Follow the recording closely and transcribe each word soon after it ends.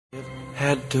It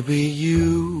had to be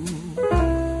you.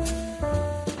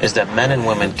 Is that men and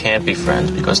women can't be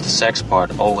friends because the sex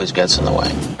part always gets in the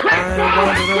way. I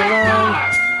wandered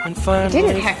around and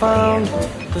finally found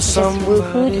the Just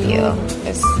woo-hooed you.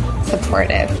 Just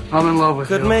supportive. I'm in love with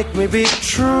could you. make me be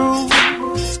true.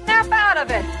 Snap out of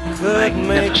it. Could make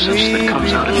Magnificence me that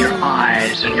comes be out of your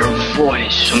eyes and your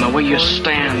voice and the way you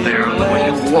stand there and the way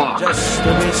you walk. Just to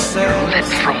be sad. Lit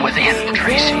from within,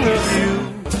 Tracy.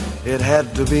 It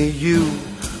had to be you,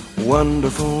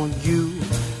 wonderful you.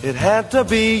 It had to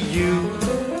be you.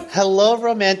 Hello,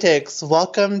 romantics.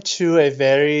 Welcome to a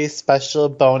very special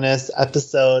bonus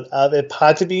episode of It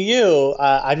Had to Be You.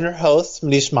 I'm your host,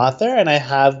 Manish Mathur, and I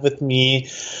have with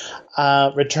me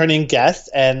returning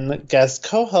guest and guest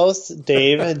co-host,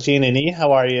 Dave Giannini.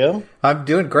 How are you? I'm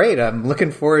doing great. I'm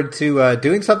looking forward to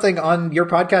doing something on your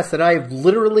podcast that I've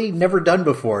literally never done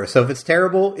before. So if it's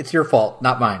terrible, it's your fault,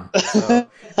 not mine. So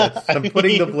I'm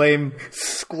putting the blame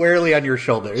squarely on your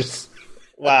shoulders.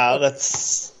 Wow,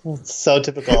 that's so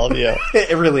typical of you.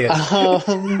 It really is.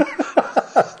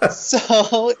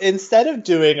 So instead of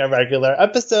doing a regular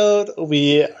episode,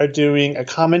 we are doing a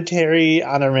commentary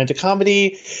on a romantic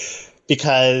comedy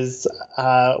because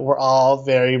we're all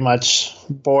very much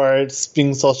bored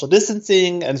being social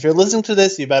distancing. And if you're listening to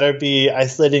this, you better be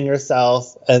isolating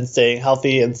yourself and staying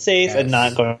healthy and safe and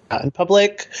not going out in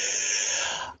public.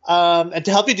 And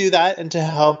to help you do that and to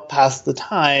help pass the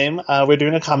time, we're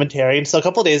doing a commentary. And so a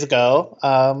couple of days ago,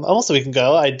 almost a week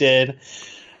ago, I did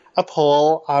a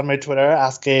poll on my Twitter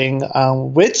asking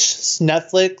which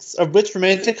Netflix or which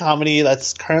romantic comedy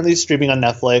that's currently streaming on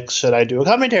Netflix should I do a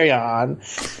commentary on?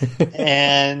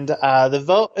 And the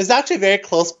vote is actually a very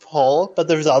close poll, but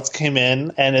the results came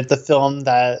in, and it's a film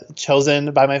that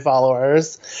chosen by my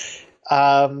followers.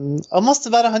 Almost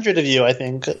about 100 of you, I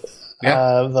think.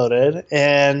 Voted,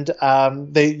 and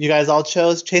you guys all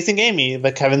chose Chasing Amy,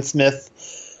 the Kevin Smith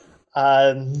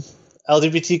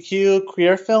LGBTQ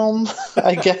queer film,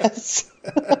 I guess.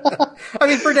 I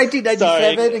mean, for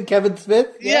 1997 and Kevin Smith?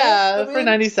 For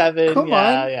 97. Come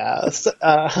on. Yeah. This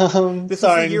is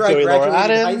the year Joey I graduated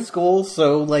Adams. high school,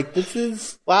 so, like, this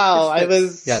is... Wow, I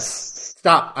was... Yes.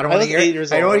 Stop. I don't want to hear 8 it.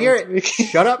 years I don't old. want to hear it.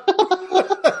 Shut up.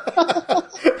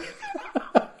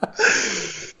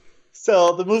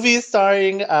 So the movie is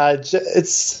starring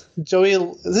it's Joey.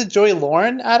 Is it Joey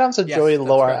Lauren Adams or Yes, Joey that's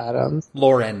Laura right. Adams?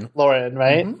 Lauren,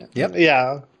 right? Mm-hmm. Yep.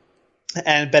 Yeah.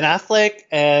 And Ben Affleck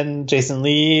and Jason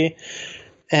Lee.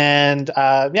 And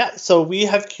so we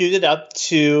have queued it up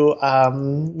to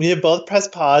we have both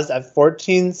pressed pause at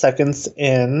 14 seconds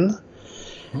in.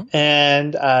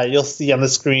 And you'll see on the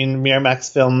screen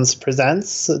Miramax Films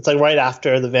presents. It's like right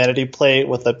after the vanity plate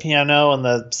with the piano and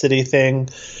the city thing.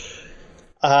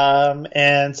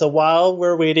 And so while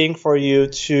we're waiting for you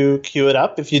to queue it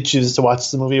up, if you choose to watch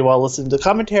the movie while listening to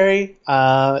commentary,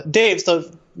 Dave, so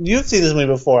you've seen this movie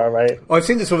before, right? Oh, I've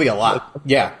seen this movie a lot.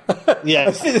 Yeah. Yeah.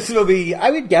 I've seen this movie, I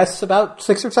would guess, about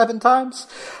 6 or 7 times.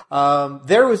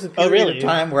 There was a period of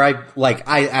time where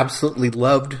I absolutely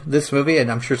loved this movie,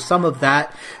 and I'm sure some of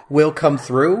that will come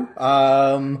through.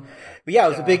 But yeah, I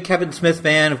was a big Kevin Smith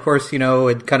fan. Of course,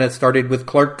 it kind of started with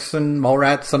Clerks and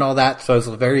Mallrats and all that. So I was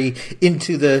very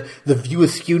into the View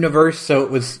Askew universe. So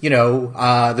it was,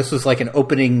 this was like an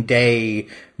opening day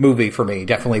movie for me.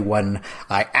 Definitely one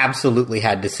I absolutely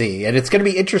had to see. And it's going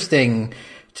to be interesting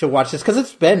to watch this because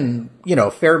it's been,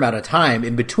 a fair amount of time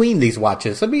in between these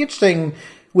watches. So it'll be interesting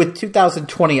with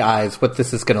 2020 eyes what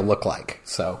this is going to look like.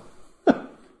 So.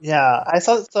 Yeah, I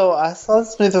saw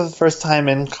this movie for the first time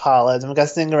in college. I'm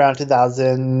guessing around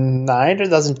 2009 or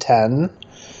 2010.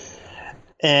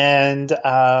 And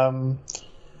so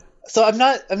I'm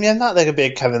not like a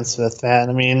big Kevin Smith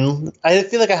fan. I mean, I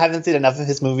feel like I haven't seen enough of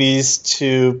his movies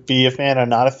to be a fan or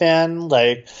not a fan.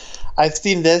 Like, I've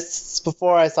seen this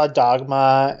before. I saw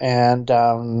Dogma and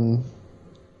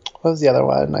what was the other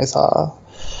one I saw?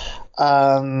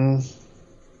 I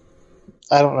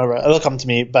don't remember. It'll come to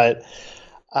me, but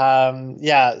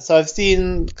so I've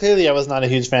seen, clearly I was not a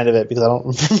huge fan of it because I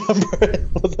don't remember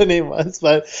what the name was,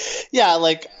 but yeah,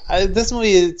 this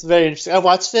movie is very interesting. I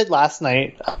watched it last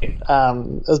night. It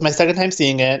was my second time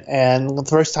seeing it and the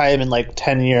first time in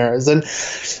 10 years. And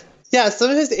yeah, some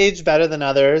of it has aged better than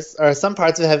others, or some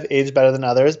parts of it have aged better than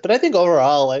others, but I think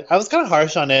overall, I was kind of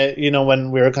harsh on it,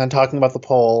 when we were kind of talking about the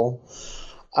poll.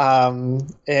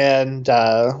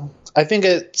 I think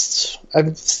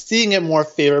I'm seeing it more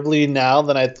favorably now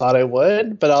than I thought I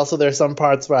would, but also there's some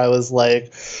parts where I was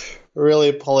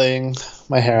really pulling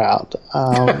my hair out.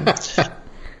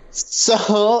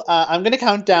 So I'm going to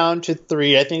count down to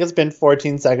 3. I think it's been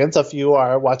 14 seconds. So if you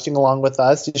are watching along with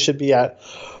us, you should be at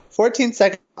 14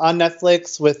 seconds on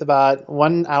Netflix with about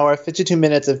 1 hour, 52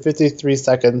 minutes, and 53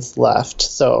 seconds left.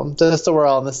 So just so we're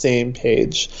all on the same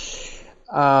page.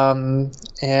 And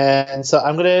so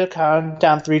I'm going to count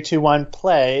down 3, 2, 1,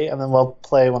 play, and then we'll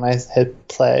play when I hit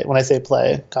play. When I say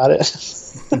play. Got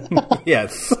it?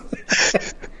 Yes.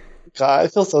 God, I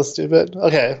feel so stupid.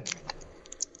 Okay.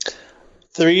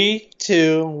 3,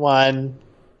 2, 1,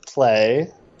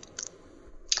 play.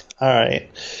 All right.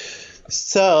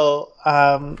 So,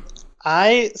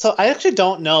 I actually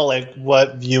don't know like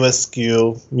what view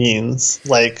askew means.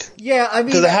 Like, yeah, I mean,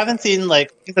 because I haven't seen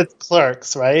like it's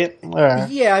Clerks, right? Or,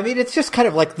 yeah, I mean, it's just kind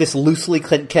of like this loosely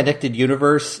connected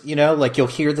universe. You know, like you'll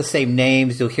hear the same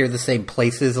names, you'll hear the same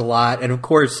places a lot, and of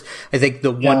course, I think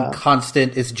the one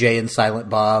constant is Jay and Silent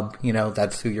Bob. You know,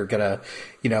 that's who you're gonna,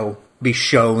 be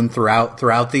shown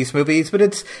throughout these movies. But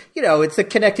it's, it's a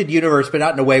connected universe, but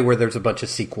not in a way where there's a bunch of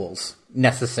sequels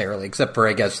necessarily, except for,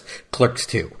 I guess, Clerks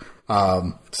 2.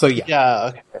 So yeah.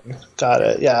 Yeah, okay. Got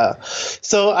it. Yeah.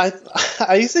 So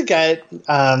I used to get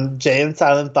Jay and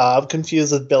Silent Bob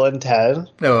confused with Bill and Ted.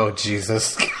 Oh,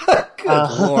 Jesus. Good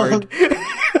Lord.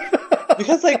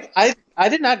 Because like I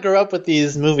did not grow up with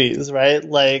these movies, right?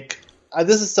 Like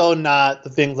this is so not the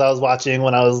things I was watching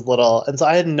when I was little, and so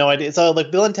I had no idea. So like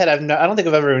Bill and Ted, I don't think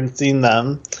I've ever even seen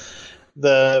them,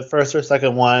 the first or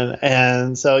second one,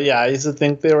 and so yeah, I used to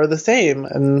think they were the same,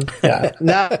 and yeah,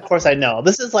 now of course I know.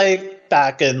 This is like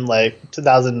back in like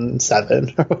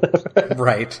 2007 or whatever.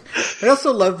 Right. I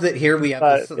also love that here we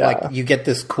have this, like you get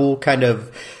this cool kind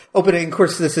of opening. Of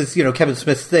course, this is, Kevin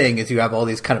Smith's thing is you have all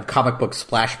these kind of comic book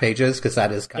splash pages because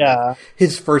that is kind of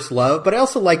his first love. But I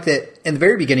also like that in the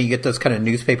very beginning you get those kind of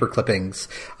newspaper clippings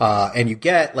and you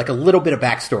get like a little bit of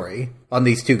backstory on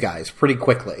these two guys pretty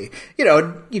quickly.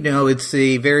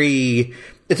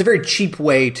 It's a very cheap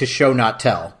way to show, not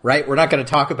tell, right? We're not going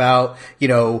to talk about,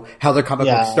 how their comic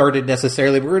book started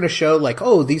necessarily. We're going to show like,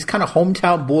 oh, these kind of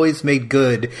hometown boys made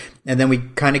good. And then we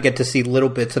kind of get to see little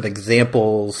bits of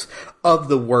examples of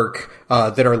the work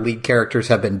that our lead characters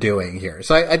have been doing here.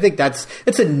 So I think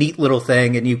it's a neat little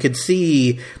thing. And you can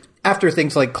see after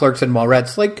things like Clerks and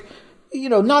Mallrats, like,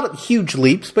 not huge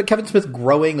leaps, but Kevin Smith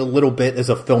growing a little bit as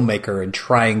a filmmaker and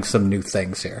trying some new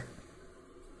things here.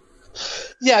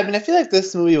 Yeah, I mean, I feel like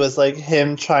this movie was like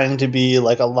him trying to be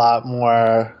like a lot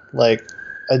more like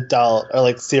adult or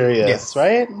like serious,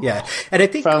 right? Yeah, and I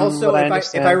think also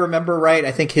if I remember right,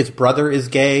 I think his brother is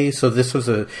gay, so this was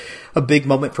a big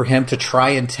moment for him to try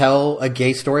and tell a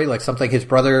gay story, like something his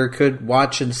brother could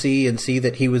watch and see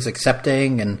that he was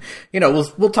accepting, and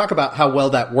we'll talk about how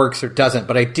well that works or doesn't,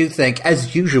 but I do think,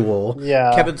 as usual,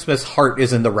 Kevin Smith's heart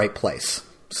is in the right place.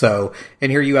 So,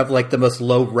 and here you have like the most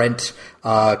low rent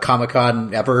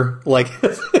Comic-Con ever. Like,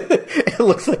 it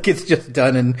looks like it's just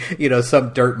done in,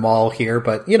 some dirt mall here,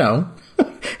 but he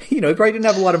probably didn't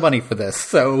have a lot of money for this.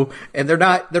 So, and they're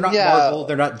not Marvel,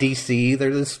 they're not DC,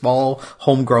 they're this small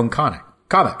homegrown comic.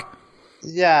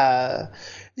 Yeah.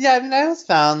 Yeah, I mean, I always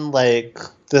found like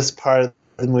this part of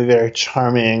the movie very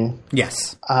charming.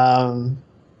 Yes.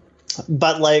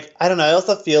 But like, I don't know, I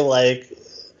also feel like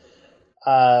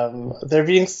they're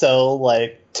being so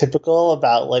like typical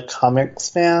about like comics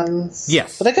fans.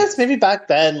 Yes. But I guess maybe back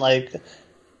then, like,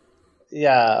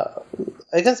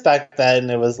 I guess back then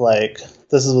it was like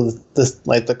this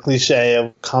like the cliche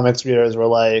of comics readers were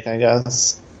like, I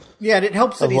guess. Yeah, and it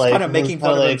helps that he's like, kind of making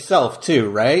fun of himself too,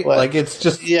 right? What? Like it's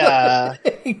just like,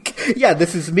 yeah,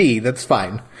 this is me. That's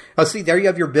fine. Oh, see, there you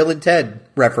have your Bill and Ted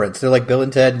reference. They're like Bill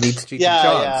and Ted meets Cheech and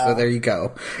Chong. Yeah. So there you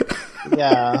go.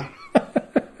 Yeah.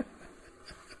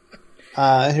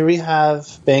 Here we have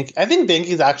Banky. I think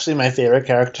Banky's actually my favorite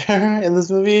character in this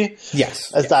movie.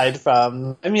 Yes. Aside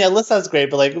from, I mean, Alyssa's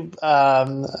great, but like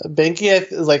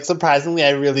Banky, like surprisingly,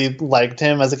 I really liked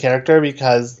him as a character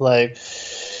because like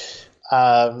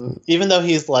even though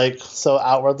he's like so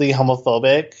outwardly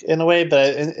homophobic in a way,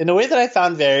 but in a way that I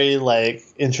found very like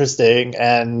interesting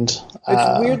and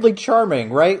it's weirdly charming,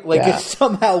 right? Like it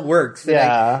somehow works.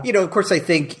 And of course I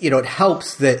think, it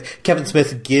helps that Kevin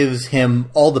Smith gives him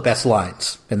all the best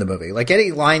lines in the movie. Like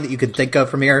any line that you can think of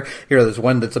from here, there's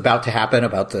one that's about to happen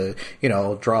about the,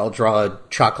 draw a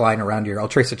chalk line around I'll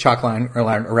trace a chalk line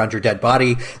around your dead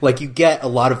body. Like you get a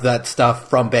lot of that stuff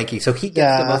from Banky. So he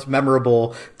gets the most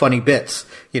memorable, funny bits,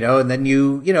 and then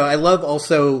I love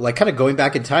also like kind of going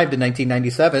back in time to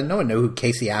 1997. No one knew who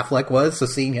Casey Affleck was. So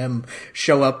seeing him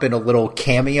show up in a little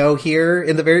cameo here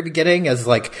in the very beginning as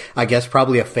like, I guess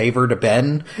probably a favor to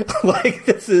Ben. Like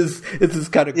this is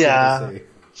kind of cool to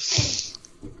see.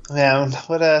 Man,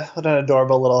 what an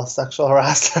adorable little sexual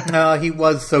harasser. No, he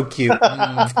was so cute.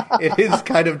 It is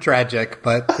kind of tragic,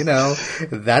 but,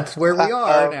 that's where we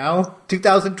are now.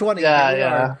 2020.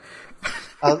 Yeah.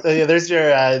 There's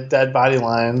your dead body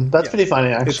line. That's pretty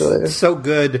funny, actually. It's so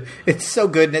good. It's so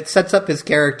good, and it sets up his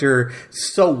character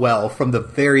so well from the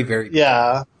very, very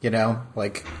beginning. Yeah.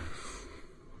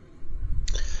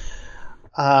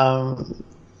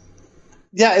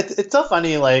 It's so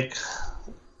funny,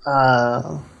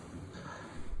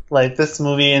 this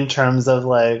movie in terms of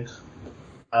a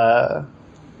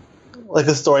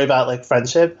story about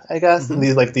friendship, I guess, and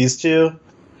these two,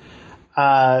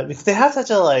 because they have such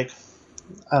a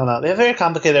I don't know, they have a very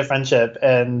complicated friendship,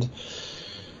 and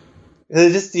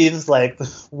it just seems like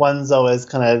one's always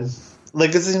kind of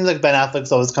it seems like Ben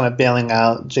Affleck's always kind of bailing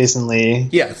out Jason Lee,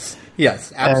 yes,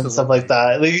 absolutely, and stuff like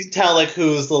that. You can tell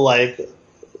who's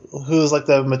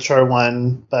the mature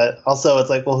one, but also it's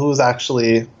who's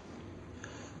actually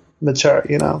mature,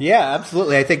 Yeah,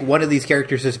 absolutely. I think one of these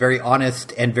characters is very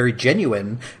honest and very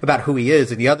genuine about who he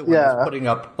is, and the other one is putting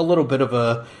up a little bit of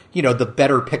a, the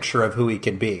better picture of who he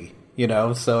can be,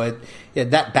 so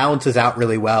that balances out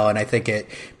really well, and I think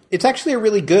it's actually a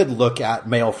really good look at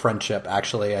male friendship,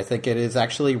 actually. I think it is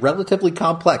actually relatively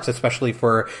complex, especially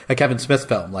for a Kevin Smith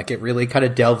film. It really kind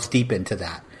of delves deep into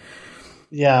that.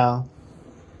 Yeah.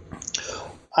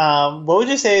 What would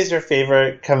you say is your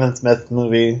favorite Kevin Smith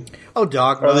movie? Oh,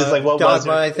 Dogma. Or at least,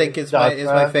 Dogma, I think, is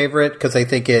my favorite, because I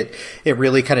think it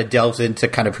really kind of delves into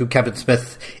kind of who Kevin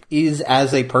Smith is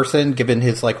as a person, given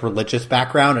his religious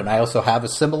background, and I also have a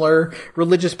similar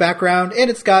religious background, and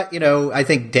it's got, I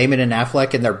think Damon and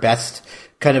Affleck in their best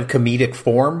kind of comedic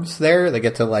forms there. They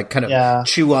get to kind of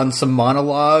chew on some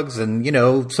monologues, and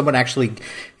someone actually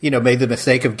made the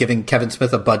mistake of giving Kevin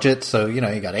Smith a budget, so you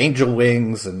got angel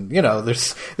wings, and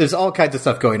there's all kinds of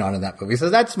stuff going on in that movie. So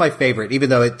that's my favorite, even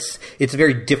though it's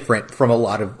very different from a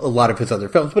lot of his other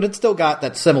films, but it's still got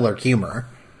that similar humor.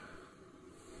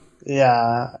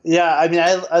 Yeah. I mean,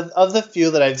 of the few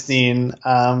that I've seen,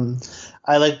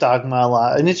 I like Dogma a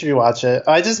lot. I need to rewatch it.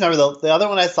 I just remember the other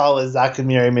one I saw was Zack and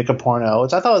Miri Make a Porno,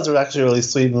 which I thought was actually a really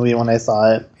sweet movie when I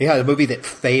saw it. Yeah, the movie that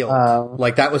failed.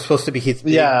 That was supposed to be his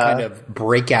big kind of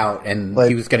breakout, and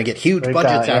he was going to get huge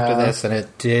budgets after this, and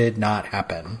it did not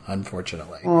happen,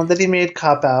 unfortunately. Well, then he made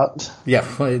Cop Out. Yeah,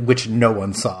 which no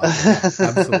one saw.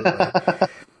 Absolutely.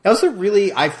 Also,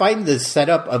 I find the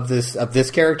setup of this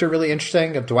character really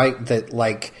interesting, of Dwight, that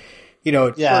first,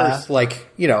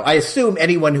 I assume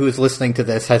anyone who is listening to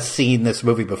this has seen this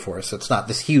movie before, so it's not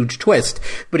this huge twist,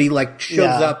 but he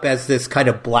shows up as this kind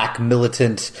of black,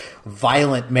 militant,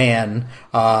 violent man,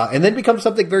 and then becomes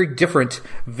something very different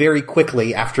very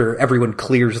quickly after everyone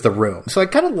clears the room. So I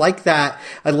kind of like that.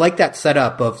 I like that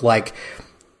setup of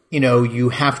you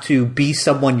have to be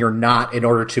someone you're not in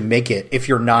order to make it if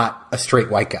you're not a straight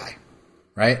white guy.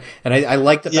 Right? And I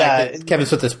like the fact that Kevin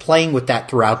Smith is playing with that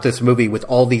throughout this movie with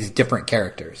all these different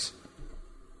characters.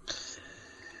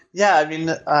 Yeah, I mean,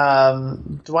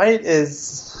 Dwight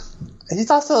he's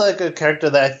also a character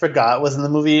that I forgot was in the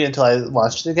movie until I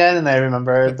watched it again, and I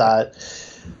remember that,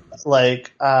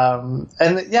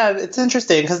 it's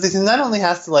interesting because he not only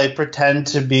has to, pretend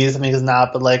to be something he's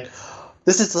not, but,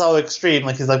 this is so extreme.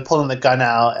 He's pulling the gun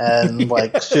out and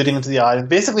shooting into the audience,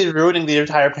 basically ruining the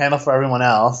entire panel for everyone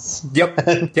else. Yep.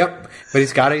 But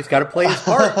he's got to play his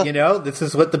part. This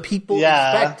is what the people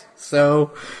expect.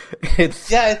 So it's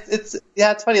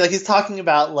funny. He's talking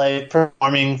about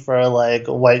performing for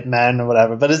white men or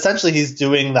whatever, but essentially he's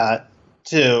doing that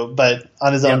too, but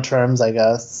on his own terms, I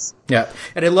guess. Yeah,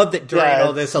 and I love that during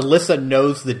all this, Alyssa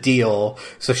knows the deal,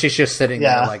 so she's just sitting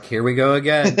there here we go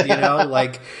again,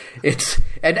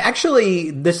 and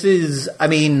actually, this is, I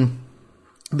mean,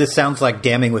 this sounds like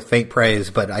damning with faint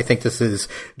praise, but I think this is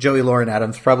Joey Lauren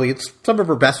Adams, it's some of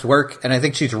her best work, and I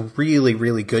think she's really,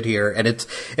 really good here, and it's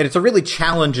a really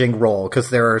challenging role,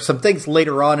 because there are some things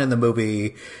later on in the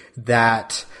movie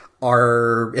that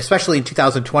are, especially in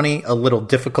 2020, a little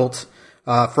difficult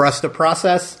for us to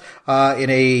process in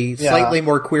a slightly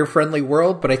more queer-friendly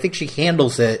world, but I think she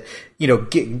handles it.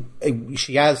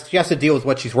 She has to deal with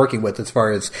what she's working with as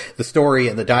far as the story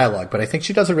and the dialogue, but I think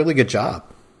she does a really good job.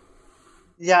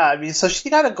 Yeah, I mean, so she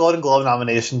got a Golden Globe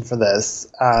nomination for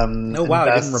this. Oh wow,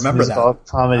 I didn't remember that.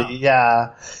 Comedy, wow.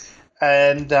 Yeah.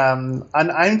 And on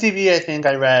IMDb, I think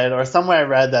I read, or somewhere I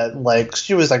read that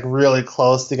she was really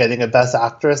close to getting a Best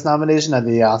Actress nomination at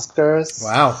the Oscars.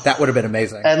 Wow, that would have been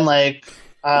amazing. And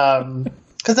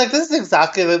because this is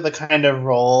exactly the kind of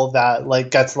role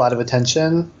that gets a lot of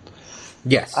attention.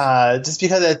 Yes. Just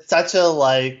because it's such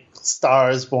a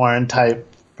Stars Born type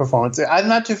performance. I'm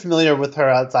not too familiar with her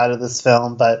outside of this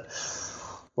film, but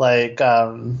Like,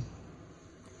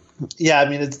 yeah, I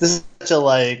mean, it's this is such a,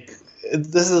 like,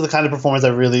 this is the kind of performance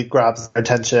that really grabs our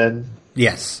attention.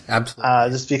 Yes,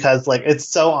 absolutely. Just because, like, it's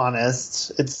so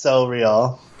honest, it's so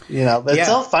real, you know, but it's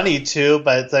so funny too,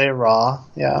 but it's very raw,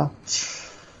 yeah.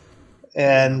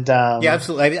 And yeah,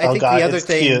 absolutely. I think the other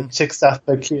thing, cute. Chick stuff,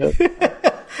 but cute.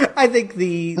 I think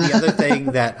the other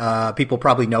thing that people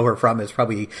probably know her from is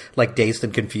probably like Dazed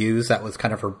and Confused. That was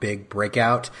kind of her big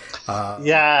breakout.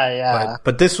 Yeah.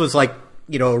 But this was like,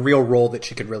 you know, a real role that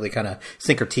she could really kind of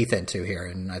sink her teeth into here,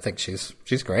 and I think she's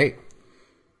great.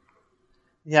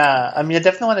 Yeah, I mean, I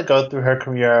definitely want to go through her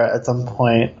career at some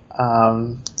point,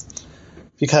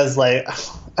 because, like,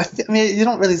 I mean, you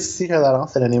don't really see her that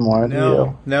often anymore, do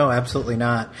you? No, absolutely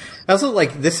not. Also,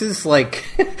 like, this is like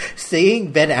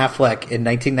seeing Ben Affleck in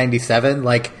 1997,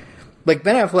 like Ben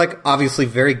Affleck, obviously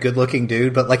very good-looking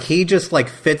dude, but like he just like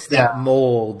fits that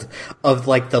mold of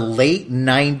like the late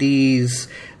 90s.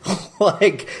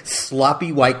 Like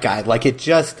sloppy white guy, like it's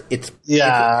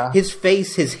his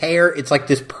face, his hair. It's like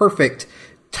this perfect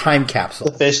time capsule.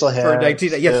 The facial hair, for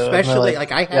 19. Yeah, especially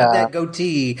like I had that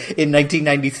goatee in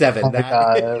 1997. Oh my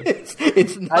God.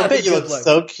 It's not. I bet you look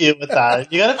so cute with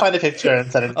that. You got to find a picture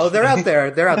and send it. Oh, they're out there.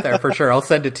 They're out there for sure. I'll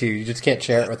send it to you. You just can't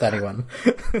share it with anyone.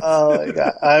 Oh my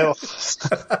God.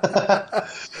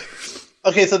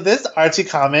 Okay, so this Archie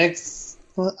Comics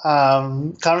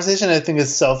conversation I think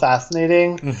is so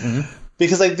fascinating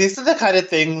because like these are the kind of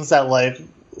things that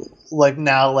like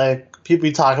now like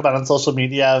people talk about on social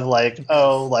media of like,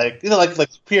 oh, like, you know, like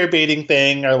queer baiting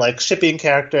thing or like shipping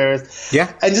characters,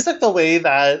 and just like the way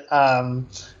that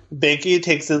Banky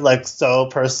takes it like so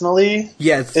personally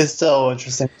is so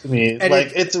interesting to me. And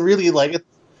like it's really like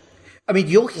I mean,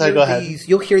 you'll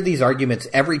hear these arguments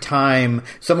every time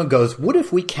someone goes, what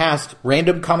if we cast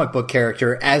random comic book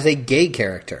character as a gay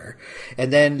character?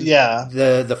 And then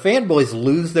the fanboys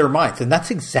lose their minds. And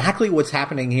that's exactly what's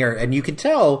happening here. And you can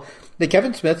tell that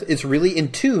Kevin Smith is really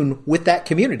in tune with that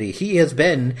community. He has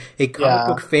been a comic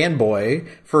book fanboy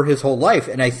for his whole life.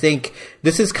 And I think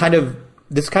this is kind of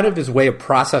his way of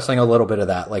processing a little bit of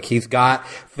that. Like, he's got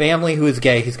family who is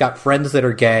gay, he's got friends that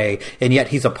are gay, and yet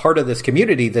he's a part of this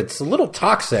community that's a little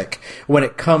toxic when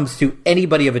it comes to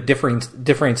anybody of a differing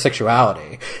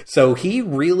sexuality. So he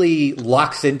really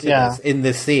locks into this in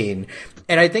this scene.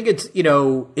 And I think it's, you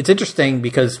know, it's interesting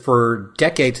because for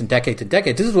decades and decades and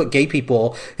decades, this is what gay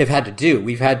people have had to do.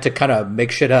 We've had to kind of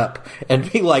make shit up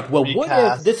and be like, well, what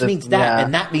if this means that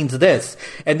and that means this?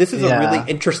 And this is a really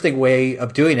interesting way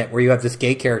of doing it, where you have this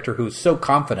gay character who's so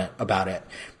confident about it.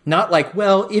 Not like,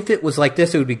 well, if it was like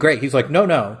this, it would be great. He's like,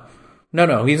 no,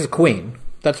 he's a queen.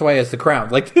 That's why he has the crown.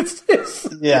 Like, it's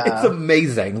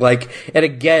amazing. Like, and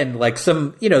again, like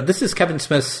this is Kevin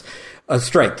Smith's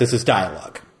strength. This is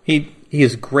dialogue. He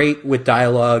is great with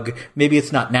dialogue. Maybe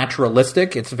it's not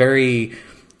naturalistic. It feels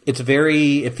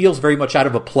very much out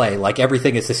of a play. Like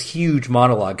everything is this huge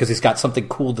monologue because he's got something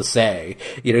cool to say.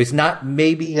 You know, he's not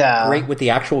maybe great with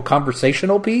the actual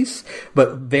conversational piece,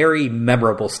 but very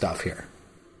memorable stuff here.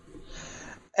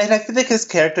 And I feel like his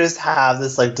characters have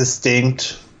this like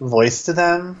distinct voice to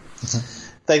them.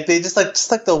 Like they just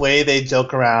like the way they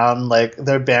joke around, like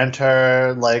their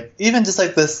banter, like even just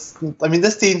like this. I mean,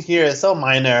 this scene here is so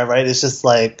minor, right? It's just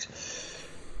like,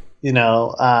 you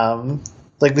know,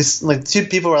 like this, like two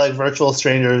people are like virtual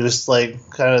strangers, just like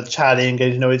kind of chatting,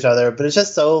 getting to know each other. But it's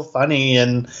just so funny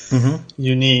and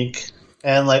unique,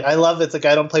 and like I love it. It's like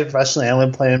I don't play professionally; I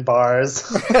only play in bars.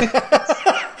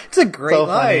 It's a great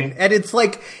line. And it's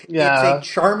like, it's a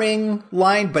charming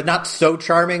line, but not so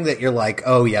charming that you're like,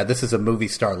 oh yeah, this is a movie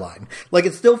star line. Like,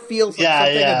 it still feels like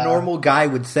something a normal guy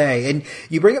would say. And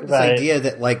you bring up this idea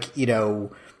that, like, you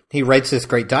know, he writes this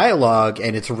great dialogue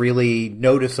and it's really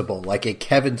noticeable, like a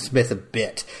Kevin Smith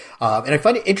bit. And I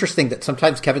find it interesting that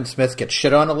sometimes Kevin Smith gets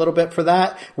shit on a little bit for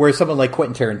that, whereas someone like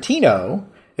Quentin Tarantino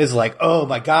is like, oh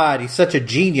my God, he's such a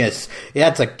genius. Yeah,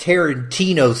 it's like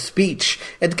Tarantino's speech.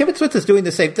 And Kevin Smith is doing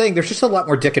the same thing. There's just a lot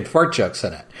more dick and fart jokes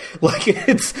in it. Like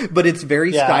but it's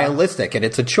very stylistic and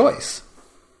it's a choice.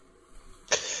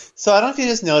 So I don't know if you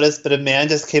just noticed, but a man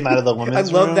just came out of the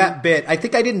women's room. I love that bit. I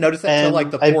think I didn't notice that until like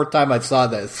the fourth time I saw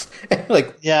this.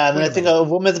 Like, yeah, and then I think a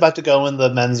woman's about to go in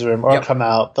the men's room or come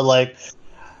out. But like,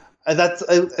 that's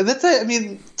I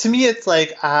mean, to me, it's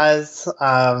like as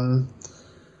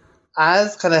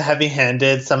kind of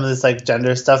heavy-handed some of this like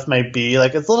gender stuff might be,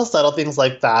 like it's little subtle things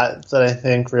like that I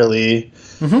think really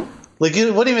like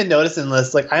you wouldn't even notice in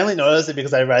this. Like I only noticed it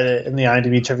because I read it in the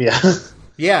IMDb trivia.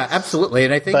 Yeah, absolutely.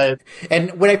 And I think,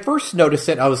 and when I first noticed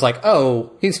it, I was like,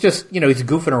 oh, he's just, you know, he's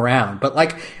goofing around. But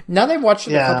like now that I've watched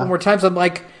it a couple more times, I'm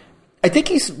like, I think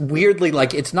he's weirdly,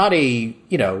 like, it's not a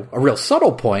real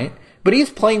subtle point, but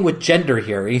he's playing with gender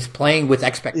here. He's playing with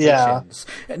expectations.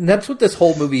 Yeah. And that's what this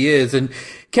whole movie is. And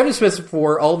Kevin Smith,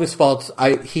 for all of his faults,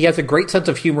 he has a great sense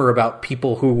of humor about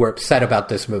people who were upset about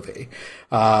this movie.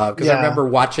 Because I remember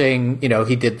watching,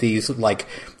 he did these, like,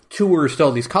 tours to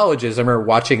all these colleges. I remember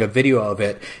watching a video of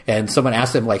it, and someone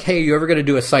asked him, like, hey, you ever going to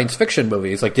do a science fiction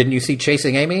movie? He's like, didn't you see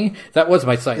Chasing Amy? That was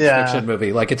my science fiction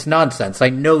movie. Like, it's nonsense. I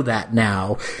know that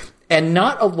now. And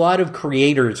not a lot of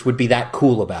creators would be that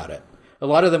cool about it. A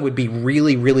lot of them would be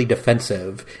really, really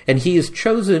defensive. And he has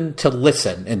chosen to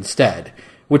listen instead,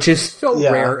 which is so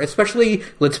rare, especially,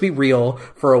 let's be real,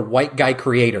 for a white guy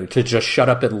creator to just shut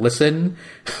up and listen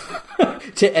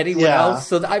to anyone else.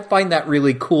 So I find that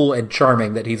really cool and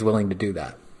charming that he's willing to do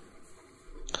that.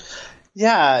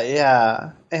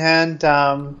 Yeah. And,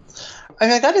 I mean,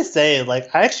 I gotta say,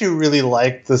 like, I actually really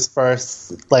liked this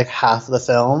first, like, half of the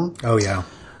film. Oh, yeah.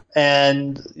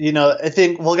 And, I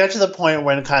think we'll get to the point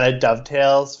when it kind of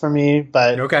dovetails for me,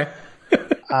 but... Okay.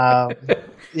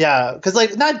 Yeah, because,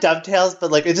 like, not dovetails,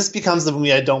 but, like, it just becomes the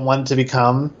movie I don't want it to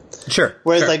become. Sure.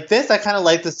 Like, this, I kind of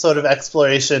like this sort of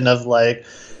exploration of, like,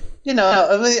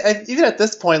 I mean, even at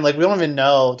this point, like, we don't even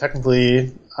know,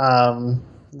 technically,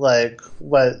 like,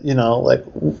 what, like...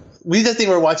 We just think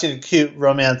we're watching a cute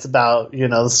romance about,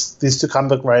 these two comic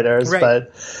book writers, right.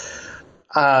 But...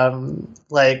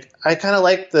 like, I kind of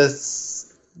like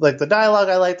this, like, the dialogue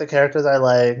I like, the characters I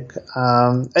like,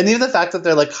 and even the fact that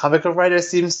they're, like, comic book writers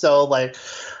seems so, like,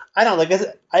 I don't know, like,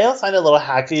 I always find it a little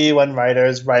hacky when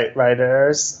writers write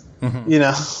writers,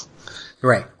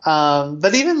 Right.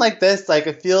 But even, like, this, like,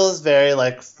 it feels very,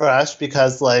 like, fresh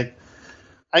because, like,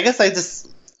 I guess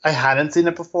I hadn't seen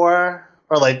it before,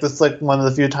 or, like, this is, like, one of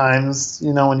the few times,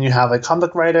 when you have, like, comic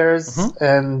book writers,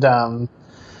 and,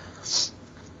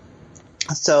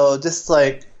 so just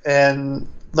like, and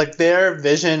like their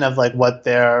vision of like what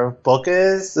their book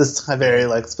is very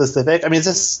like specific. I mean, it's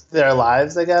just their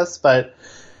lives, I guess. But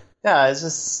yeah, it's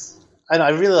just, I know,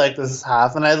 I really like this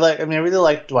half, and I really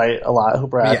like Dwight a lot,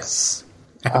 Hooper X. Yes.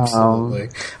 Absolutely.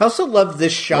 I also love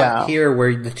this shot here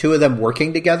where the two of them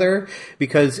working together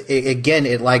because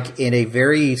it like in a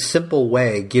very simple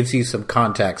way gives you some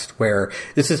context where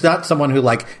this is not someone who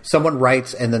like someone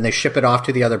writes and then they ship it off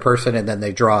to the other person and then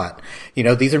they draw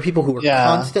it. These are people who are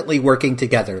constantly working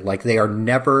together. Like they are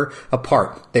never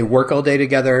apart. They work all day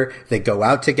together. They go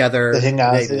out together. They hang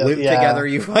out. They live together.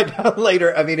 You find out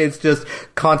later. I mean, it's just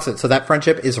constant. So that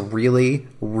friendship is really,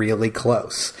 really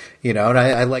close. And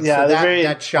I like so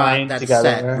that shot, that together.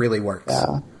 Set really works.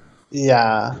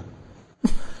 Yeah.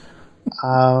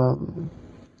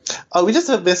 We just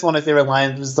missed one of my favorite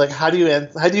lines. It was like, how do you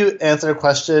answer a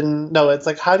question? No, it's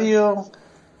like, how do you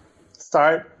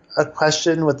start a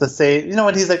question with the same?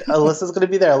 When he's like, Alyssa's going to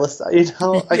be there. Alyssa,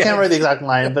 I can't remember the exact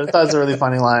line, but I thought it was a really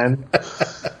funny line.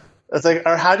 It's like,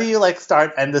 or how do you like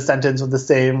start end the sentence with the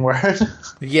same word?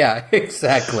 Yeah,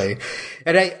 exactly.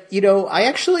 And I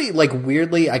actually like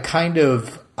weirdly, I kind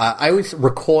of, I always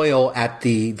recoil at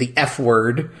the F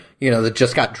word, that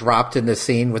just got dropped in this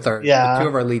scene with with two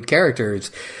of our lead characters.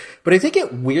 But I think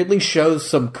it weirdly shows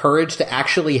some courage to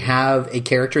actually have a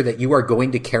character that you are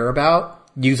going to care about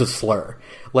use a slur.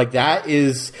 Like that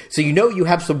is, so you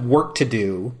have some work to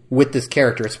do with this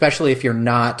character, especially if you're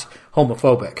not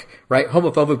homophobic, right?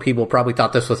 Homophobic people probably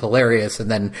thought this was hilarious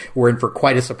and then were in for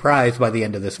quite a surprise by the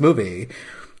end of this movie.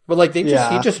 But like he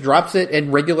just drops it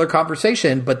in regular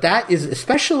conversation, but that is,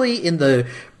 especially in the,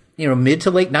 mid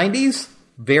to late 90s,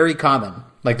 very common.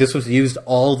 Like this was used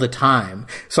all the time.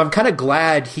 So I'm kind of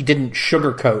glad he didn't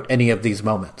sugarcoat any of these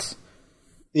moments.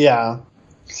 Yeah.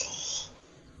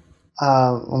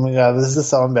 Oh my god, this is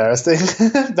so embarrassing.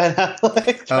 Ben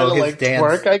Affleck trying to like dance.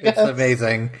 Twerk, I guess. It's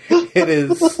amazing. It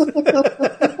is.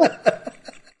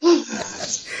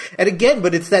 And again,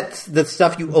 but it's the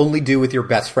stuff you only do with your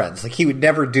best friends. Like he would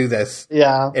never do this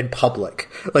in public.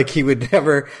 Like he would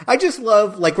never. I just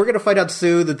love, like, we're going to find out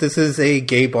soon that this is a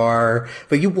gay bar,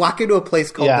 but you walk into a place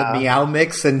called the Meow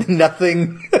Mix and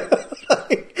nothing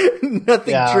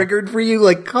triggered for you.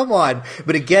 Like, come on.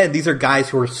 But again, these are guys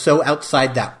who are so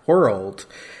outside that world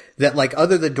that, like,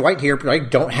 other than Dwight here,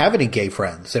 don't have any gay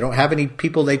friends. They don't have any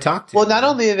people they talk to. Well, not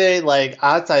only are they, like,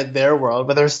 outside their world,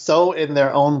 but they're so in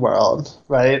their own world,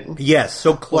 right? Yes,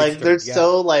 so close. Like, they're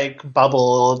so, like,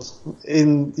 bubbled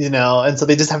in, and so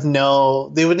they just have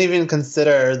they wouldn't even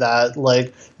consider that,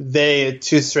 like,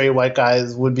 two straight white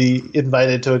guys would be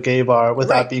invited to a gay bar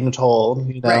without being told,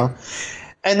 Right.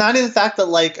 And not in the fact that,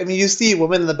 like, I mean, you see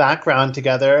women in the background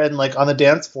together, and, like, on the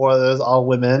dance floor, there's all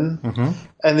women. Mm-hmm.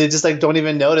 And they just, like, don't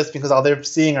even notice because all they're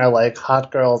seeing are, like,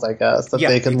 hot girls, I guess, that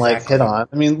they can, like, hit on.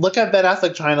 I mean, look at Ben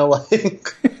Affleck trying to,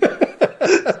 like...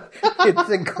 It's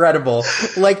incredible.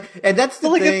 Like, and that's the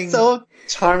thing. It's so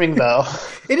charming, though.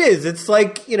 It is. It's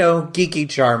like, you know, geeky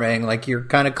charming. Like, you're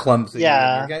kind of clumsy.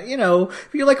 Yeah.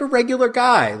 You're like a regular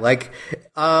guy. Like,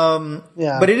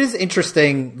 but it is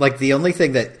interesting. Like, the only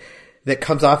thing that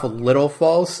comes off a little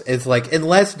false is, like,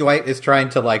 unless Dwight is trying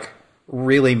to, like,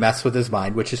 really mess with his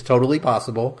mind, which is totally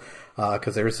possible,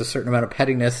 because there is a certain amount of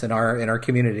pettiness in our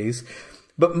communities.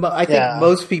 But I think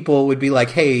most people would be like,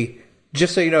 hey,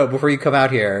 just so you know, before you come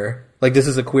out here, like, this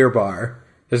is a queer bar.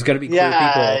 There's going to be queer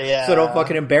people, so don't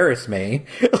fucking embarrass me.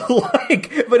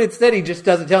 Like, but instead he just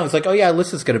doesn't tell him. It's like, oh yeah,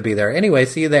 Alyssa's going to be there. Anyway,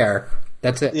 see you there.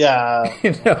 That's it. Yeah.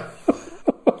 You know?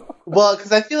 Well,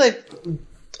 because I feel like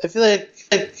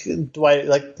Dwight,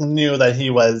 like, knew that he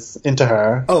was into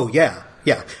her. Oh, yeah.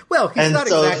 Yeah. Well, he's and not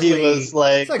so exactly... he was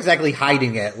like... He's not exactly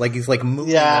hiding it. Like, he's, like,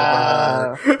 moving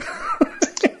over her.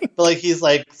 But, like, he's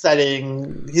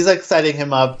setting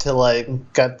him up to,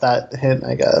 like, get that hint,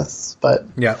 I guess. But...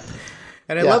 Yeah.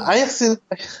 And I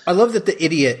love that the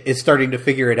idiot is starting to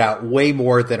figure it out way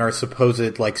more than our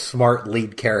supposed, like, smart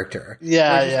lead character.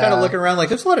 Yeah, he's kind of looking around like,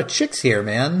 there's a lot of chicks here,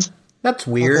 man. That's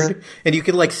weird. Mm-hmm. And you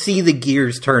can, like, see the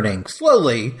gears turning.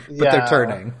 Slowly, but they're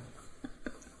turning.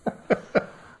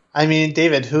 I mean,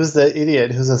 David, who's the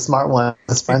idiot? Who's the smart one?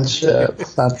 It's friendship.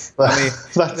 That's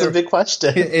a big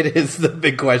question. It is the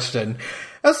big question.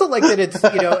 I also like that it's,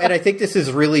 you know, and I think this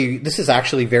is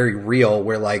actually very real,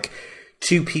 where, like,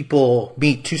 two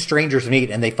strangers meet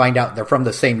and they find out they're from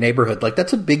the same neighborhood. Like,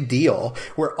 that's a big deal,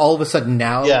 where all of a sudden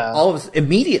now,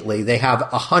 immediately they have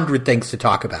 100 things to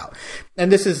talk about.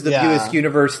 And this is the View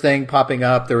Universe thing popping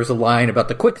up. There was a line about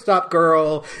the Quick Stop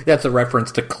girl. That's a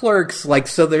reference to Clerks. Like,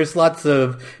 so there's lots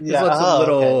of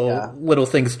little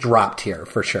things dropped here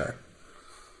for sure.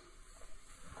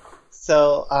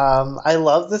 So, I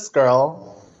love this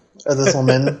girl, or this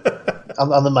woman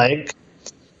on the mic.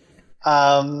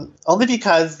 Only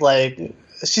because, like,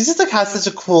 she just, like, has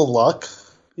such a cool look,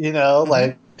 you know,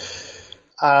 like,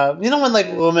 you know, when,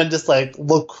 like, women just, like,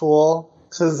 look cool,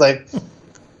 because, like,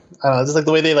 I don't know, just, like,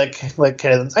 the way they, like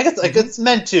carry them. I guess, like, it's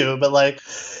meant to, but, like,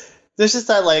 there's just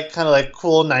that, like, kind of, like,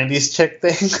 cool 90s chick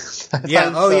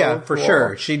thing. For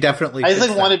sure. She definitely I just,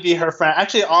 like, want to be her friend.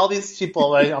 Actually, all these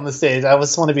people right on the stage, I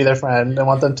just want to be their friend. I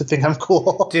want them to think I'm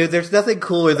cool. Dude, there's nothing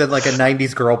cooler than, like, a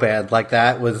 90s girl band. Like,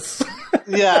 that was...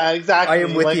 Yeah, exactly. I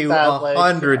am with you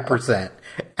 100%.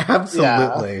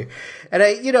 Absolutely. Yeah. And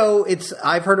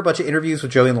I've heard a bunch of interviews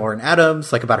with Joey Lauren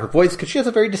Adams, like, about her voice, because she has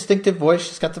a very distinctive voice.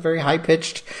 She's got the very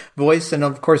high-pitched voice, and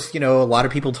of course, you know, a lot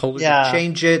of people told her to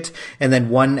change it, and then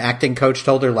one acting coach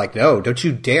told her, like, no, don't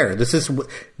you dare.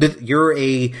 You're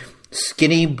a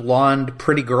skinny, blonde,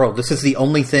 pretty girl. This is the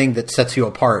only thing that sets you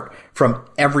apart from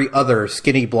every other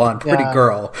skinny, blonde, pretty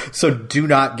girl. So do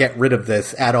not get rid of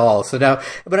this at all. So now,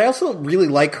 but I also really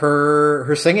like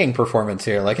her singing performance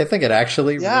here. Like, I think it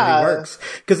actually really works,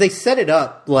 because they set it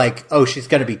up like, oh, she's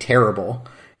going to be terrible,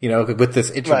 you know, with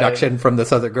this introduction from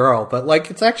this other girl. But,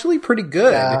 like, it's actually pretty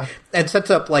good and sets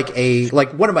up like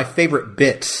one of my favorite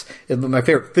bits, my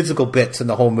favorite physical bits in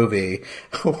the whole movie,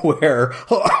 where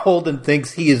Holden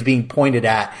thinks he is being pointed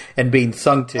at and being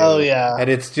sung to. Oh, yeah. And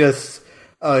it's just...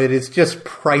 it is just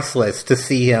priceless to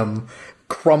see him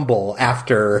crumble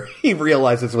after he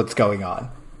realizes what's going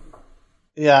on.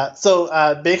 Yeah, so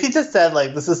Becky just said,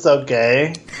 like, this is so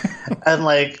gay. And,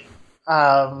 like,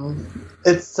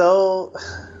 it's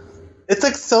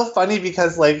like so funny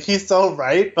because, like, he's so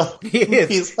right, but he is.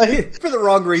 He's like, for the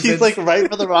wrong reason. He's, like, right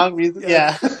for the wrong reason.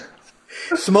 Yeah.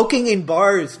 Smoking in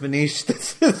bars, Manish.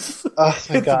 This is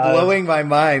God. Blowing my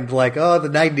mind. Like, oh, the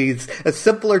 90s, a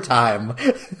simpler time.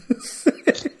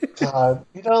 God,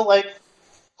 you know, like,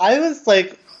 I was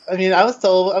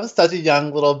such a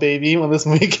young little baby when this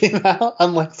movie came out,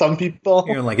 unlike some people.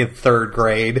 You're, like, in third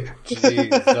grade.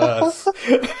 Jesus.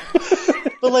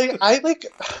 But, like, I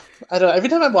don't know, every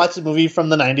time I watch a movie from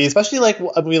the 90s, especially, like,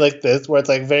 a movie like this, where it's,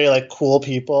 like, very, like, cool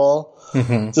people,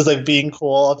 just, like, being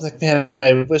cool, I'm like, man,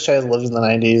 I wish I lived in the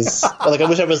 90s. Or, like, I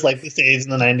wish I was, like, this age in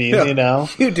the 90s, you know?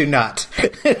 You do not.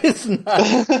 It's not.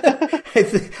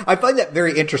 I find that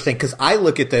very interesting, because I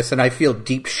look at this and I feel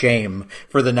deep shame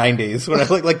for the 90s, when I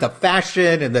look, like, the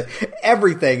fashion and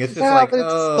everything. It's just like, but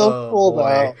it's so cool,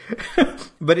 boy.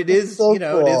 But it is, so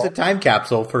cool. It is a time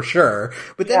capsule for sure.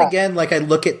 But then again, like, I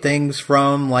look at things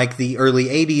from, like, the early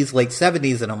 80s, late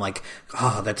 70s, and I'm like,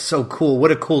 oh, that's so cool.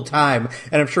 What a cool time.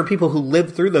 And I'm sure people who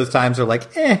lived through those times are like,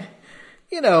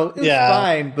 you know, it's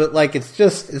fine, but like it's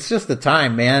just the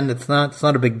time, man. It's not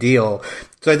a big deal.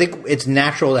 So I think it's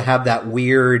natural to have that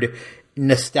weird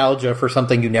nostalgia for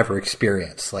something you never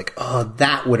experienced. Like, oh,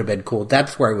 that would have been cool.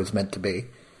 That's where I was meant to be.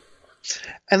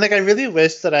 And like I really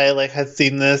wish that I like had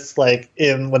seen this like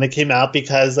when it came out,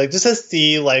 because like just to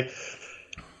see like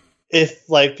if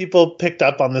like people picked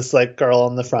up on this like girl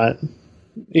on the front,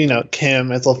 you know,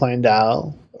 Kim, as we'll find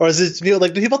out. Or is it, you know,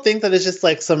 like, do people think that it's just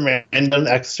like some random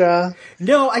extra?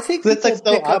 No, I think people like,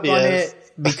 so pick up on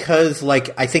it because,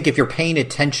 like, I think if you're paying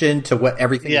attention to what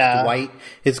everything Dwight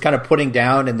is kind of putting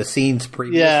down in the scenes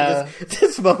previous to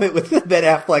this moment with Ben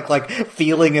Affleck, like,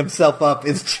 feeling himself up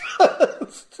is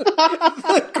just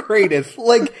the greatest.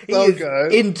 Like, he is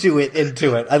into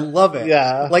it. I love it.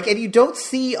 Yeah. Like, and you don't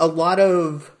see a lot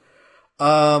of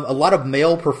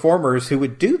male performers who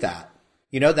would do that.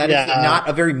 You know, that is not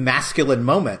a very masculine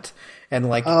moment. And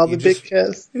like, the big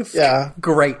kiss. It's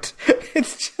great.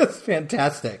 It's just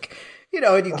fantastic. You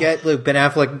know, and you get like, Ben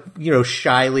Affleck, you know,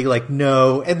 shyly like,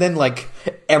 no. And then like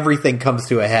everything comes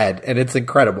to a head and it's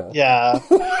incredible. Yeah.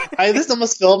 This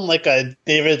almost filmed like a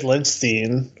David Lynch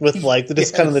scene with like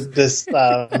this kind of this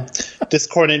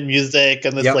discordant music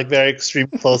and this like very extreme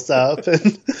close up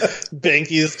and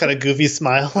Banky's kind of goofy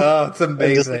smile. Oh, it's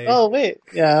amazing. Just like, oh wait,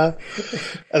 yeah.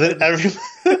 And then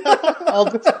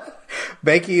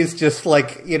Banky is just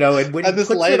like, you know, and when he puts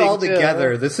it all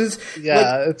together, this is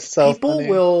it's so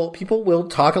people will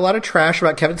talk a lot of trash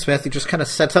about Kevin Smith. He just kind of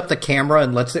sets up the camera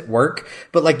and lets it work.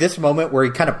 But like this moment where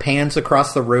he kind of pans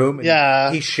across the room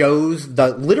and he shows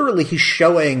he's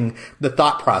showing the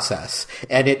thought process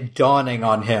and it dawning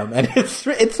on him. And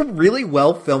it's a really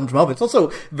well filmed moment. It's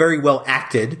also very well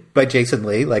acted by Jason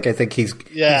Lee. Like I think he's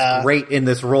great in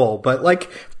this role, but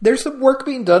like there's some work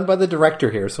being done by the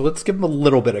director here. So let's give him a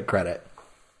little bit of credit.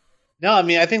 No, I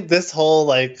mean, I think this whole,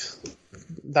 like,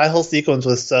 that whole sequence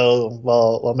was so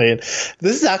well made.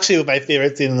 This is actually my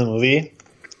favorite scene in the movie.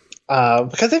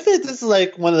 Because I feel like this is,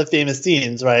 like, one of the famous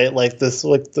scenes, right? Like, this,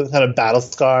 like, the kind of battle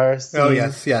scar scene. Oh,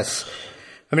 yes.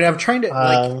 I mean, I'm trying to,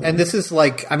 like, and this is,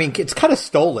 like, I mean, it's kind of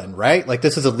stolen, right? Like,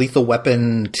 this is a Lethal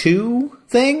Weapon 2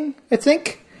 thing, I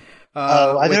think.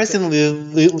 I've never seen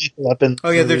Lethal Weapon. Oh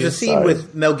yeah, there's a scene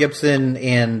with Mel Gibson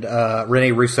and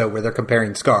Rene Russo where they're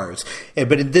comparing scars.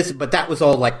 But that was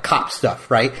all like cop stuff,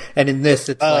 right? And in this,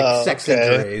 it's like sex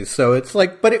injuries. So it's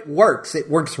like, but it works. It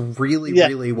works really,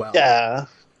 really well. Yeah.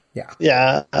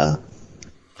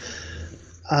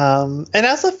 And I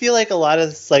also feel like a lot of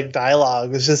this like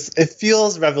dialogue is just, it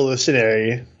feels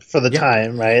revolutionary for the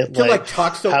time, right? To like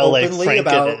talk so openly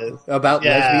about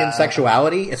lesbian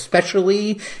sexuality,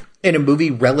 especially in a movie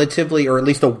relatively, or at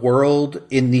least a world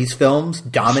in these films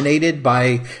dominated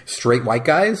by straight white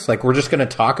guys. Like, we're just going to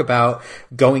talk about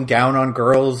going down on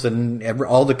girls and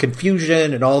all the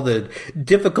confusion and all the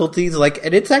difficulties. Like,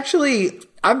 and it's actually,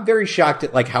 I'm very shocked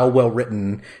at like how well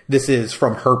written this is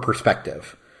from her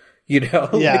perspective. You know?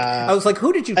 Yeah. Like, I was like,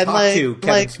 who did you talk to,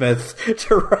 Kevin Smith,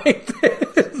 to write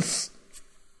this?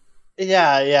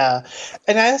 Yeah.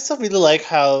 And I also really like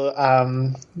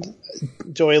how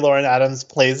Joey Lauren Adams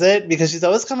plays it, because she's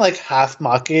always kind of like half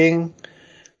mocking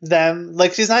them.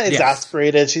 Like, she's not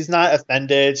exasperated. She's not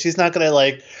offended. She's not going to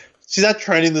like, she's not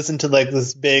turning this into like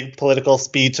this big political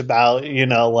speech about, you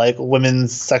know, like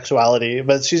women's sexuality,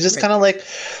 but she's just kind of like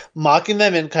mocking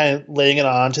them and kind of laying it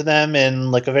on to them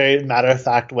in like a very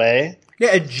matter-of-fact way.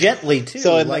 Yeah, and gently too.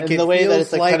 So in the way that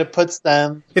it's like kind of puts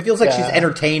them, it feels like she's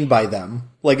entertained by them.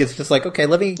 Like, it's just like, okay,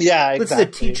 this is a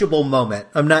teachable moment.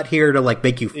 I'm not here to like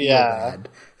make you feel bad.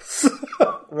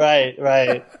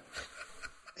 Right.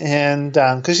 And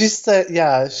because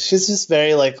she's just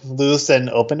very like loose and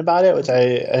open about it, which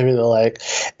I really like.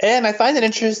 And I find it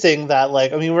interesting that,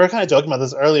 like, I mean, we were kind of joking about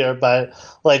this earlier, but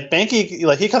like Banky,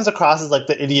 like, he comes across as like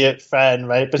the idiot friend,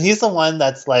 right? But he's the one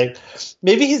that's like,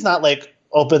 maybe he's not like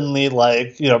openly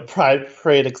like, you know, pride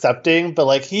parade accepting, but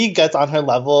like he gets on her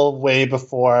level way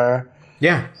before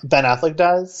Ben Affleck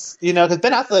does, you know, because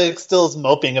Ben Affleck still is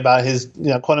moping about his, you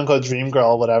know, quote unquote dream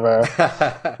girl, whatever,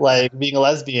 like being a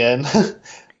lesbian.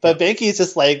 But Banky's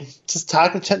just like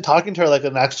talking to her like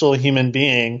an actual human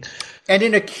being, and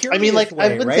in a curious way,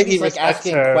 I wouldn't think he's like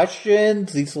asking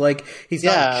questions. He's like, he's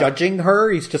not judging her.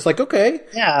 He's just like, okay,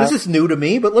 this is new to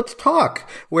me, but let's talk.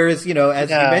 Whereas, you know, as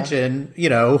you mentioned, you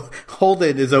know,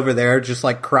 Holden is over there just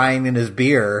like crying in his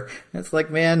beer. It's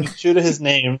like, man, true to his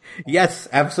name. Yes,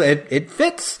 absolutely, it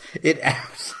fits. It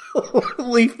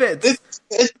absolutely fits.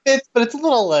 It fits, but it's a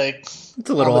little like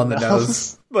on the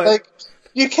nose. But like,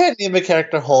 you can't name a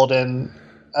character Holden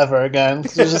ever again.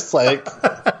 You're just like,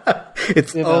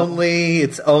 it's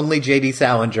only J.D.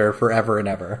 Salinger forever and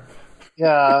ever.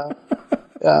 Yeah.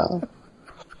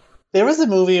 There was a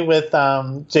movie with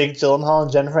Jake Gyllenhaal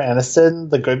and Jennifer Aniston,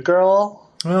 The Good Girl.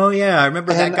 Oh yeah, I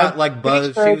remember that got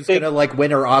buzz. She was gonna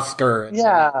win her Oscar. And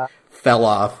fell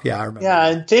off. Yeah, I remember. Yeah,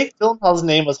 and Jake Gyllenhaal's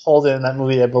name was Holden in that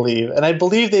movie, I believe, and I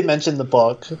believe they mentioned the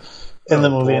book in the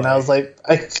movie, and I was like,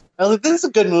 this is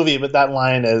a good movie, but that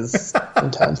line is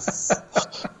intense.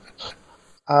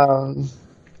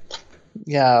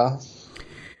 Yeah.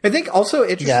 I think also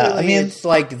interestingly, it's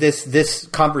like this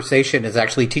conversation is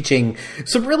actually teaching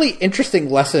some really interesting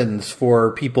lessons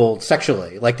for people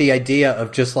sexually. Like the idea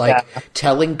of just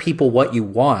telling people what you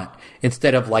want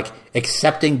instead of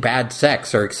accepting bad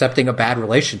sex or accepting a bad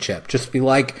relationship. Just be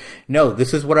like, no,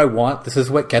 this is what I want. This is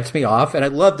what gets me off. And I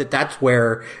love that that's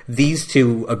where these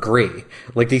two agree.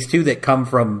 Like these two that come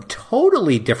from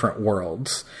totally different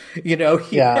worlds. You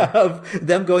have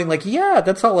them going yeah,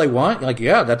 that's all I want.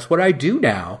 Yeah, that's what I do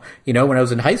now. When I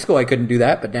was in high school, I couldn't do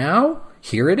that, but now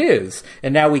here it is.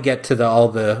 And now we get to all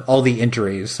the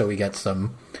injuries. So we get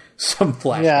some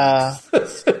flashbacks. Yeah.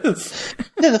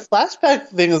 The flashback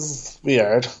thing is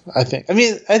weird, I think. I'm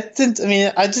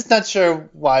just not sure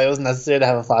why it was necessary to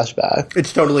have a flashback.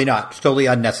 It's totally not. It's totally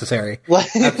unnecessary.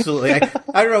 Absolutely.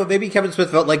 I don't know, maybe Kevin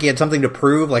Smith felt like he had something to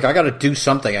prove. I got to do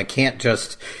something. I can't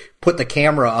just put the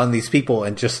camera on these people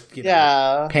and just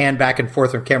pan back and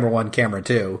forth from camera 1, camera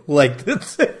 2.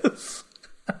 This is...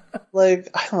 I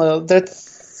don't know. That's...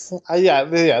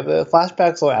 the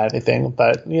flashbacks will add anything,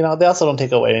 but, they also don't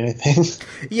take away anything.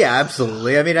 Yeah,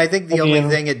 absolutely. I think the only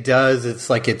thing it does,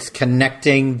 it's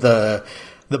connecting the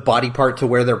body part to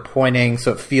where they're pointing,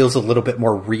 so it feels a little bit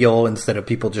more real instead of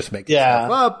people just making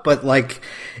stuff up. But, I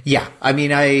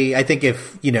think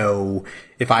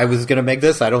if I was going to make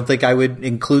this, I don't think I would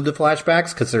include the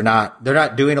flashbacks because they're not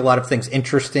doing a lot of things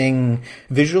interesting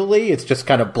visually. It's just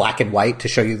kind of black and white to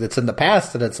show you that's in the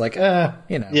past, and it's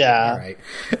yeah, right.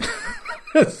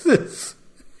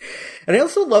 And I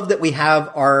also love that we have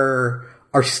our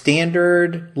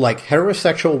standard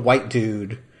heterosexual white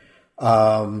dude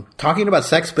talking about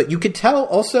sex, but you could tell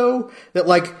also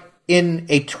that in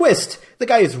a twist, the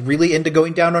guy is really into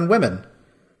going down on women.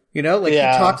 He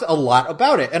talks a lot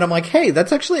about it. And I'm like, hey,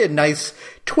 that's actually a nice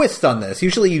twist on this.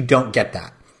 Usually you don't get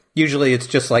that. Usually it's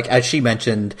just as she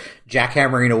mentioned,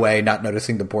 jackhammering away, not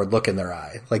noticing the bored look in their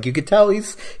eye. You could tell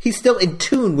he's still in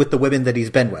tune with the women that he's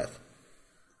been with.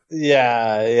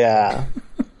 Yeah.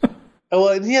 Well,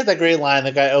 and he had that great line,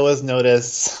 I always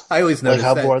notice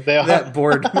how bored they are. That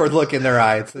bored look in their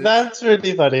eyes. That's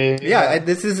really funny. Yeah, and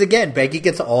this is, again, Banky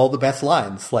gets all the best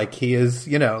lines. He is,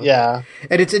 Yeah.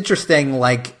 And it's interesting,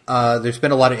 there's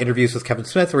been a lot of interviews with Kevin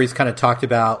Smith where he's kind of talked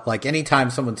about, anytime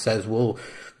someone says, well,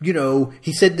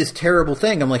 he said this terrible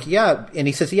thing. I'm like, yeah. And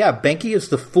he says, yeah, Banky is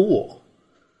the fool.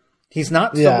 He's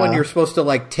not someone you're supposed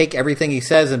to, take everything he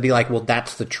says and be like, well,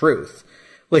 that's the truth.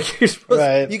 You're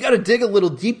supposed you got to dig a little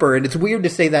deeper, and it's weird to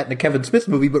say that in a Kevin Smith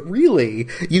movie, but really,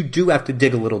 you do have to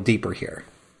dig a little deeper here.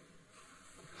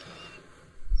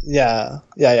 Yeah.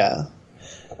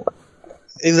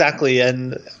 Exactly,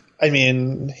 and,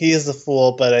 he is the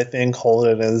fool, but I think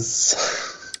Holden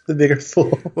is the bigger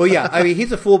fool. Well, yeah,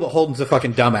 he's a fool, but Holden's a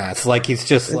fucking dumbass. He's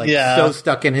just, so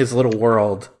stuck in his little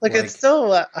world. It's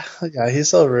so, he's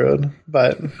so rude,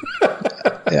 but,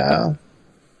 yeah.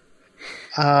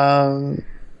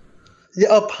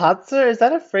 Potzer, is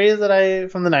that a phrase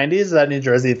from the 90s? Is that a New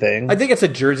Jersey thing? I think it's a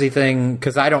Jersey thing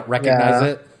because I don't recognize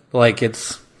it. So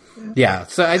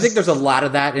I think there's a lot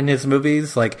of that in his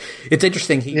movies. It's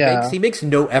interesting. He makes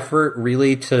no effort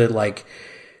really to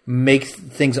make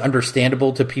things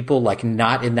understandable to people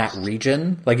not in that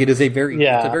region. It is it's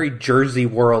a very Jersey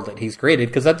world that he's created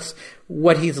because that's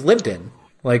what he's lived in.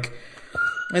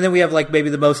 And then we have maybe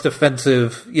the most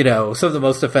offensive, some of the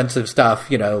most offensive stuff,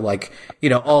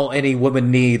 all any woman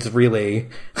needs really,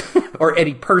 or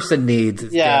any person needs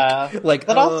is dick.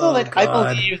 But also, I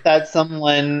believe that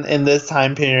someone in this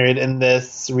time period, in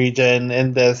this region,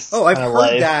 in this I've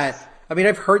heard that.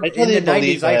 I've heard in the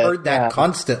 90s, I heard that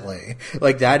constantly.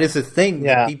 That is a thing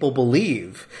that people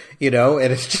believe, and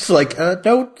it's just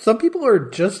no, some people are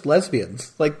just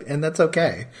lesbians, and that's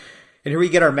okay. And here we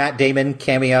get our Matt Damon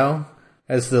cameo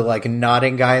as the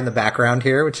nodding guy in the background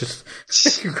here, which is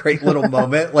a great little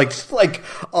moment.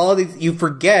 All these, you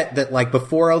forget that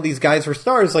before all these guys were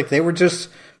stars, they were just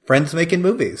friends making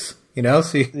movies, So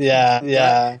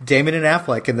Damon and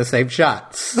Affleck in the same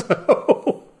shot.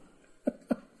 So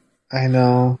I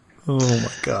know. Oh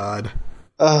my god.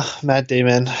 Matt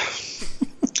Damon.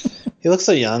 He looks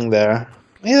so young there.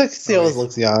 He always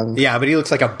looks young. Yeah, but he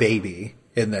looks like a baby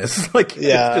in this.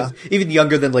 Just, even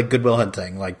younger than Good Will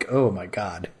Hunting. Oh my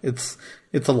god. It's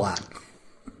a lot.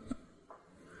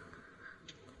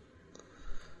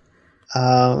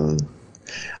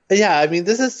 Yeah, I mean,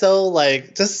 this is so,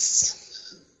 like,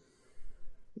 just...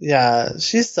 Yeah,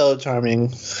 she's so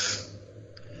charming.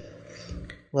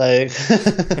 Like...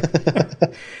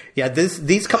 Yeah,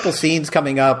 these couple scenes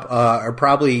coming up are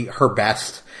probably her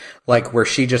best, like, where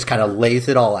she just kind of lays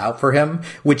it all out for him,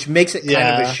 which makes it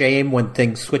kind of a shame when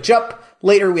things switch up.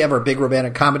 Later, we have our big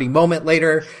romantic comedy moment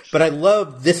later, but I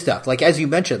love this stuff. Like, as you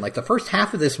mentioned, like, the first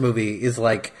half of this movie is,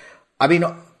 like, I mean,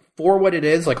 for what it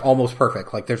is, like, almost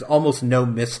perfect. Like, there's almost no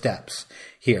missteps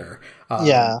here.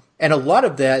 And a lot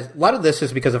of this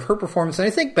is because of her performance, and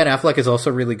I think Ben Affleck is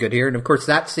also really good here, and of course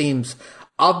that seems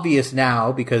obvious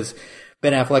now because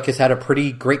Ben Affleck has had a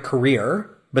pretty great career,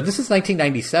 but this is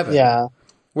 1997. Yeah.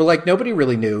 Where, like, nobody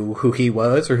really knew who he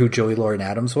was or who Joey Lauren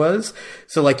Adams was.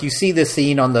 So, like, you see this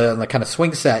scene on the kind of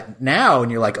swing set now,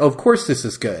 and you're like, oh, of course this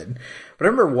is good. But I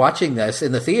remember watching this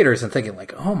in the theaters and thinking,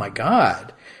 like, oh, my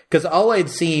God. Because all I'd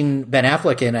seen Ben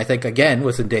Affleck in, I think, again,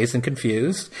 was in Dazed and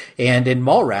Confused and in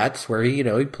Mallrats, where he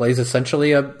plays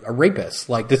essentially a rapist.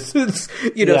 Like, this is,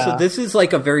 so this is,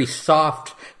 like, a very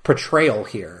soft portrayal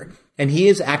here. And he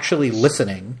is actually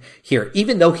listening here,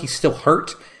 even though he's still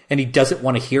hurt and he doesn't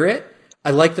want to hear it. I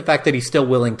like the fact that he's still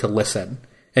willing to listen,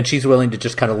 and she's willing to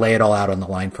just kind of lay it all out on the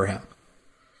line for him.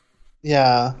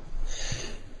 Yeah.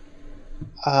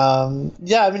 I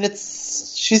mean,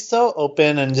 she's so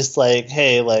open and just like,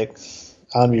 hey, like,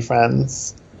 I want to be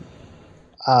friends.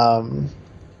 And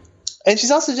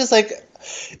she's also just like,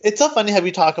 it's so funny how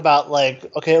we talk about, like,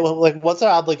 okay, well, like, what's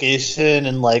our obligation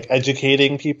in, like,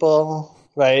 educating people,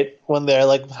 right? When they're,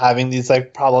 like, having these,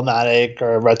 like, problematic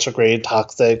or retrograde,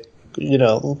 toxic,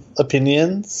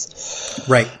 opinions.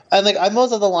 Right. And, like, I'm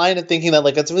most of the line of thinking that,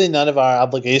 like, it's really none of our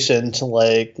obligation to,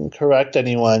 like, correct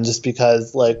anyone just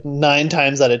because, like, 9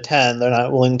 times out of 10 they're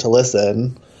not willing to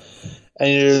listen.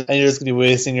 And you're just going to be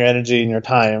wasting your energy and your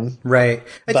time. Right.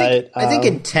 I think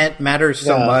intent matters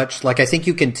so much. Like, I think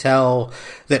you can tell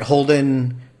that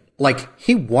Holden, like,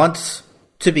 he wants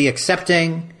to be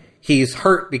accepting. He's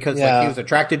hurt because like, he was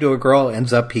attracted to a girl,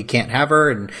 ends up he can't have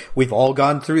her, and we've all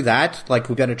gone through that. Like,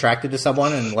 we've been attracted to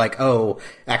someone and like, oh,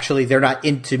 actually they're not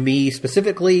into me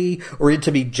specifically or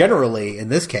into me generally in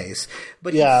this case.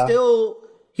 But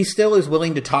he still is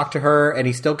willing to talk to her, and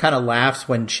he still kind of laughs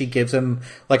when she gives him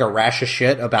like a rash of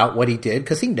shit about what he did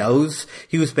because he knows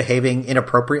he was behaving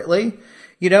inappropriately,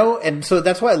 And so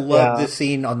that's why I love this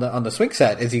scene on the swing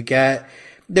set is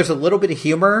there's a little bit of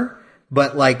humor.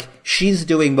 But, like, she's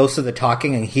doing most of the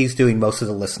talking and he's doing most of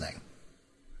the listening.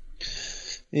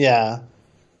 Yeah.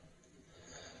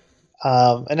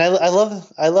 And I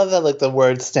love that, like, the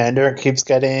word standard keeps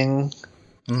getting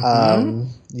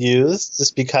used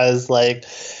just because, like,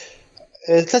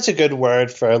 it's such a good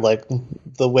word for, like,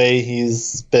 the way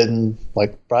he's been,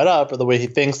 like, brought up or the way he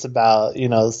thinks about,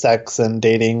 sex and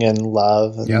dating and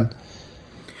love. And,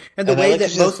 And the way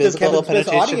that most of Kevin Smith's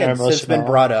audience has been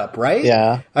brought up, right?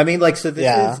 Yeah. I mean, like, so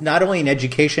this is not only an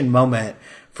education moment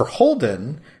for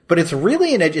Holden, but it's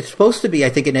really it's supposed to be, I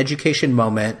think, an education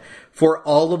moment for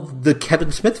all of the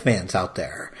Kevin Smith fans out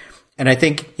there. And I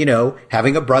think,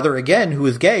 having a brother again who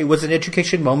is gay was an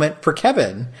education moment for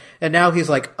Kevin. And now he's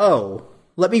like, oh,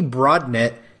 let me broaden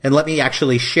it and let me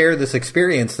actually share this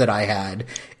experience that I had.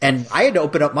 And I had to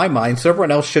open up my mind, so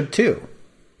everyone else should too.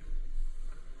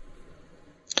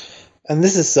 And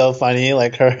this is so funny,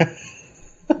 like her.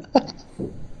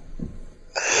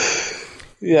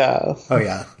 Yeah. Oh,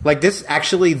 yeah. Like this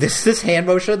hand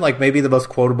motion, like maybe the most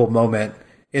quotable moment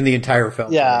in the entire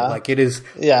film. Yeah. Like it is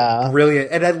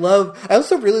brilliant. And I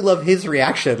also really love his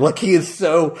reaction. Like he is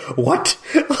so, what?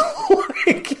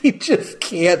 Like he just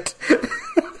can't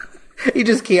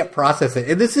process it.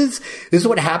 And this is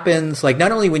what happens, like,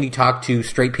 not only when you talk to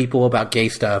straight people about gay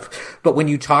stuff, but when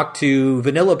you talk to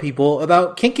vanilla people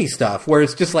about kinky stuff, where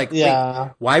it's just like,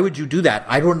 wait, why would you do that?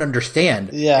 I don't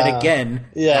understand. Yeah. And again,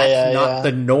 that's not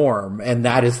the norm, and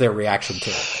that is their reaction to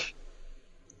it.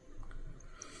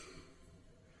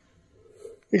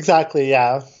 Exactly,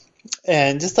 yeah.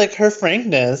 And just, like, her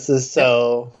frankness is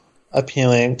so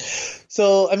appealing.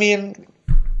 So, I mean...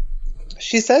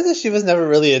 She says that she was never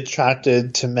really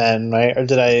attracted to men, right? Or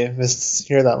did I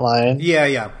mishear that line?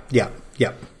 Yeah.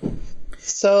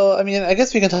 So, I mean, I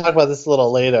guess we can talk about this a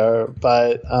little later,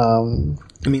 but... I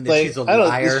mean, that she's a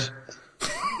liar.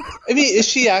 Is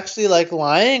she actually, like,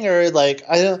 lying? Or, like,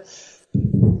 I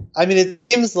mean, it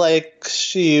seems like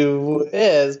she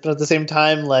is, but at the same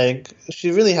time, like, she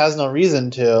really has no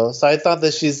reason to. So I thought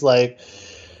that she's, like,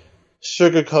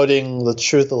 sugarcoating the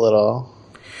truth a little.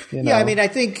 Yeah, I mean, I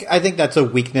think that's a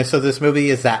weakness of this movie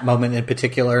is that moment in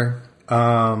particular.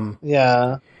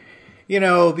 Yeah.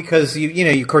 because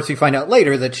of course you find out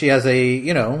later that she has a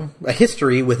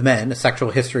history with men, a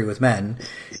sexual history with men.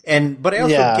 But I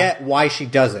also get why she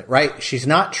does it, right? She's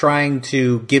not trying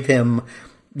to give him,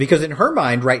 because in her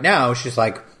mind right now, she's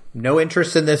like, no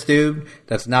interest in this dude.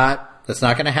 That's not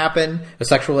going to happen. A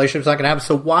sexual relationship's not going to happen.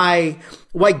 So why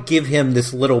give him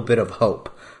this little bit of hope?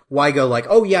 Why go like,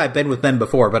 oh yeah, I've been with men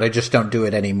before, but I just don't do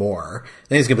it anymore.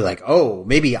 Then he's going to be like, oh,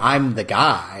 maybe I'm the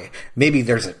guy. Maybe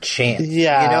there's a chance.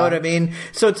 Yeah. You know what I mean?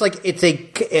 So it's like,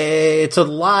 it's a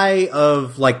lie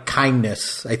of like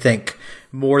kindness, I think,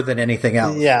 more than anything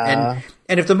else. Yeah.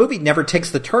 And if the movie never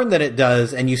takes the turn that it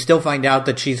does, and you still find out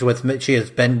that she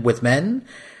has been with men,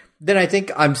 then I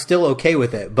think I'm still okay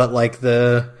with it. But like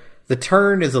the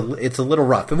turn it's a little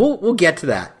rough, and we'll get to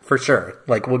that for sure.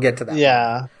 Like we'll get to that.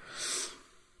 Yeah.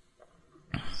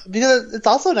 Because it's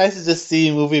also nice to just see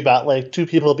a movie about like two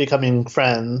people becoming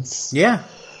friends. Yeah.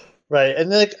 Right. And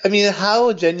like, I mean,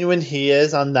 how genuine he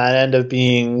is on that end of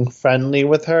being friendly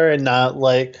with her and not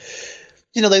like,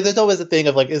 like there's always a thing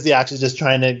of like, is he actually just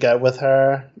trying to get with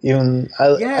her? Even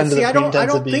under the I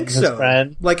don't think so.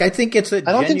 Friend? Like, I think it's I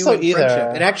don't think so either.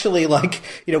 Friendship. And actually, like,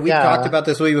 we've talked about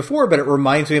this movie before, but it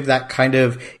reminds me of that kind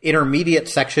of intermediate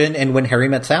section in When Harry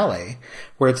Met Sally,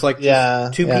 where it's like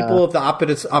two people of the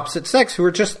opposite sex who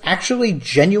are just actually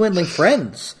genuinely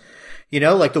friends.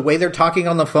 Like the way they're talking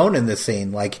on the phone in this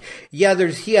scene. Like, he has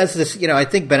this, I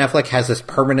think Ben Affleck has this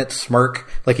permanent smirk.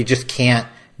 Like, he just can't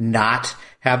not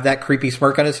have that creepy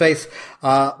smirk on his face.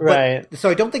 Right. So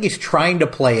I don't think he's trying to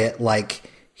play it like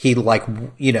he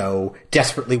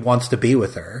desperately wants to be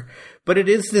with her. But it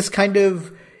is this kind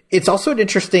of, it's also an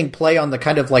interesting play on the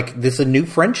kind of like this a new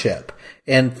friendship.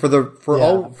 And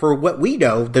for what we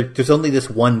know, there's only this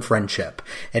one friendship.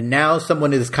 And now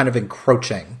someone is kind of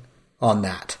encroaching on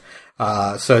that.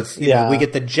 So it's, we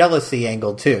get the jealousy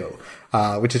angle too,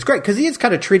 which is great because he is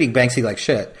kind of treating Banksy like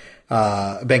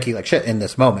shit in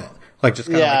this moment. Like,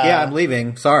 just kind of like, I'm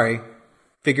leaving. Sorry.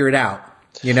 Figure it out.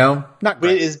 Not great.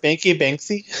 Wait, is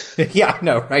Banksy? Yeah, I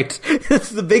know, right? This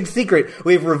is the big secret.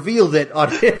 We've revealed it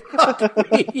on you.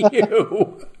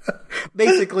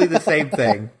 Basically the same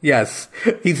thing. Yes.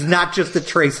 He's not just a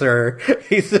tracer.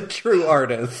 He's a true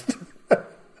artist.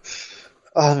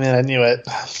 Oh, man, I knew it.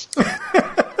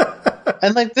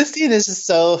 And, like, this scene is just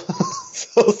so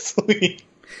sweet.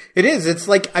 It is. It's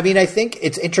like, I mean, I think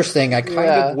it's interesting. I kind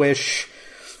of wish...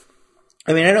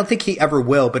 I mean, I don't think he ever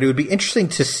will, but it would be interesting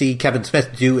to see Kevin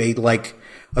Smith do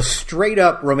a straight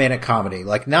up romantic comedy,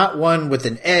 like not one with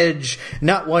an edge,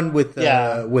 not one with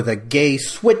a gay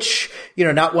switch,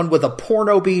 not one with a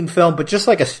porno being filmed, but just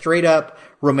like a straight up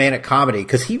romantic comedy,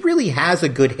 because he really has a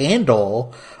good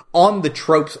handle on the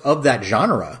tropes of that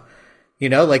genre.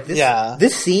 Like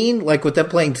this scene, like with them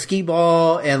playing skee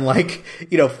ball and like,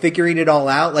 figuring it all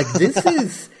out, like this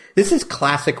is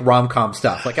classic rom-com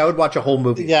stuff. Like I would watch a whole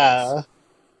movie. Yeah.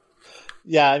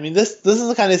 Yeah, I mean, this is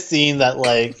the kind of scene that,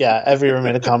 like, every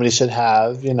romantic comedy should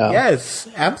have, Yes,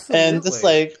 absolutely. And just,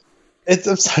 like,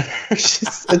 I'm sorry,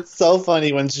 it's so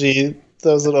funny when she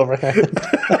throws it overhead.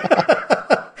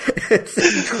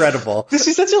 It's incredible.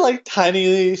 She's such a,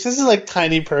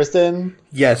 tiny person.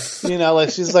 Yes. Like,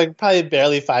 she's, like, probably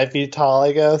barely 5 feet tall,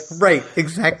 I guess. Right,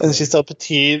 exactly. And she's so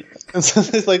petite. And so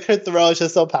it's like her throw is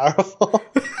just so powerful.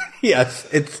 Yes,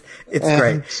 it's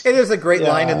great. It is a great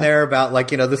line in there about like,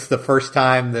 this is the first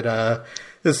time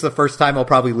I'll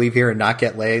probably leave here and not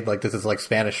get laid. Like this is like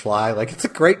Spanish Fly. Like it's a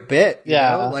great bit. You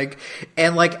know? Like,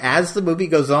 and like as the movie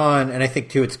goes on, and I think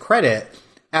to its credit,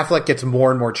 Affleck gets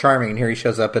more and more charming, and here he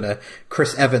shows up in a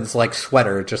Chris Evans like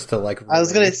sweater just to like. I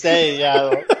was gonna say,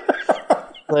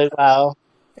 like wow.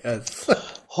 Yes.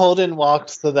 Holden walked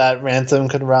so that Ransom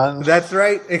could run. That's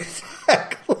right.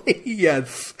 Exactly.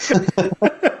 Yes.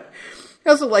 I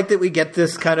also like that we get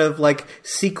this kind of like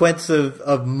sequence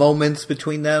of moments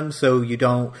between them, so you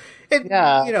don't.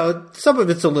 Some of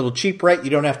it's a little cheap, right? You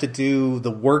don't have to do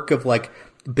the work of like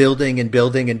building and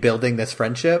building and building this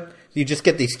friendship. You just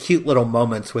get these cute little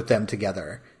moments with them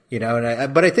together,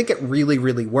 but I think it really,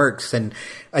 really works. And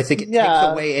I think it takes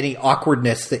away any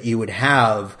awkwardness that you would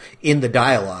have in the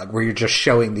dialogue where you're just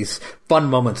showing these fun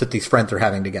moments that these friends are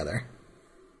having together.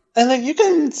 And like you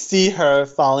can see her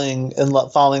falling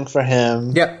for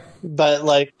him. Yep. But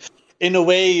like in a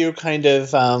way you kind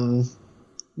of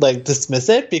like dismiss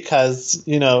it because,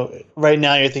 right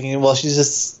now you're thinking, well, she's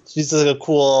just like a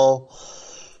cool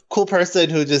person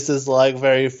who just is like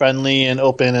very friendly and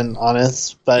open and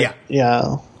honest. But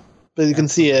but you can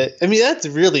see it. I mean, that's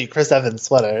really Chris Evans'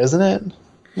 sweater, isn't it?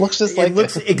 Looks just like it.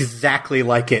 Looks exactly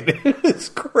like it. It's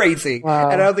crazy. Wow.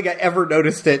 And I don't think I ever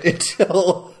noticed it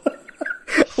until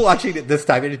watching it this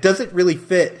time, and it doesn't really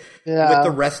fit with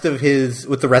the rest of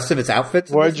his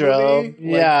outfits. Wardrobe.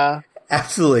 Yeah.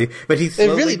 Absolutely. But he's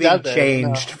slowly being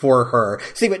changed for her.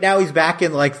 See, but now he's back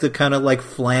in like the kind of like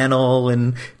flannel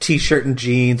and t-shirt and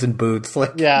jeans and boots.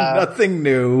 Like nothing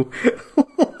new.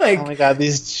 Like, oh my god,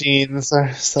 these jeans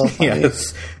are so funny.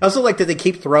 Yes. I also like that they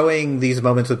keep throwing these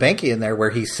moments with Banky in there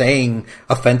where he's saying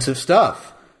offensive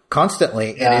stuff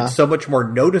constantly. Yeah. And it's so much more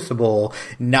noticeable,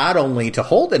 not only to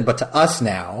Holden, but to us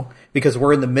now, because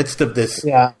we're in the midst of this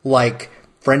like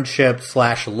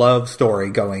friendship/love story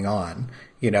going on.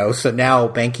 You know, so now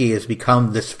Banky has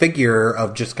become this figure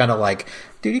of just kind of like,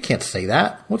 dude, you can't say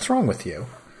that. What's wrong with you?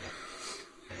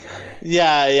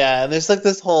 Yeah, yeah. And there's like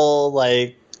this whole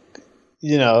like,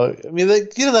 you know, I mean,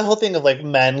 like, you know, the whole thing of like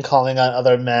men calling on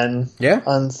other men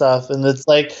on stuff. And it's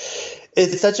like,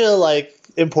 it's such a like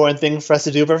important thing for us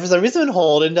to do. But for some reason,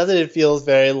 Holden does it feels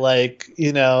very like,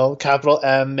 you know, capital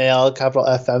M male, capital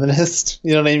F feminist.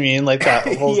 You know what I mean? Like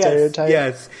that whole stereotype.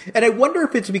 Yes. And I wonder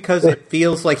if it's because it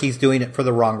feels like he's doing it for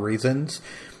the wrong reasons.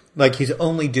 Like he's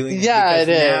only doing it because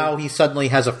now he suddenly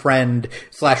has a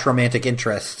friend/romantic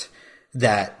interest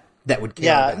that would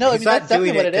kill him. No, I mean, that's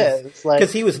definitely what it is.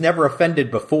 Because he was never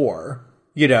offended before,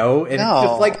 you know? And it's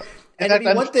just like... And it'd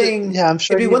be one thing,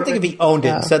 it'd be one thing if he owned it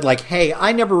and said, like, hey,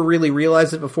 I never really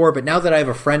realized it before, but now that I have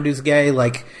a friend who's gay,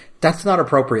 like, that's not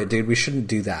appropriate, dude. We shouldn't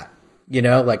do that. You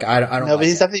know? Like, I don't know. No, but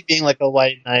he's definitely being, like, a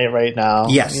white knight right now.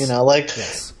 Yes. You know, like,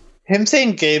 him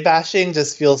saying gay bashing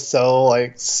just feels so,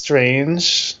 like,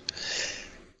 strange.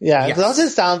 Yeah, it also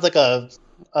sounds like a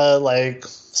like,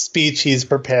 speech he's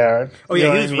prepared. Oh,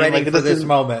 yeah, he was ready for this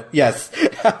moment. Yes.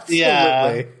 Absolutely.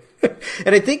 Yeah.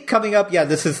 And I think coming up,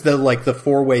 this is the like the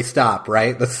 4-way stop,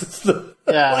 right? This is the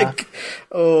like,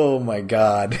 oh my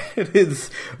god, it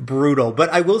is brutal. But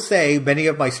I will say, many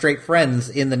of my straight friends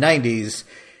in the 90s,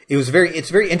 it's very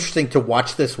interesting to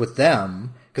watch this with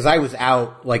them because I was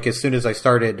out like as soon as I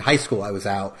started high school, I was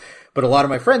out. But a lot of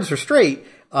my friends are straight.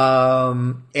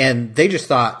 And they just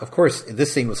thought, of course,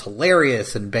 this scene was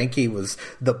hilarious and Banky was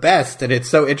the best. And it's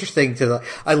so interesting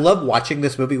I love watching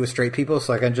this movie with straight people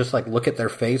so I can just like look at their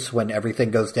face when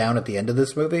everything goes down at the end of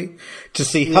this movie to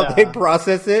see how they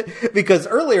process it. Because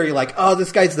earlier you're like, oh,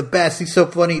 this guy's the best. He's so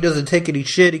funny. He doesn't take any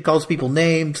shit. He calls people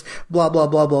names, blah, blah,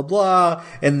 blah, blah, blah.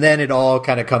 And then it all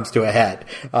kind of comes to a head.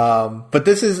 But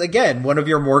this is, again, one of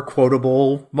your more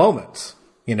quotable moments,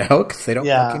 you know, because they don't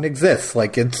fucking exist.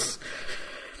 Like it's...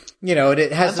 You know, and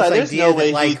it has this idea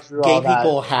that, like, gay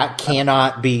people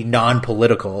cannot be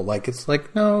non-political. Like, it's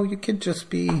like, no, you can just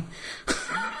be...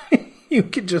 you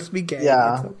can just be gay.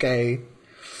 Yeah. It's okay.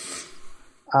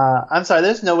 I'm sorry,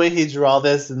 there's no way he drew all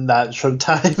this in that short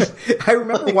time. I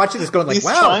remember watching this going like,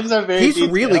 wow, he's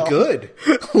really good.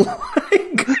 Like,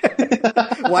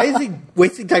 why is he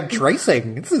wasting time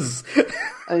tracing? This is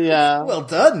well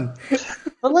done.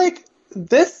 But, like...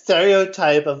 This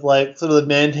stereotype of, like, sort of the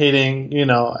man-hating, you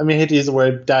know, I mean, I hate to use the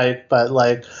word dyke, but,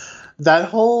 like, that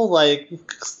whole, like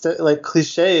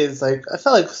cliches, like, I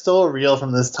felt like still real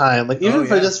from this time. Like, even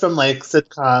for just from, like,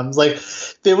 sitcoms, like,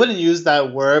 they wouldn't use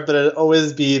that word, but it'd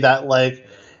always be that, like,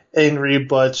 angry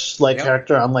butch, like,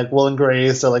 character on, like, Will and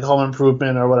Grace or, like, Home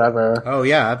Improvement or whatever. Oh,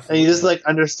 yeah, absolutely. And you just, like,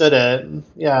 understood it.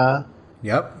 Yeah.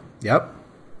 Yep.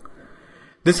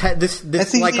 This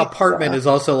like apartment is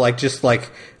also like just like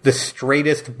the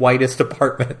straightest, whitest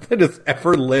apartment that has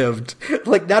ever lived.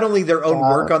 Like not only their own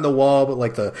work on the wall, but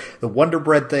like the Wonder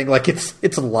Bread thing. Like it's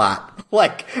a lot.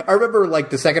 Like I remember like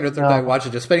the second or third time I watched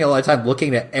it, just spending a lot of time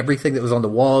looking at everything that was on the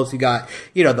walls. You got,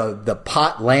 you know, the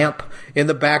pot lamp in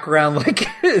the background. Like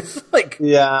it's like,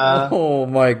 oh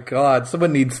my god,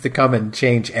 someone needs to come and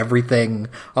change everything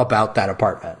about that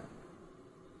apartment.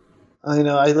 I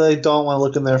know. I really don't want to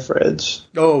look in their fridge.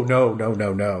 Oh,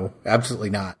 no.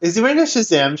 Absolutely not. Is he wearing a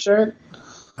Shazam shirt?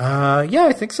 Yeah,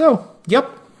 I think so. Yep.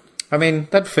 I mean,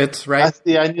 that fits, right?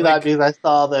 I knew that because I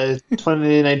saw the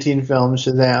 2019 film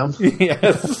Shazam.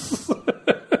 Yes.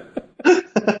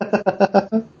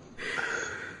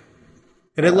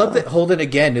 And I love that Holden,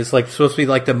 again, is like supposed to be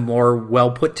like the more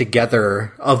well put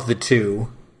together of the two,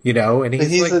 you know? And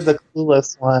he's like the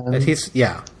clueless one. And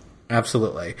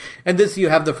absolutely. And you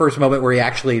have the first moment where he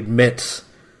actually admits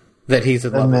that he's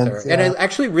in love with her. Yeah. And I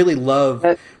actually really love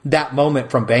that moment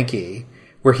from Banky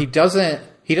where he doesn't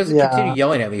continue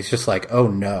yelling at me. He's just like, oh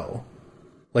no.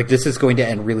 Like this is going to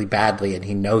end really badly and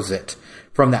he knows it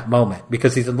from that moment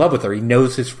because he's in love with her. He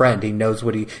knows his friend. He knows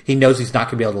he knows he's not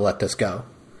going to be able to let this go.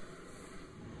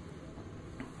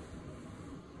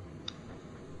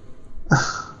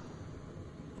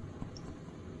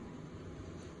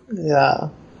 Yeah.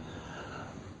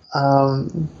 I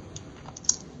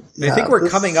think we're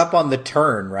coming up on the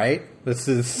turn, right? This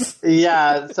is...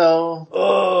 Yeah, so...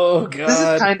 Oh, God. This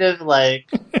is kind of like...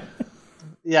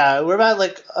 Yeah, we're about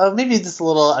like maybe just a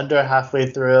little under halfway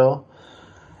through.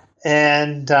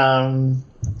 And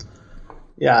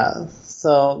yeah,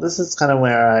 so this is kind of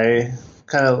where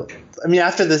I mean,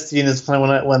 after this scene is kind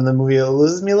of when the movie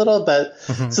loses me a little. But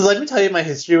so let me tell you my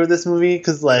history with this movie,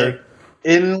 because like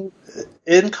in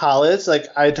college, like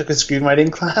I took a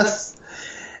screenwriting class,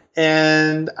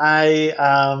 and I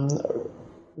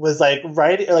was like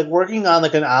working on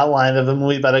like an outline of a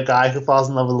movie about a guy who falls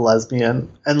in love with a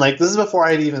lesbian, and like this is before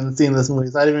I'd even seen this movie,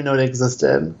 so I didn't even know it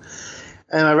existed.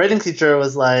 And my writing teacher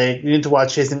was like, "You need to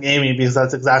watch Chasing Amy because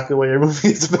that's exactly what your movie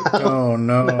is about." Oh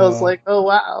no! And I was like, "Oh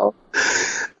wow!"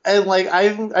 And like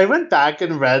I went back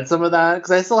and read some of that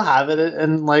because I still have it,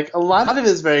 and like a lot of it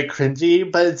is very cringy,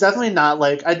 but it's definitely not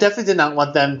like I definitely did not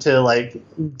want them to like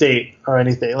date or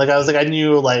anything. Like I was like I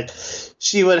knew like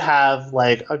she would have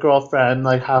like a girlfriend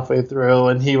like halfway through,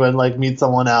 and he would like meet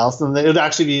someone else, and it would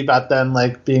actually be about them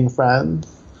like being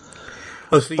friends.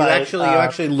 Oh, so you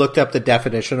actually looked up the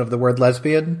definition of the word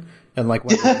lesbian and like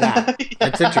what is that? Yeah.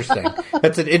 That's interesting.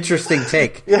 That's an interesting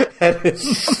take. Yeah.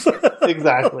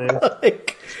 Exactly. One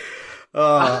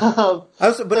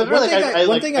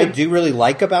thing I do really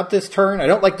like about this turn, I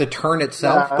don't like the turn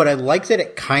itself, but I like that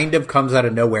it kind of comes out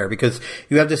of nowhere, because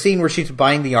you have the scene where she's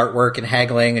buying the artwork and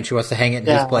haggling, and she wants to hang it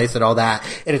in his place and all that,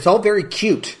 and it's all very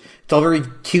cute. It's all very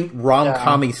cute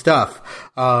rom-com-y stuff.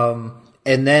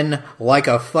 And then, like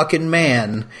a fucking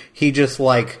man, he just,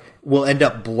 like, will end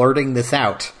up blurting this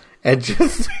out. And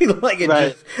just, like,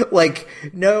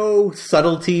 no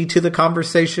subtlety to the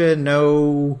conversation,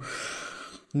 no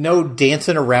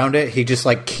dancing around it. He just,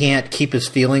 like, can't keep his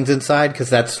feelings inside, because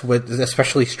that's what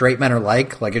especially straight men are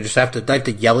like. Like, I just have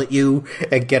to yell at you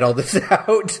and get all this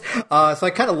out. So I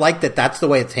kind of like that that's the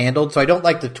way it's handled. So I don't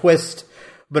like the twist,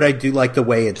 but I do like the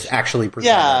way it's actually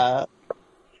presented. Yeah.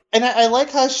 And I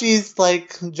like how she's,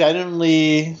 like,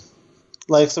 genuinely,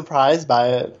 like, surprised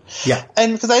by it. Yeah.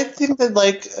 And because I think that,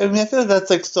 like, I mean, I feel like that's,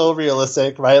 like, so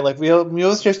realistic, right? Like, we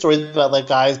always hear stories about, like,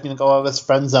 guys being like, oh, I was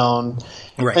friend zone.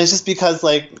 Right. And it's just because,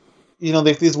 like, you know,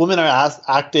 like, these women are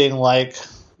acting like,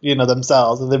 you know,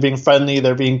 themselves. They're being friendly,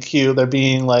 they're being cute, they're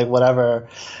being, like, whatever.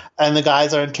 And the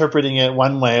guys are interpreting it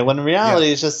one way, when in reality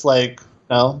it's just, like,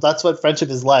 you know, that's what friendship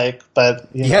is like, but,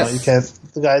 you know,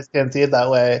 the guys can't see it that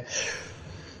way.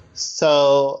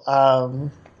 So,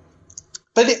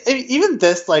 but even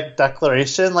this, like,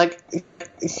 declaration, like,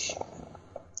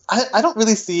 I don't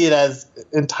really see it as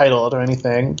entitled or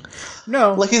anything.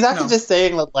 No. Like, he's actually just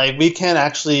saying that, like, we can't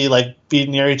actually, like, be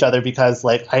near each other because,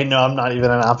 like, I know I'm not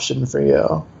even an option for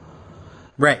you.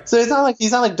 Right. So he's not like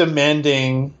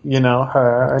demanding, you know,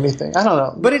 her or anything. I don't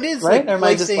know. But it is right?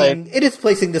 It is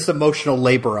placing this emotional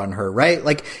labor on her, right?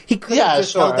 Like, he could have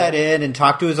just held that in and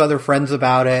talked to his other friends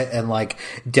about it and, like,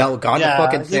 gone to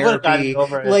fucking therapy,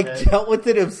 dealt with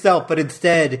it himself, but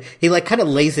instead he, like, kind of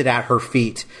lays it at her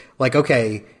feet. Like,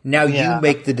 okay, now you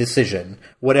make the decision.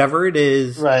 Whatever it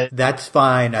is, that's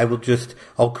fine.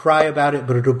 I'll cry about it,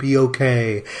 but it'll be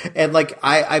okay. And, like,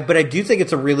 but I do think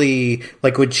it's a really,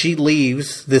 like, when she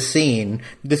leaves the scene,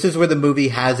 this is where the movie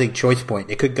has a choice point.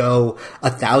 It could go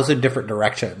 1,000 different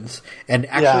directions. And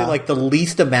actually, like, the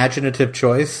least imaginative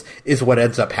choice is what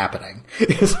ends up happening. I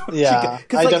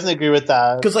definitely agree with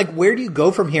that. Because, like, where do you go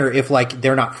from here if, like,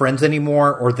 they're not friends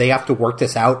anymore, or they have to work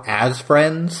this out as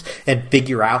friends and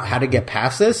figure out how to get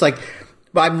past this? Like,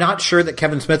 I'm not sure that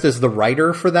Kevin Smith is the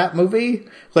writer for that movie.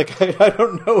 Like, I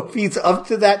don't know if he's up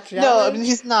to that challenge. No, I mean,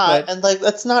 he's not. And, like,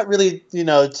 that's not really, you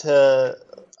know,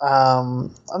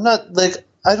 I'm not, like,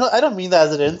 I don't mean that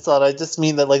as an insult. I just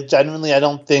mean that, like, genuinely, I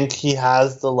don't think he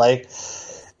has the, like,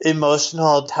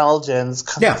 emotional intelligence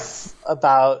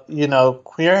about, you know,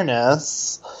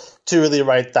 queerness to really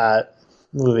write that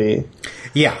movie.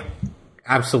 Yeah,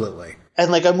 absolutely. And,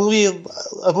 like, a movie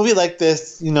like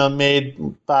this, you know, made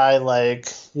by, like,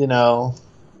 you know,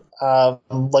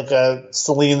 like a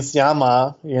Celine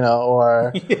Sciamma, you know,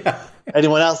 or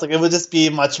anyone else, like, it would just be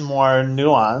much more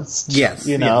nuanced. Yes.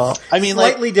 You know? Yes. I mean,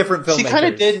 slightly like, different filmmakers. She kind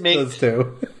of did make those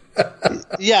two.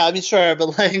 Yeah, I mean, sure,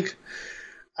 but, like,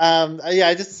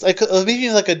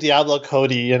 maybe like a Diablo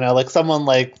Cody, you know, like someone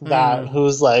like that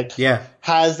who's like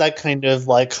has that kind of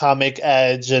like comic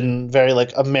edge and very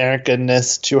like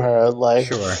Americanness to her.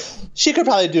 Like, she could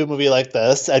probably do a movie like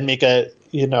this and make it,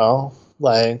 you know,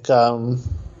 like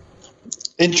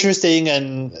interesting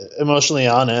and emotionally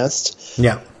honest.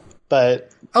 Yeah,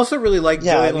 but I also really like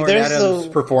Joey Lauren Adams'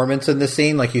 performance in this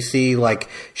scene. Like, you see, like,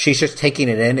 she's just taking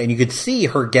it in, and you could see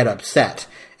her get upset.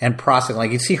 and processing.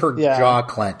 Like, you see her jaw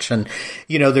clench, and,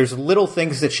 you know, there's little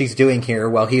things that she's doing here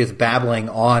while he is babbling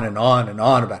on and on and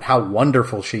on about how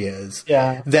wonderful she is.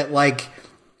 Yeah. That, like,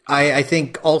 I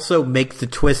think also make the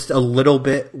twist a little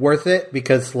bit worth it,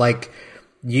 because, like,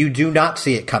 you do not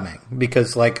see it coming,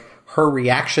 because, like, her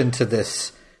reaction to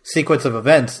this sequence of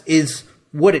events is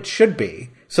what it should be.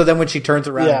 So then when she turns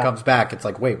around and comes back, it's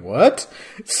like, wait, what?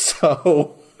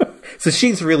 So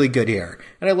she's really good here.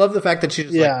 And I love the fact that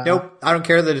she's just like, nope, I don't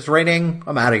care that it's raining.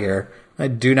 I'm out of here. I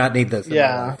do not need this in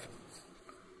my life.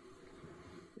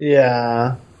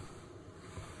 Yeah.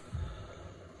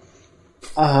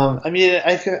 I mean,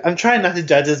 I'm trying not to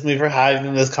judge this movie for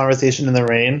having this conversation in the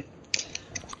rain,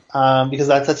 because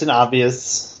that's such an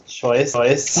obvious choice.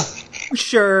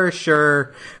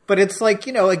 Sure. But it's like,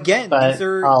 you know, again, these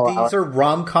are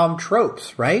rom-com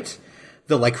tropes, right?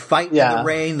 The, like, fight in the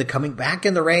rain, the coming back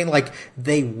in the rain, like,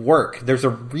 they work. There's a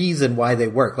reason why they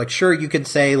work. Like, sure, you can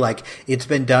say, like, it's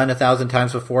been done 1,000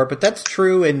 times before, but that's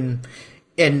true in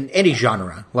any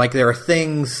genre. Like, there are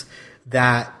things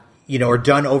that, you know, are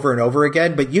done over and over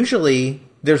again, but usually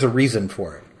there's a reason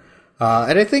for it.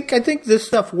 And I think this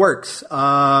stuff works.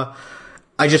 I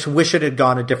just wish it had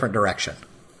gone a different direction.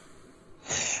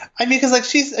 I mean, because, like,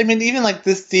 even, like,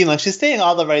 this scene, like, she's saying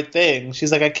all the right things.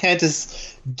 She's like, I can't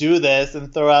just do this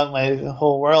and throw out my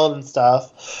whole world and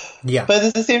stuff. Yeah. But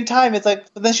at the same time, it's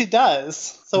like, but then she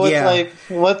does. So it's like,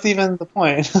 what's even the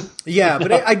point? Yeah,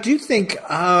 but I do think,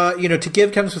 you know, to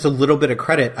give Kevin Smith a little bit of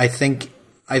credit, I think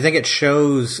it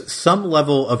shows some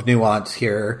level of nuance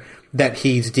here, that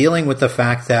he's dealing with the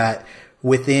fact that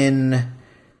within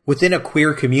a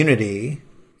queer community,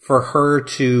 for her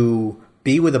to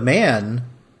be with a man,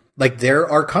 like, there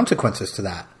are consequences to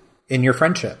that in your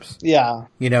friendships. Yeah.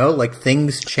 You know, like,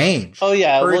 things change. Oh,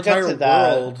 yeah, her we'll entire get to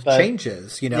that, world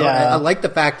changes, you know? Yeah. And I like the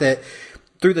fact that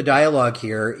through the dialogue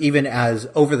here, even as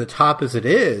over the top as it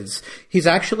is, he's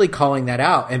actually calling that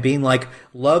out and being like,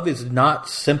 love is not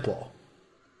simple.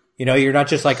 You know, you're not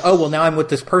just like, oh, well, now I'm with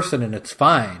this person and it's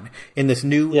fine. In this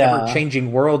new,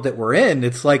 ever-changing world that we're in,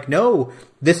 it's like, no,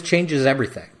 this changes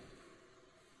everything.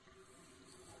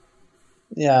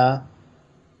 Yeah.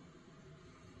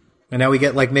 And now we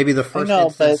get, like, maybe the first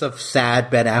instance of sad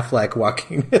Ben Affleck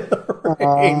walking in the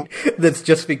rain that's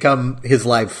just become his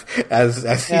life as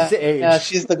he's aged. Yeah,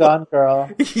 she's the Gone Girl.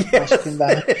 Yes,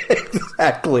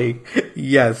 exactly.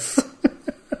 Yes.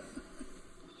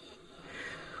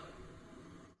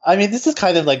 I mean, this is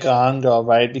kind of like Gone Girl,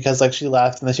 right? Because, like, she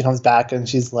left and then she comes back and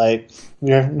she's like,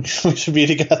 we should be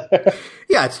together.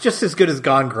 Yeah, it's just as good as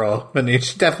Gone Girl. I mean,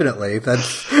 definitely.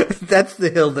 That's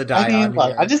the hill to die on.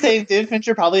 Look, I'm just saying, David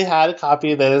Fincher probably had a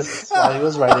copy of this while he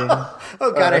was writing.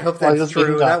 Oh, God, I hope that's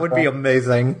true. That would be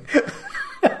amazing.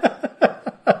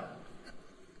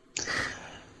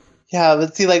 Yeah,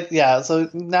 but see, like, so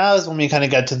now is when we kind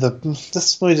of get to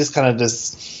this movie just kind of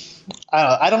just...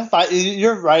 I don't find,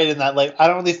 you're right in that, like, I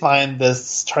don't really find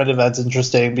this turn of events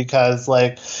interesting, because,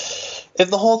 like, if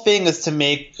the whole thing is to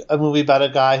make a movie about a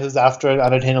guy who's after an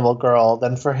unattainable girl,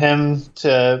 then for him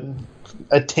to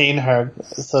attain her,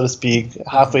 so to speak,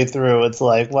 halfway through, it's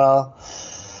like, well,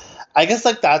 I guess,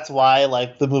 like, that's why,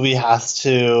 like, the movie has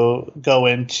to go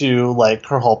into, like,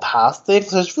 her whole past thing.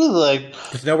 So there's really, like,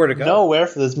 there's nowhere to go. Nowhere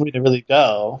for this movie to really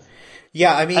go.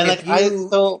 Yeah, I mean, and, like,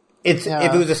 if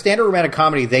it was a standard romantic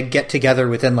comedy, they'd get together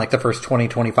within, like, the first 20,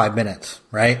 25 minutes,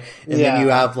 right? And then you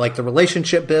have, like, the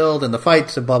relationship build and the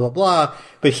fights and blah, blah, blah.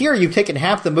 But here you've taken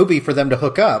half the movie for them to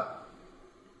hook up.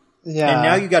 Yeah. And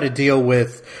now you got to deal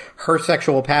with her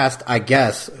sexual past, I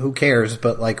guess. Who cares?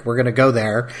 But, like, we're going to go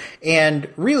there. And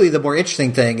really the more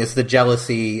interesting thing is the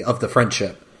jealousy of the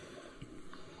friendship.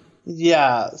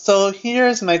 Yeah. So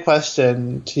here's my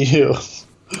question to you.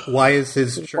 Why is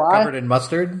his shirt covered in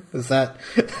mustard? Is that...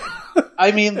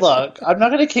 I mean, look, I'm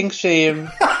not going to kink shame.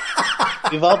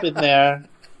 We've all been there.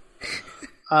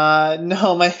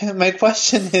 No, my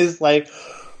question is, like,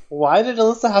 why did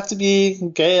Alyssa have to be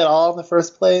gay at all in the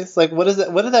first place? Like, what did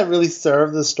that really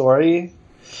serve the story?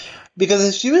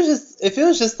 Because if it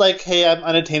was just like, hey, I'm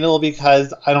unattainable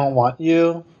because I don't want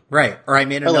you. Right. Or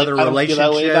I'm in another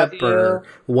relationship or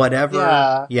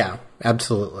whatever. Yeah,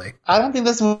 absolutely. I don't think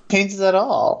this movie changes at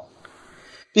all.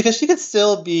 Because she could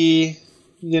still be,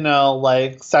 you know,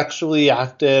 like, sexually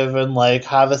active and, like,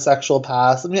 have a sexual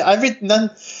past. I mean,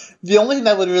 the only thing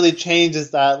that would really change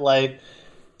is that, like,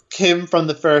 Kim from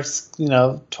the first, you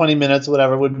know, 20 minutes or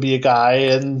whatever would be a guy,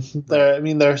 and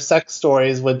their sex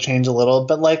stories would change a little,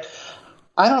 but, like,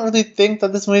 I don't really think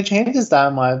that this movie changes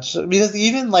that much, because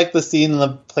even, like, the scene in the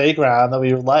playground that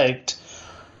we liked,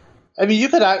 I mean, you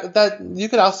could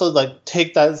also, like,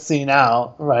 take that scene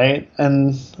out, right?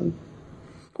 And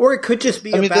Or it could just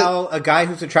be about a guy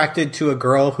who's attracted to a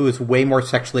girl who is way more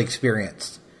sexually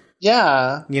experienced.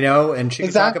 Yeah. You know, and she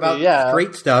can talk about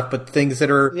straight stuff, but things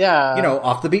that are, you know,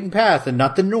 off the beaten path and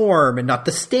not the norm and not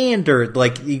the standard.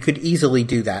 Like, you could easily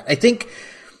do that. I think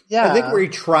where he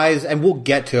tries, and we'll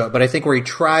get to it, but I think where he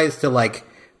tries to, like,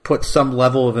 put some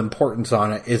level of importance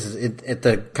on it is at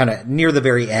the kind of near the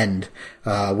very end,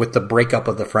 with the breakup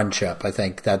of the friendship. I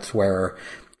think that's where,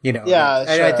 you know,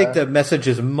 I think the message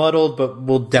is muddled, but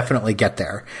we'll definitely get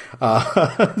there.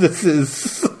 This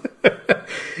is,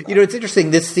 you know, it's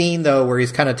interesting, this scene though, where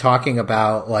he's kind of talking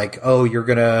about like, oh, you're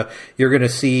gonna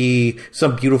see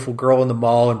some beautiful girl in the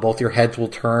mall and both your heads will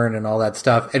turn and all that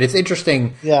stuff. And it's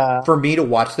interesting for me to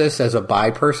watch this as a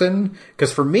bi person,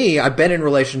 because for me, I've been in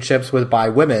relationships with bi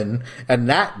women and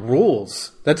that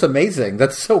rules. That's amazing.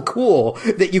 That's so cool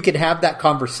that you can have that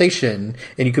conversation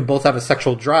and you could both have a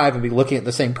sexual drive and be looking at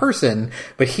the same person.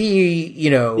 But he,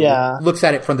 you know, looks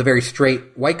at it from the very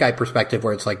straight white guy perspective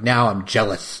where it's like, now I'm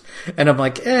jealous. And I'm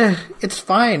like, it's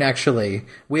fine, actually.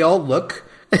 We all look.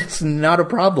 It's not a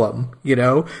problem, you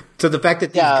know? So the fact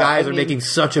that these guys are making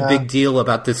such a big deal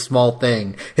about this small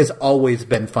thing has always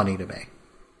been funny to me.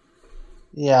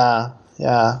 Yeah,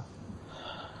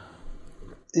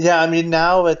 I mean,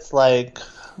 now it's like,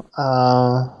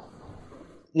 because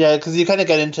you kind of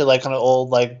get into like kind of old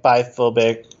like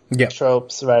biphobic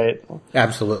tropes, right?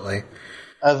 Absolutely.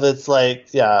 Of it's like,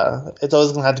 it's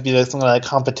always gonna have to be like some kind of like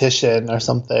competition or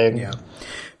something. Yeah,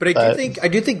 but I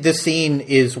do think this scene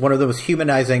is one of the most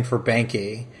humanizing for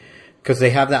Banky, because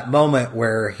they have that moment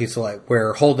where he's like,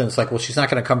 where Holden's like, well, she's not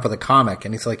going to come for the comic,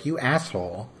 and he's like, you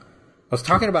asshole! I was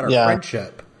talking about our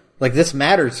friendship. Like, this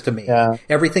matters to me. Yeah.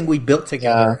 Everything we built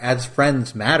together as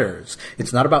friends matters.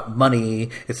 It's not about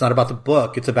money. It's not about the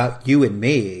book. It's about you and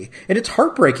me. And it's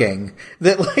heartbreaking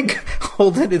that, like,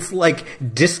 Holden is, like,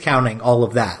 discounting all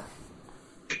of that.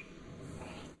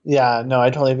 Yeah, no,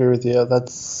 I totally agree with you.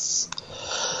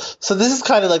 So this is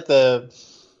kind of like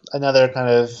another kind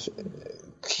of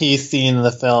key scene in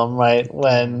the film, right?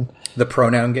 When the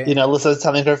pronoun game. You know, Alyssa's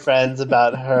telling her friends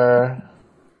about her,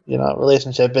 you know,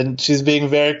 relationship, and she's being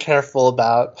very careful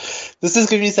about. This is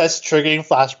giving me such triggering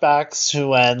flashbacks to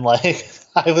when, like,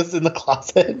 I was in the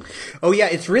closet. Oh yeah,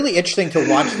 it's really interesting to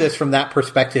watch this from that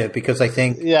perspective, because I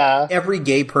think every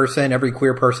gay person, every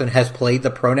queer person has played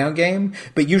the pronoun game,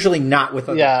 but usually not with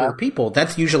other queer people.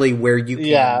 That's usually where you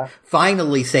can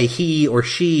finally say he or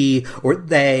she or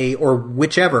they or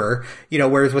whichever, you know,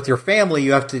 whereas with your family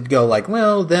you have to go like,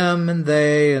 well, them and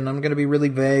they, and I'm going to be really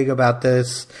vague about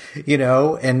this, you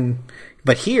know,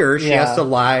 but here she has to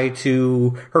lie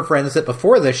to her friends that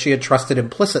before this she had trusted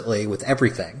implicitly with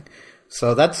everything.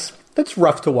 So that's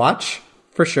rough to watch,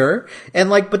 for sure. And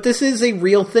like, but this is a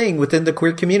real thing within the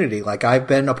queer community. Like, I've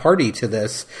been a party to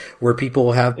this where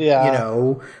people have, you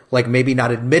know, like maybe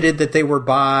not admitted that they were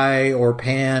bi or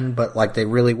pan, but like they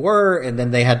really were. And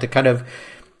then they had to kind of,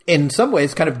 in some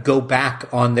ways, kind of go back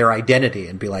on their identity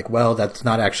and be like, well, that's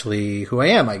not actually who I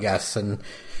am, I guess. And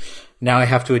now I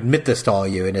have to admit this to all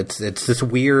you. And it's this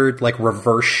weird, like,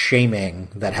 reverse shaming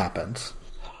that happens.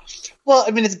 Well,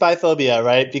 I mean, it's biphobia,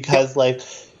 right? Because, like,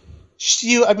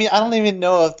 I don't even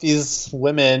know if these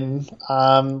women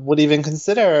would even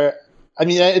consider, I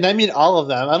mean all of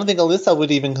them. I don't think Alyssa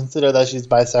would even consider that she's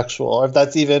bisexual, or if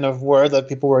that's even a word that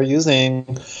people were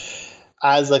using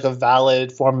as, like, a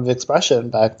valid form of expression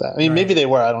back then. I mean, maybe they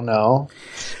were, I don't know.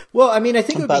 Well, I mean, I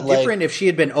think it would be different if she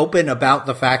had been open about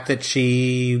the fact that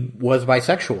she was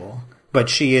bisexual. But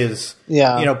she is, you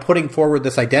know, putting forward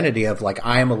this identity of, like,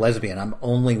 I am a lesbian. I'm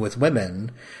only with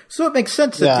women. So it makes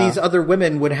sense that these other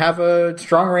women would have a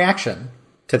strong reaction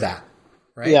to that,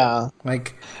 right? Yeah.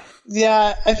 Like,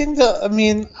 yeah, I think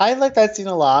I like that scene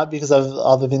a lot because of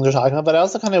all the things we're talking about. But I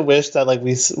also kind of wish that, like,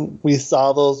 we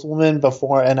saw those women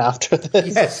before and after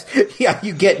this. Yes. Yeah,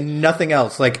 you get nothing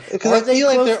else. Like, because I feel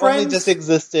like they're friends? Only just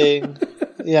existing.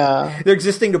 Yeah. They're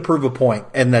existing to prove a point,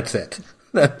 and that's it.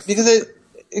 Because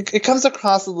it comes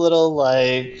across a little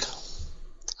like,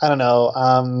 I don't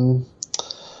know,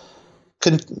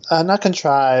 not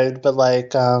contrived, but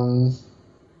like I'm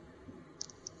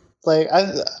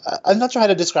not sure how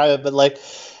to describe it, but like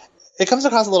it comes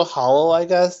across a little hollow, I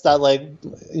guess, that, like,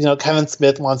 you know, Kevin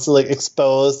Smith wants to, like,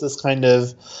 expose this kind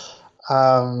of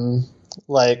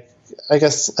like, I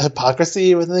guess,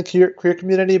 hypocrisy within the queer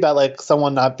community about, like,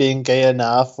 someone not being gay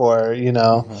enough, or, you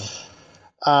know.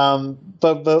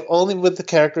 But only with the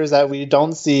characters that we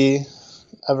don't see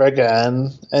ever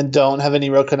again and don't have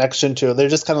any real connection to. They're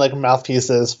just kind of like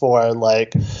mouthpieces for,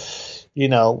 like, you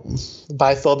know,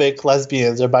 biphobic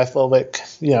lesbians or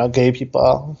biphobic, you know, gay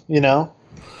people, you know?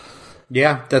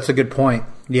 Yeah, that's a good point.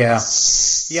 Yeah.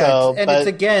 So, it's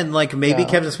again, like, maybe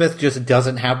Kevin Smith just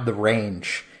doesn't have the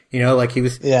range. You know, like, he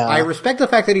was, I respect the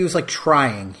fact that he was, like,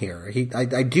 trying here.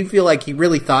 I do feel like he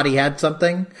really thought he had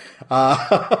something,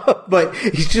 but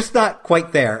he's just not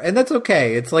quite there. And that's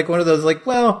okay. It's like one of those, like,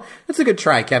 well, that's a good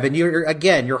try, Kevin.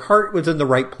 Your heart was in the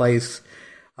right place.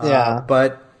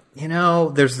 But, you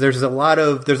know, there's a lot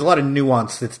of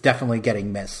nuance that's definitely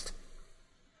getting missed.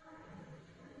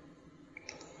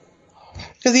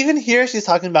 Because even here, she's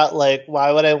talking about, like,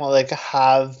 why would I want, like,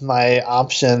 have my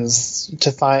options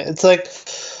to find... It's like,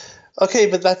 okay,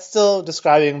 but that's still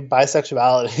describing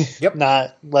bisexuality,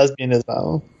 not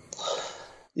lesbianism.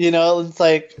 You know, it's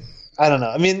like, I don't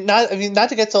know. I mean, not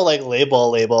to get so, like,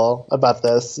 label about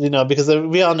this, you know, because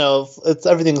we all know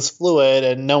everything's fluid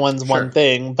and no one's one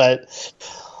thing, but,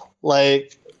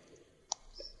 like,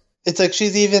 it's like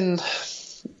she's even...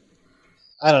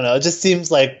 I don't know. It just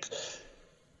seems like...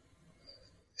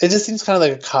 It just seems kind of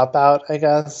like a cop-out, I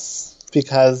guess,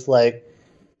 because, like,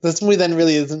 this movie then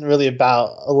really isn't really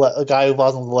about a guy who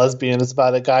falls in love with a lesbian. It's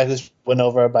about a guy who's won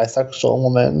over a bisexual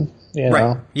woman, you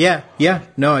know? Right. Yeah.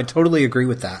 No, I totally agree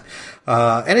with that.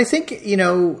 And I think, you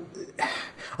know,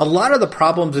 a lot of the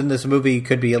problems in this movie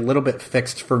could be a little bit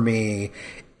fixed for me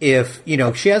if, you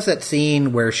know, she has that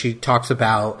scene where she talks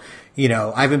about, you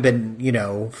know, I haven't been, you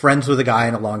know, friends with a guy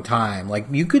in a long time. Like,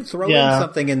 you could throw in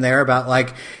something in there about,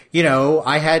 like, you know,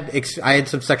 I had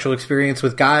some sexual experience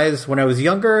with guys when I was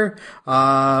younger,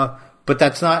 but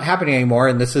that's not happening anymore,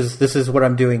 and this is what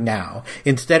I'm doing now.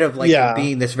 Instead of, like, it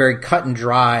being this very cut and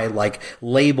dry, like,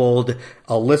 labeled,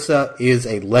 Alyssa is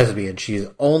a lesbian. She's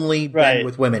only been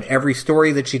with women. Every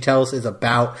story that she tells is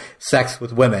about sex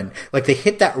with women. Like, they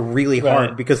hit that really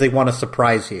hard because they want to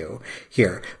surprise you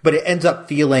here. But it ends up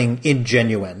feeling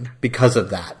ingenuine because of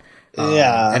that.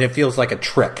 And it feels like a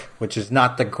trick, which is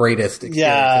not the greatest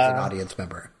experience as an audience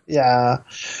member. Yeah.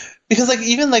 Because, like,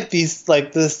 even, like, these,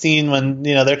 like, the scene when,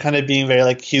 you know, they're kind of being very,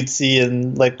 like, cutesy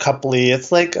and, like, coupley,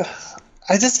 it's, like,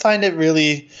 I just find it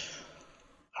really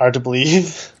hard to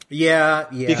believe. Yeah.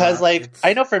 Because, like,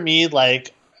 I know for me,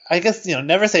 like, I guess, you know,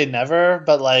 never say never,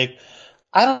 but, like,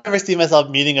 I don't ever see myself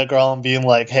meeting a girl and being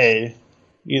like, hey,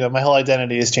 you know, my whole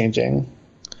identity is changing.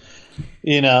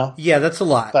 You know? Yeah, that's a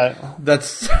lot. But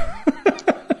that's...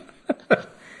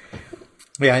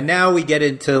 Yeah, now we get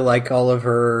into, like, all of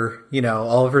her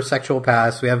sexual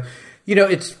past. We have, you know,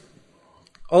 it's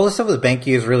all the stuff with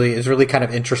Banky is really kind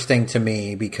of interesting to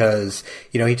me because,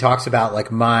 you know, he talks about,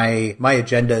 like, my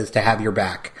agenda is to have your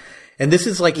back. And this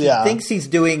is like, he thinks he's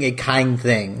doing a kind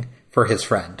thing for his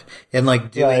friend and,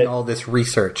 like, doing all this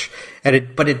research.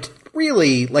 But it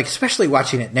really, like, especially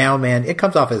watching it now, man, it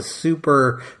comes off as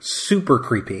super, super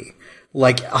creepy.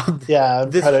 Like,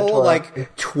 this whole,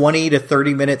 like, 20 to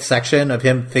 30 minute section of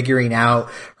him figuring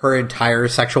out her entire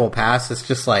sexual past is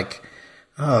just like,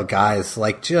 oh, guys,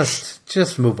 like,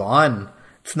 just move on.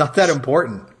 It's not that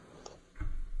important.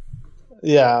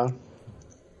 Yeah.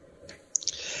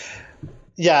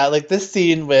 Yeah, like, this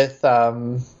scene with,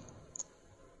 Kohi,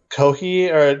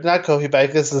 or not Kohi, but I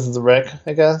guess this is Rick,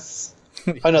 I guess.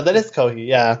 Oh, no, that is Kohi,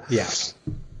 yeah. Yeah.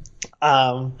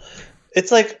 It's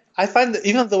like, I find that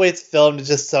even the way it's filmed is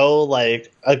just so,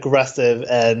 like, aggressive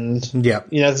and, you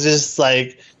know, it's just,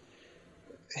 like,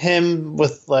 him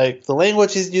with, like, the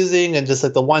language he's using and just,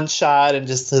 like, the one shot and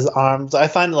just his arms. I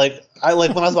find, like, when I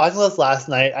was watching this last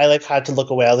night, I, like, had to look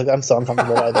away. I was like, I'm so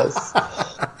uncomfortable by this.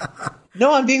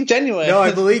 No, I'm being genuine. No,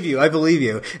 I believe you.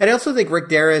 And I also think Rick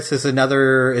Derris is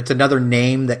another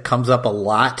name that comes up a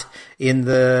lot in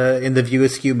the View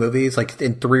Askew movies, like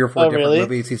in 3 or 4 different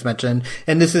movies he's mentioned.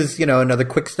 And this is, you know, another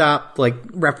Quick Stop, like,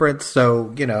 reference.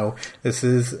 So, you know, this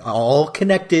is all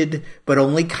connected, but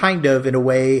only kind of in a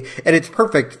way. And it's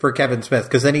perfect for Kevin Smith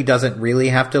because then he doesn't really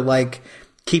have to, like,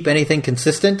 keep anything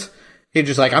consistent. He's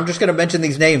just like, I'm just going to mention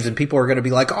these names and people are going to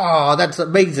be like, oh, that's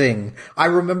amazing. I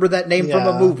remember that name from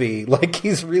a movie. Like,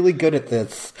 he's really good at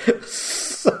this.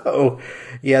 So,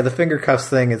 yeah, the finger cuffs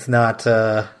thing is not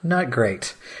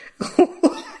great.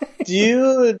 Do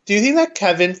you think that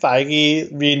Kevin Feige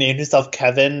renamed himself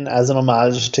Kevin as an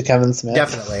homage to Kevin Smith?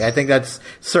 Definitely. I think that's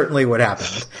certainly what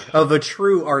happened. Of a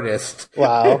true artist.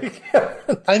 Wow.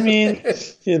 I mean,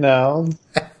 you know...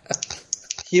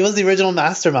 He was the original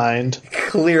mastermind.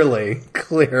 Clearly.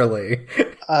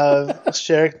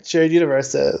 Shared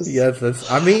universes. Yes,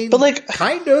 but, like,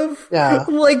 kind of. Yeah.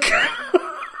 Like.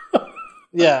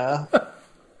 Yeah.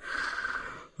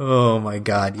 Oh my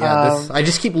god, yeah. I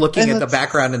just keep looking at the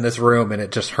background in this room and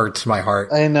it just hurts my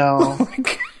heart. I know.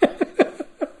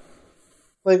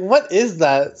 Like, what is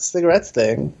that cigarettes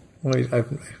thing? Wait,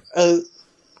 it's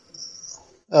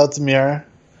a mirror.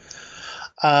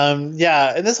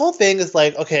 Yeah, and this whole thing is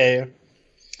like, okay,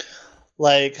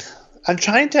 like, I'm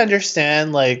trying to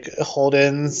understand, like,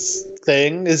 Holden's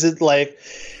thing. Is it like,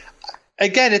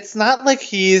 again, it's not like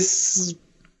he's,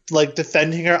 like,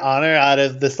 defending her honor out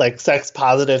of this, like, sex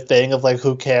positive thing of, like,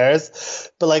 who cares?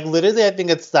 But, like, literally, I think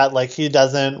it's that, like, he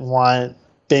doesn't want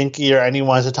Binky or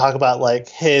anyone to talk about, like,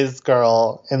 his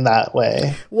girl in that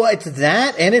way. Well, it's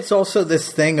that, and it's also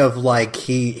this thing of, like,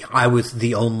 I was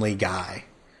the only guy.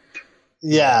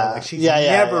 Yeah. Like, she's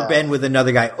never been with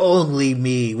another guy, only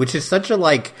me, which is such a,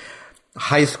 like,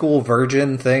 high school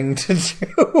virgin thing to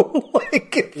do.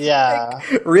 Like,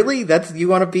 like, really? You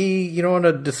want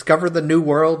to discover the new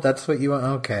world? That's what you want?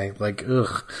 Okay. Like,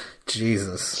 ugh,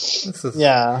 Jesus. This is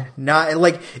not,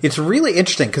 like, it's really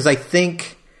interesting because I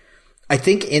think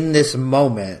in this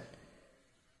moment,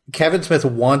 Kevin Smith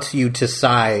wants you to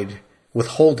side with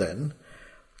Holden,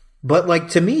 but, like,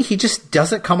 to me, he just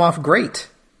doesn't come off great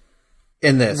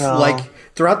in this. No. Like,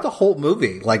 throughout the whole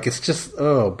movie, like, it's just,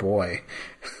 oh boy,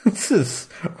 this is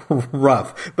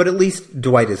rough. But at least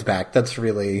Dwight is back. That's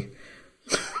really,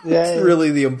 that's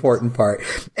really the important part.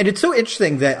 And it's so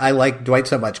interesting that I like Dwight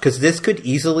so much, because this could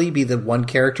easily be the one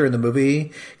character in the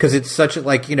movie, because it's such a,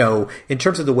 like, in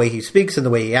terms of the way he speaks and the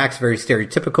way he acts, very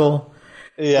stereotypical.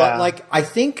 Yeah. But, like, I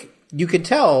think you can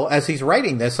tell as he's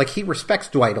writing this, like, he respects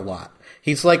Dwight a lot.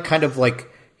 He's, like, kind of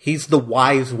like, he's the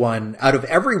wise one out of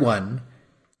everyone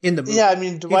in the movie. Yeah, I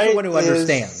mean, Dwight he's the one who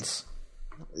understands.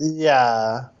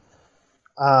 Yeah.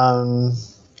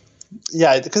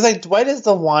 Yeah, because, like, Dwight is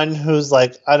the one who's,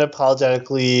 like,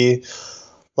 unapologetically,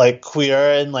 like,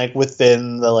 queer and, like,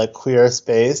 within the, like, queer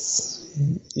space,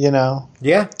 Yeah,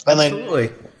 and, absolutely.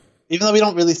 Like, even though we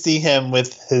don't really see him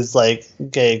with his, like,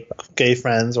 gay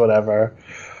friends or whatever,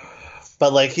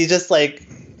 but, like, he just, like,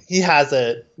 he has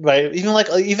it, right? Even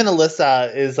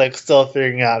Alyssa is, like, still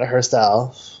figuring out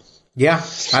herself. Yeah,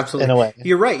 absolutely. In a way.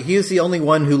 You're right. He is the only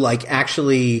one who, like,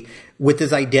 actually, with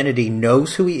his identity,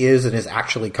 knows who he is and is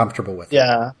actually comfortable with it.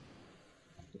 Yeah.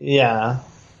 Yeah.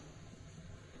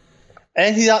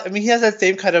 And he has that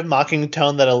same kind of mocking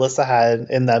tone that Alyssa had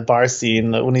in that bar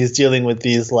scene when he's dealing with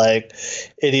these, like,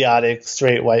 idiotic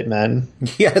straight white men.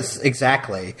 Yes,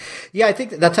 exactly. Yeah, I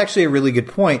think that's actually a really good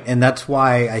point, and that's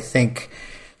why I think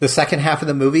the second half of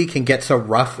the movie can get so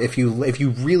rough if you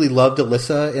really loved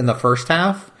Alyssa in the first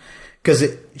half.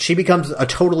 Because she becomes a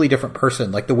totally different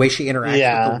person. Like, the way she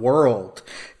interacts with the world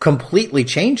completely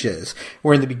changes.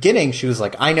 Where in the beginning, she was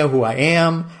like, I know who I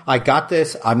am. I got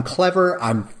this. I'm clever.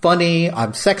 I'm funny.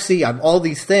 I'm sexy. I'm all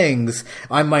these things.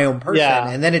 I'm my own person. Yeah.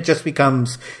 And then it just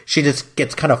becomes, she just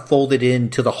gets kind of folded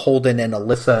into the Holden and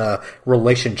Alyssa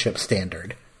relationship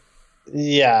standard.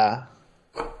 Yeah.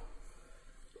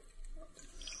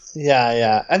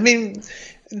 Yeah. I mean,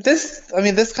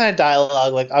 this kind of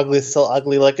dialogue, like, ugly is still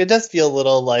ugly, like, it does feel a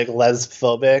little, like,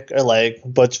 lesbophobic or, like,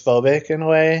 butch-phobic in a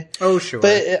way. Oh, sure.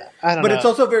 But I don't know. But it's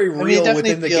also very real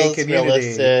within the gay community.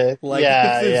 Realistic. Like,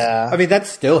 yeah. I mean, that's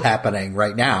still happening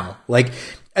right now. Like,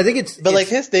 I think But, like,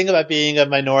 his thing about being a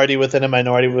minority within a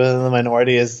minority within a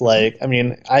minority is, like, I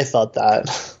mean, I felt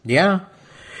that. Yeah.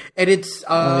 And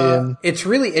it's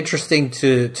really interesting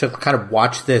to kind of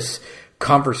watch this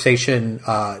conversation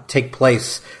take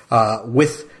place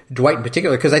with Dwight in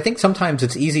particular, because I think sometimes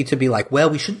it's easy to be like, well,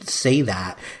 we shouldn't say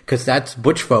that because that's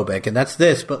butch-phobic and that's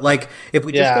this, but, like, if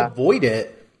we just avoid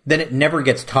it, then it never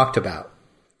gets talked about.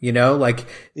 Like,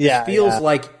 it feels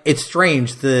like it's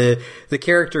strange. The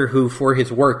character who, for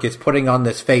his work, is putting on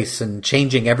this face and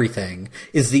changing everything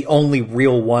is the only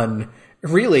real one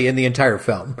really in the entire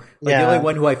film. Like, the only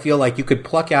one who I feel like you could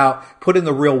pluck out, put in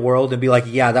the real world and be like,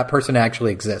 yeah, that person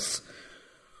actually exists.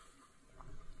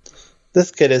 This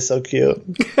kid is so cute.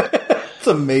 It's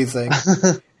amazing.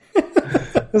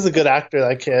 He's a good actor,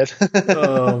 that kid.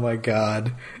 Oh my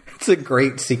god. It's a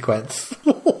great sequence.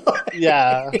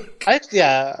 Yeah.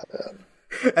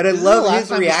 And I love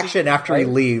his reaction after he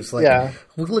leaves. Like,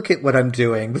 look at what I'm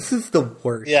doing. This is the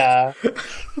worst. Yeah.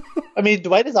 I mean,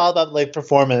 Dwight is all about, like,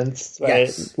 performance, right?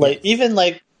 Yes. Like, even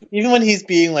when he's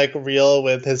being, like, real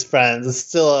with his friends, it's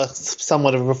still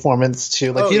somewhat of a performance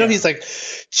too. Like, he's, like,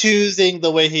 choosing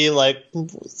the way he, like,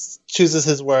 chooses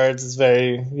his words is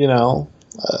very,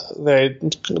 very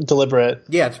deliberate.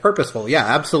 Yeah, it's purposeful. Yeah,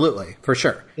 absolutely. For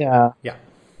sure. Yeah. Yeah.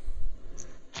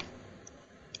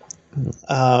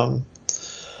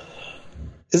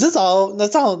 Is this all?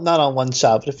 That's all not on one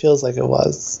shot, but it feels like it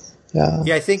was. Yeah.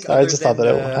 Yeah, I think. So I just thought that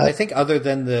it was. I think other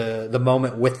than the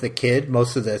moment with the kid,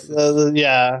 most of this.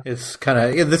 It's kind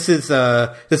of. Yeah, this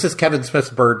is Kevin Smith's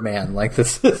Birdman. Like,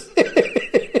 this is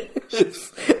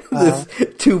this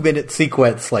 2-minute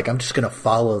sequence. Like, I'm just gonna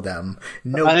follow them.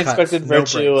 No unexpected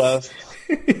cuts, virtue no of.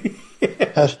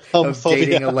 of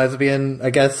dating a lesbian, I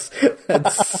guess.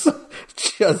 That's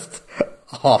just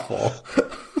awful.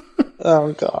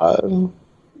 Oh, God.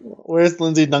 Where's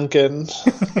Lindsay Duncan?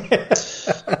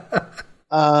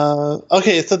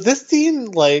 Okay, so this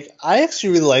scene, like, I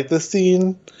actually really like this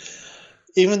scene,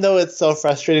 even though it's so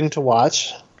frustrating to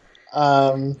watch.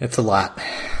 It's a lot.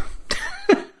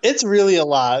 It's really a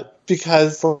lot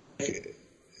because, like,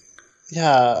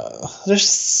 but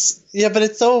it's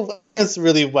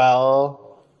really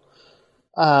well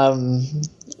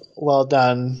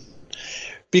done.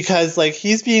 Because, like,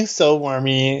 he's being so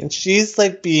wormy, and she's,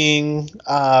 like, being,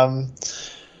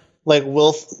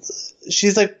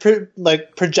 she's, like,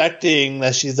 projecting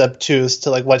that she's obtuse to,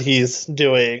 like, what he's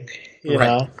doing, you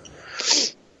know?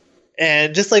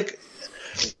 And just, I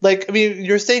mean,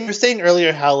 you were saying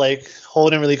earlier how, like,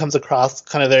 Holden really comes across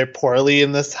kind of very poorly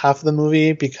in this half of the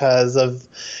movie because of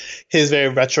his very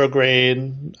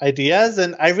retrograde ideas,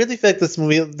 and I really feel like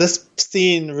this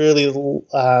scene really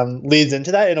leads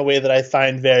into that in a way that I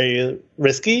find very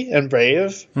risky and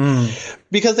brave,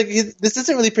 because like this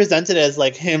isn't really presented as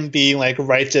like him being like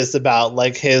righteous about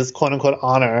like his quote unquote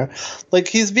honor. Like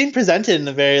he's being presented in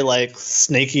a very like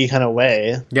snaky kind of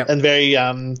way, and very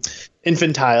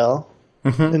infantile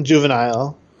and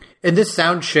juvenile. And this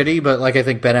sounds shitty, but like I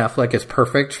think Ben Affleck is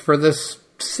perfect for this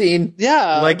scene.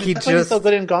 Yeah, like he's so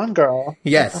good in Gone Girl.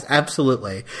 Yes,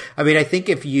 absolutely. I mean, I think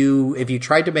if you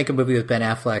tried to make a movie with Ben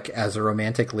Affleck as a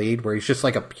romantic lead, where he's just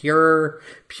like a pure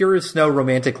as snow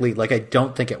romantic lead, like I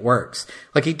don't think it works.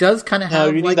 Like he does kind of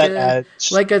have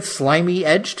like a slimy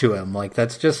edge to him. Like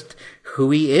that's just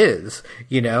who he is,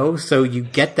 you know. So you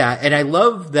get that, and I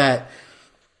love that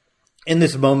in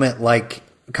this moment, like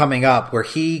coming up, where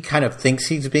he kind of thinks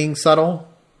he's being subtle.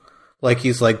 Like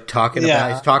he's like talking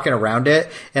about, he's talking around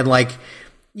it, and like,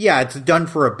 yeah, it's done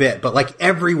for a bit, but like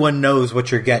everyone knows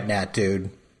what you're getting at, dude.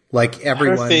 Like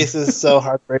everyone. Her face is so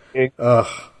heartbreaking. Ugh,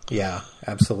 yeah,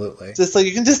 absolutely. Just like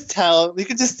you can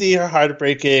just see her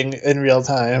heartbreaking in real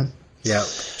time. Yeah,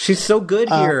 she's so good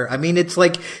here. I mean, it's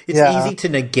like it's easy to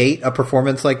negate a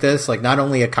performance like this, like not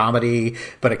only a comedy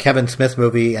but a Kevin Smith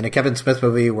movie, and a Kevin Smith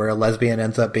movie where a lesbian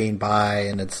ends up being bi,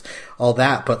 and it's all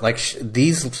that. But like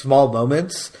these small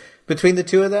moments between the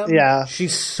two of them,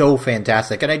 she's so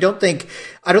fantastic, and I don't think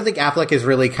Affleck has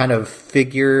really kind of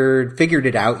figured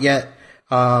it out yet.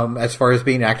 As far as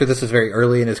being an actor, this is very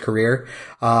early in his career.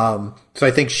 So I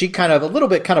think she kind of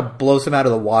blows him out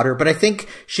of the water, but I think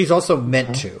she's also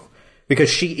meant to, because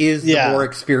she is the more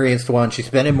experienced one. She's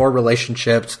been in more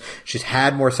relationships. She's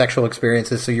had more sexual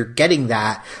experiences. So you're getting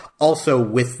that also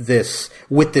with this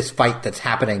fight that's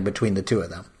happening between the two of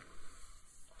them.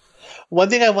 One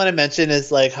thing I want to mention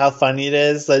is like how funny it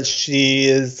is that she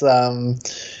is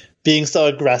being so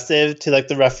aggressive to like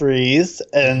the referees,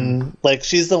 and like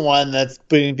she's the one that's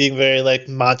being very like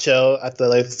macho at the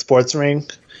like sports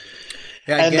rink.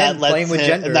 Yeah, and again, that playing with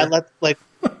gender. And that lets like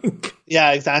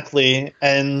yeah, exactly.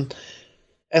 And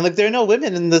like there are no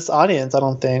women in this audience, I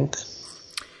don't think.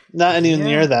 Not any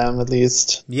near them, at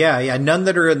least. Yeah, none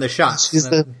that are in the shots. She's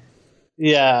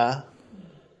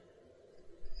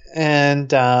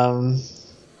And, I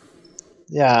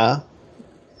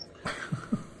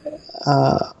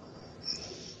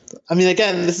mean,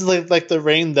 again, this is like The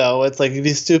Rain, though. It's like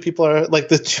these two people are, like,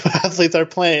 the two athletes are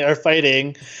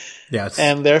fighting. Yes.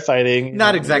 And they're fighting.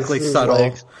 Not exactly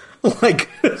subtle. Like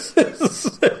this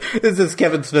is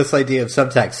Kevin Smith's idea of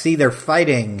subtext. See, they're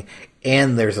fighting,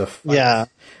 and there's a fight. Yeah.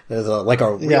 There's a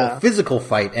real physical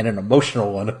fight and an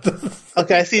emotional one.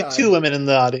 Okay, I see two women in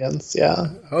the audience. Yeah.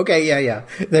 Okay, yeah.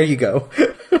 There you go.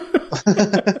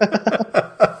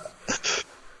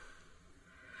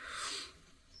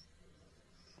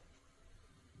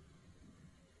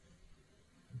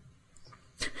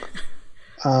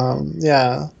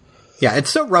 Yeah,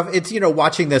 it's so rough. It's,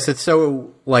 watching this, it's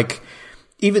so, like,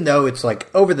 even though it's,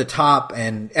 like, over the top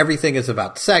and everything is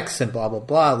about sex and blah, blah,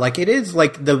 blah, like, it is,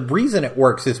 like, the reason it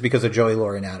works is because of Joey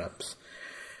Lauren Adams.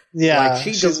 Yeah. Like,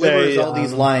 she delivers all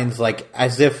these lines, like,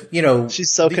 as if,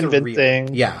 she's so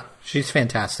convincing. Yeah, she's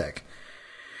fantastic.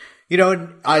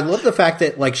 And I love the fact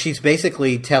that, like, she's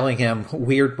basically telling him,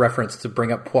 weird reference to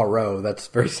bring up Poirot. That's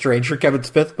very strange for Kevin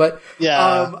Smith. But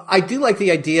I do like the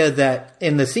idea that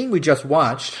in the scene we just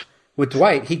watched with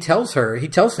Dwight, he tells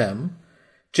him,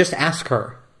 just ask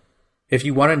her if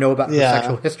you want to know about her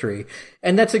sexual history.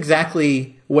 And that's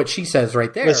exactly what she says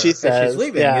right there. What she says. As she's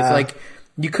leaving. It's like,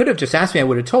 you could have just asked me. I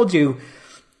would have told you.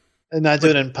 And not do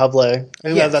it in public.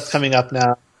 I think that's coming up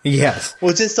now. Yes.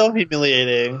 Which is so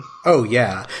humiliating. Oh,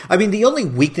 yeah. I mean, the only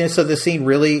weakness of this scene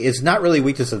really is not really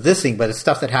weakness of this scene, but it's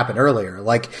stuff that happened earlier.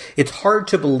 Like, it's hard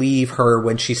to believe her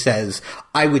when she says,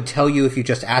 I would tell you if you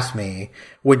just asked me,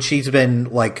 when she's been,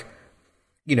 like,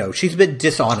 you know, she's been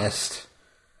dishonest.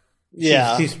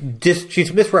 Yeah.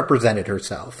 She's misrepresented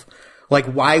herself. Like,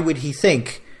 why would he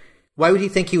think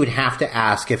he would have to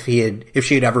ask if she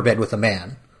had ever been with a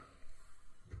man?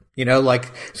 You know,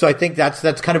 like, so I think that's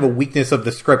kind of a weakness of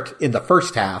the script in the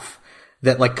first half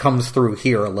that, like, comes through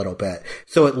here a little bit.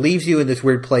 So it leaves you in this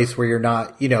weird place where you're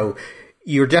not, you know,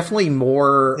 you're definitely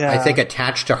more, I think,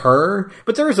 attached to her.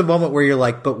 But there is a moment where you're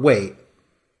like, but wait.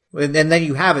 And then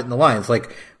you have it in the lines,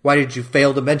 like, why did you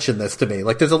fail to mention this to me?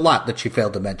 Like, there's a lot that she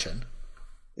failed to mention.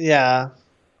 Yeah.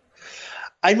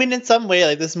 I mean, in some way,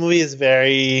 like, this movie is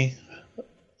very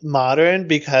modern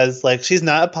because, like, she's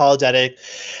not apologetic.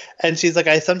 And she's like,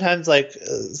 I sometimes, like,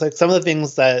 it's like some of the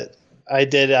things that I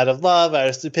did out of love, out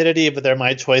of stupidity, but they're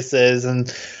my choices.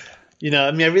 And, you know,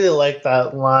 I mean, I really like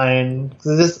that line.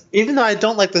 Even though I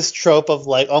don't like this trope of,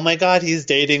 like, oh my God, he's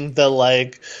dating the,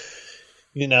 like,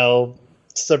 you know,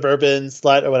 suburban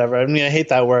slut or whatever. I mean, I hate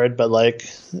that word, but, like,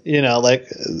 you know, like,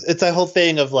 it's that whole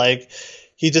thing of, like,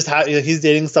 he's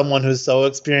dating someone who's so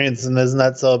experienced and isn't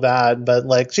that so bad? But,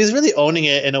 like, she's really owning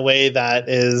it in a way that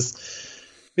is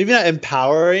maybe not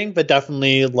empowering, but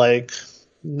definitely, like,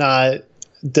 not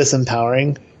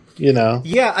disempowering, you know?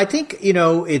 Yeah, I think, you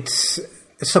know, it's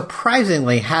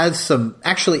surprisingly has some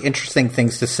actually interesting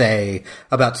things to say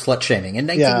about slut shaming. In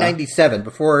 1997,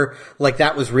 before, like,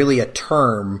 that was really a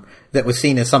term that was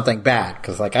seen as something bad,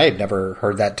 because, like, I had never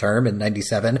heard that term in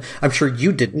 97. I'm sure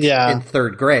you didn't in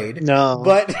third grade. No.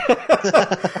 But,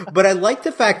 but I like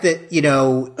the fact that, you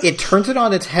know, it turns it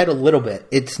on its head a little bit.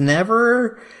 It's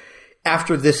never,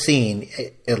 after this scene,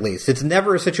 at least, it's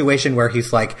never a situation where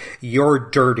he's like, you're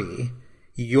dirty,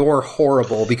 you're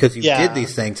horrible because you did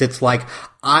these things. It's like,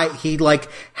 he like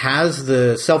has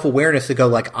the self-awareness to go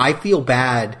like, I feel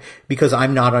bad because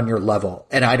I'm not on your level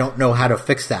and I don't know how to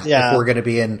fix that if we're going to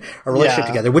be in a relationship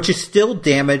together, which is still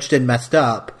damaged and messed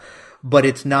up, but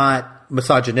it's not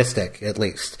misogynistic, at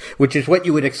least, which is what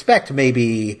you would expect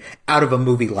maybe out of a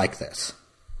movie like this.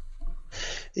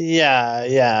 Yeah,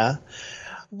 yeah.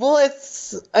 Well,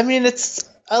 it's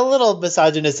a little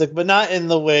misogynistic, but not in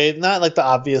the way, not like the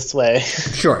obvious way.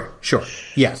 Sure.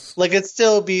 Yes. Like, it's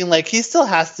still being like, he still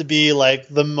has to be like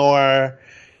the more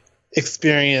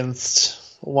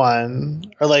experienced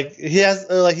one, or like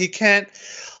he can't,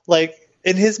 like,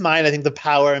 in his mind, I think the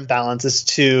power imbalance is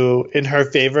in her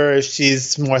favor if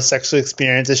she's more sexually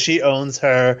experienced, if she owns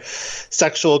her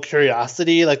sexual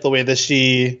curiosity, like the way that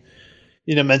she,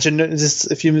 you know, mentioned just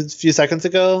a few seconds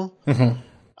ago. Mm-hmm.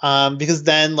 Because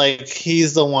then, like,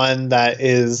 he's the one that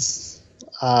is,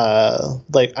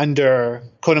 like, under,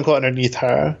 quote unquote, underneath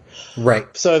her. Right.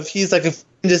 So if he's like, if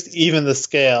just even the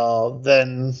scale,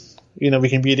 then, you know, we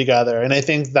can be together. And I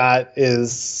think that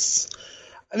is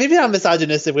maybe not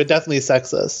misogynistic, but definitely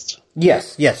sexist.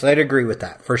 Yes, I'd agree with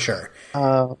that for sure.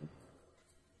 And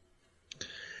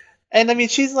I mean,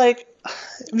 she's like,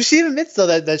 she admits though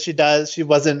that she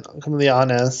wasn't completely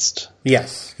honest.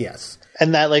 Yes.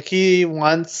 And that, like, he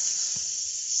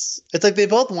wants, it's like they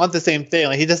both want the same thing.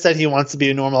 Like, he just said he wants to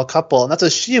be a normal couple, and that's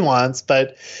what she wants,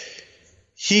 but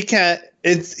he can't,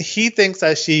 he thinks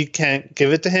that she can't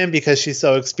give it to him because she's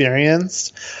so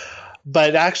experienced,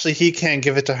 but actually he can't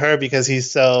give it to her because he's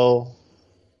so,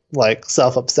 like,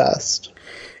 self-obsessed.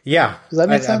 Yeah. Does that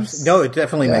make sense? No, it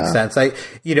definitely makes sense.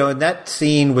 You know, in that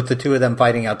scene with the two of them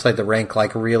fighting outside the rink,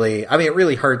 like, really, I mean, it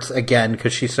really hurts again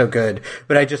because she's so good,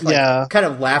 but I just, like, kind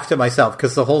of laughed to myself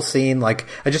because the whole scene, like,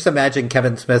 I just imagine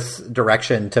Kevin Smith's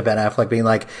direction to Ben Affleck being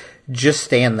like, just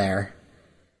stand there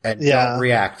and don't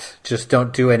react. Just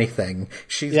don't do anything.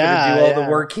 She's going to do all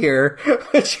the work here,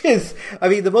 which is, I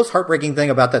mean, the most heartbreaking thing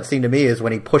about that scene to me is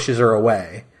when he pushes her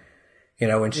away. You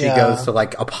know, when she goes to,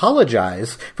 like,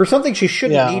 apologize for something she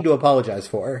shouldn't need to apologize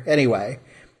for anyway.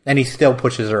 And he still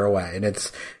pushes her away. And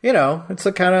it's, you know, it's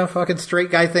a kind of fucking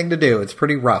straight guy thing to do. It's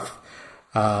pretty rough.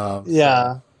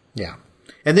 Yeah.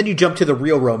 And then you jump to the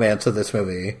real romance of this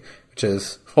movie, which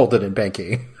is Holden and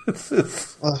Banky.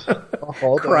 It's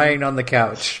crying on the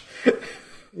couch.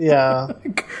 Yeah.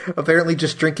 Apparently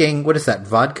just drinking, what is that,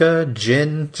 vodka,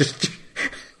 gin? Just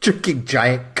drinking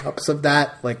giant cups of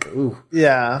that. Like, ooh.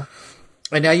 Yeah.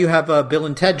 And now you have Bill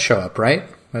and Ted show up, right?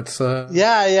 That's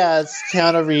Yeah, it's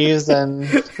Keanu Reeves and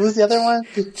who's the other one?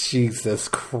 Jesus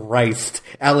Christ.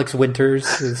 Alex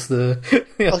Winters is the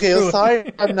Okay,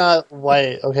 sorry I'm not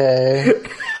white, okay?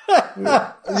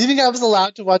 Do you think I was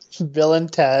allowed to watch Bill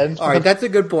and Ted? Alright, that's a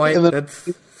good point. That's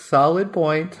solid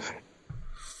point.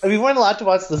 we weren't allowed to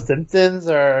watch The Simpsons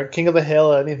or King of the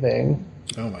Hill or anything.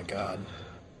 Oh my god.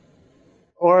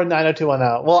 Or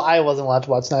 90210. Well, I wasn't allowed to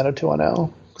watch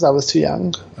 90210 because I was too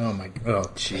young. Oh,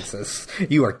 Jesus.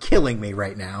 You are killing me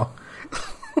right now.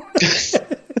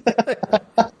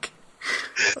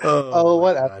 Oh,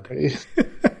 whatever.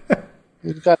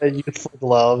 You've got a youthful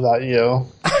glow about you.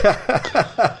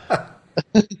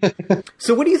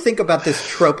 So what do you think about this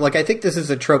trope? Like, I think this is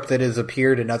a trope that has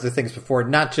appeared in other things before,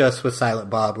 not just with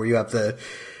Silent Bob, where you have the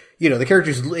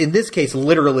characters, in this case,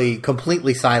 literally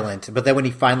completely silent, but then when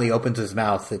he finally opens his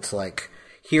mouth, it's like,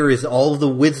 here is all the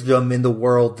wisdom in the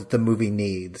world that the movie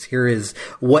needs. Here is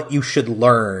what you should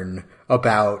learn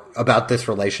about this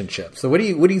relationship. So what do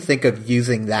you think of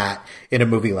using that in a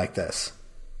movie like this?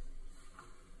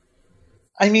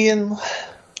 I mean,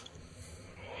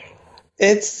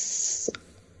 I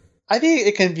think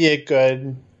it can be a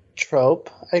good trope,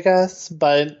 I guess,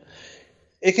 but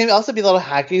it can also be a little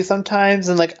hacky sometimes.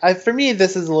 And for me,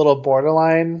 this is a little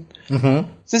borderline.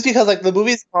 Mm-hmm. Just because the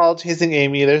movie's called Chasing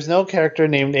Amy, there's no character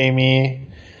named Amy.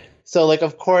 So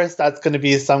of course that's going to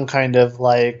be some kind of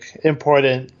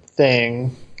important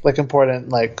thing,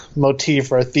 important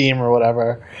motif or a theme or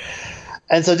whatever.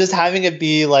 And so just having it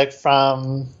be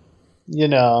from,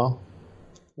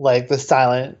 the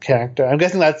silent character. I'm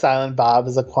guessing that Silent Bob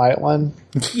is a quiet one.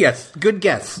 Yes, good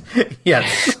guess.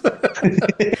 Yes.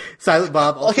 Silent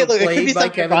Bob also played it could be by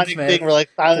Kevin Smith. Thing where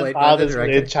Silent Bob is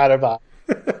really Chatterbox.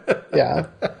 Yeah.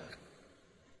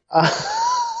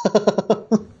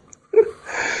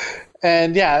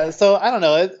 And yeah, so I don't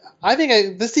know. I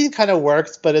think this scene kind of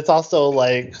works, but it's also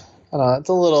I don't know. It's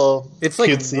a little. It's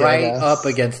cutesy, right up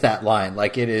against that line.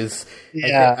 It is.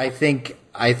 Yeah. I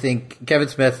think Kevin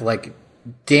Smith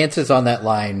dances on that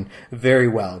line very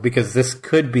well, because this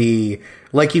could be,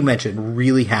 like you mentioned,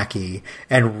 really hacky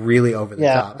and really over the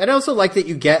top. And I also like that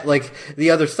you get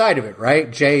the other side of it, right?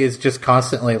 Jay is just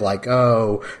constantly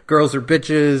oh, girls are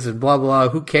bitches and blah blah,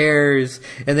 who cares?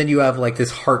 And then you have this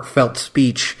heartfelt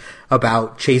speech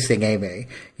about chasing Amy,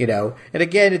 And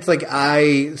again, it's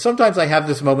sometimes I have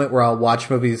this moment where I'll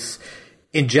watch movies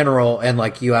in general and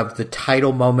you have the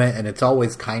title moment and it's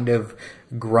always kind of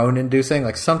groan inducing.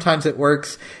 Sometimes it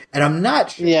works, and I'm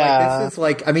not sure. Yeah. This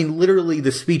is literally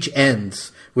the speech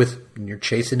ends with "You're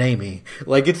chasing Amy."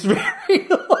 It's very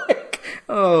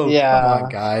oh yeah, come on,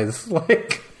 guys.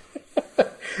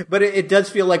 But it does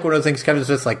feel like one of those things. Kevin's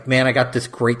just man, I got this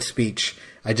great speech.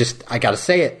 I gotta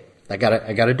say it. I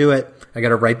gotta do it. I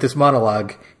gotta write this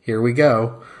monologue. Here we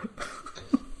go.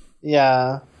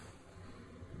 Yeah.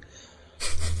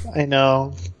 I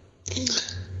know.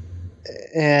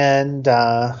 And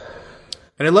I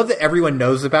love that everyone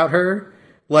knows about her.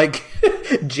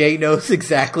 Jay knows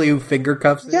exactly who Finger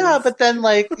Cuffs is. Yeah, but then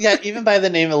even by the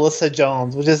name Alyssa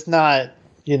Jones, which is not,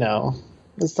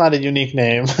 it's not a unique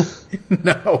name.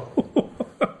 No.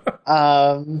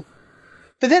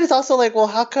 But then it's also well,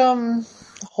 how come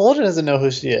Holden doesn't know who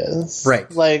she is? Right.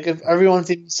 If everyone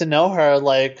seems to know her,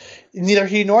 neither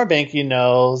he nor Banky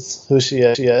knows who she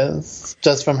is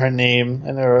just from her name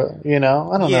and her, I don't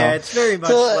know. Yeah, it's very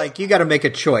much you got to make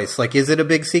a choice. Is it a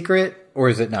big secret or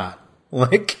is it not?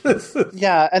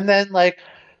 Yeah, and then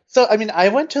so I mean, I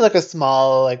went to a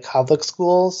small Catholic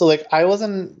school, so I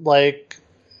wasn't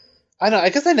I don't know, I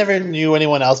guess I never knew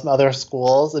anyone else from other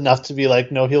schools enough to be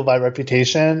know people by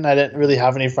reputation. I didn't really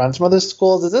have any friends from other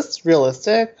schools. Is this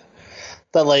realistic?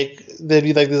 That there'd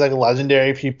be these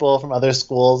legendary people from other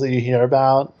schools that you hear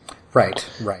about? Right.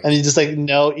 And you just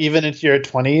know even into your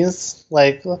 20s?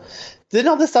 Didn't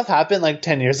all this stuff happen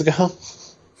 10 years ago?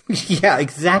 Yeah,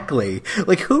 exactly.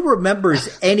 Who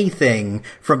remembers anything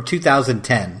from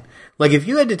 2010? If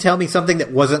you had to tell me something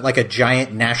that wasn't a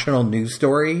giant national news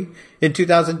story in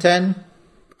 2010,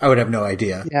 I would have no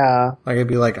idea. Yeah. I'd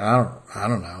be I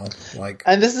don't know.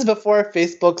 And this is before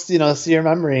Facebook's, see your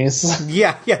memories.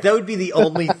 Yeah, that would be the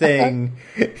only thing.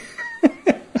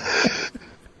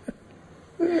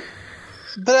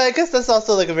 But I guess that's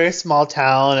also a very small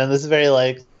town and this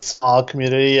very small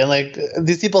community, and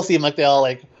these people seem they all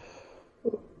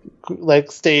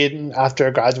stayed after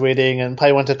graduating and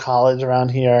probably went to college around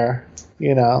here.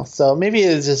 So maybe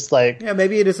it's just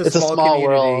maybe it is a small community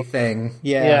world thing.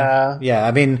 Yeah.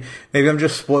 I mean, maybe I'm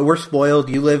just we're spoiled.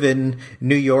 You live in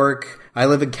New York. I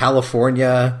live in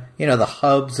California. The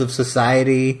hubs of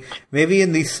society. Maybe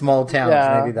in these small towns,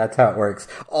 maybe that's how it works.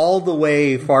 All the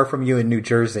way far from you in New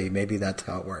Jersey, maybe that's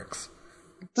how it works.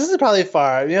 This is probably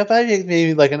far. Probably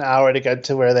maybe an hour to get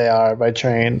to where they are by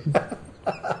train.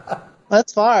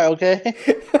 That's far, okay?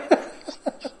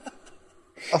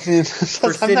 I mean,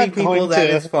 for city people, that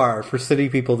is far. For city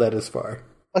people, that is far.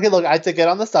 Okay, look, I had to get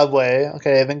on the subway,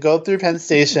 okay, then go through Penn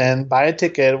Station, buy a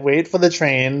ticket, wait for the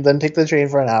train, then take the train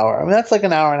for an hour. I mean, that's like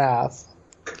an hour and a half.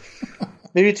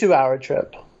 Maybe 2 hour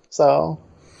trip. So.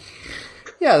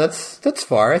 Yeah, that's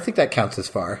far. I think that counts as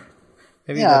far.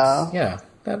 Maybe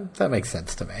that makes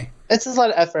sense to me. It's just a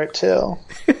lot of effort, too.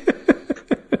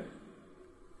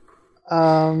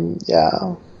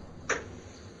 Yeah.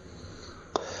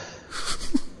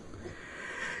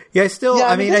 Yeah, I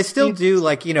still do,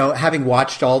 like, you know, having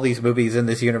watched all these movies in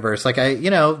this universe, like,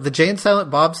 the Jay and Silent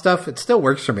Bob stuff, it still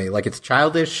works for me. Like, it's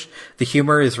childish, the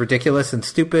humor is ridiculous and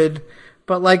stupid,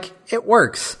 but, like, it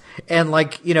works. And,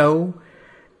 like, you know,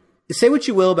 say what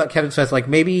you will about Kevin Smith, like,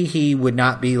 maybe he would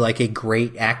not be, like, a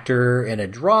great actor in a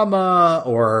drama,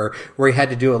 or where he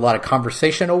had to do a lot of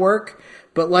conversational work,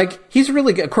 but, like, he's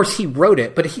really good. Of course, he wrote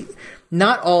it, but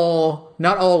not all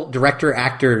director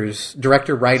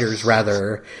writers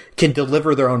rather can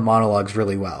deliver their own monologues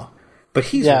really well. But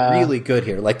he's really good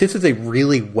here. Like, this is a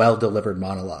really well delivered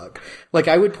monologue. Like,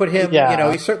 I would put him, you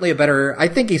know, he's certainly a better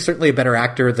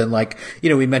actor than, like, you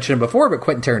know, we mentioned him before, but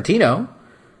Quentin Tarantino,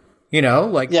 you know,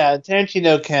 like. Yeah,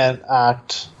 Tarantino can't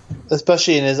act,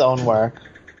 especially in his own work.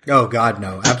 Oh God,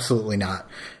 no, absolutely not.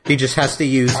 He just has to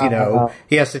use, you know,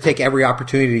 he has to take every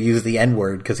opportunity to use the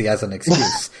N-word because he has an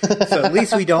excuse. So at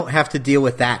least we don't have to deal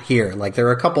with that here. Like, there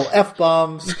are a couple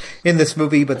F-bombs in this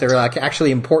movie, but they're, like,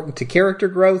 actually important to character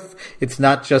growth. It's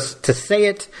not just to say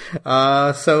it.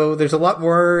 So there's a lot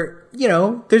more, you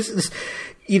know, there's this,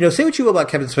 you know, say what you will about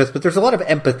Kevin Smith, but there's a lot of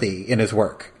empathy in his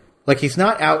work. Like, he's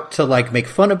not out to, like, make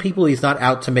fun of people. He's not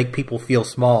out to make people feel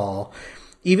small.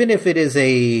 Even if it is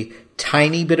a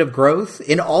tiny bit of growth,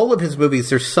 in all of his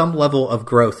movies, there's some level of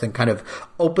growth and kind of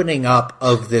opening up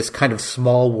of this kind of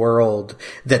small world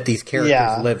that these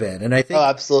characters live in. And I think,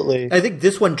 absolutely. I think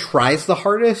this one tries the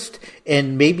hardest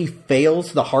and maybe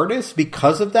fails the hardest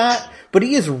because of that, but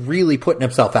he is really putting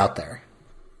himself out there.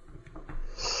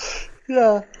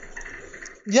 Yeah.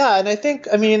 Yeah, and I think,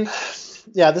 I mean,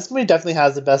 this movie definitely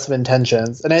has the best of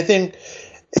intentions. And I think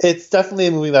it's definitely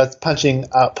a movie that's punching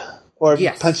up or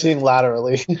punching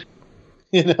laterally.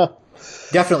 You know,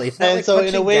 definitely. It's not and like so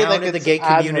in a way, down like in the gay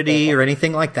community or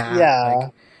anything like that. Yeah,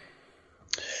 like,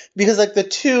 because like the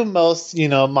two most, you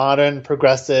know, modern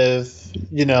progressive,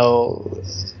 you know,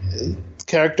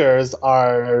 characters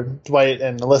are Dwight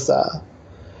and Melissa.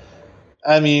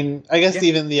 I mean, I guess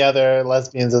even the other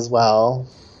lesbians as well,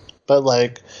 but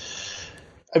like,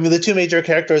 I mean, the two major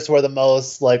characters who are the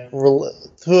most like who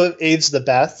have aged the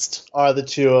best are the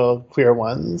two queer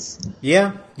ones.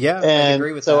 Yeah, and I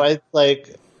agree with so that.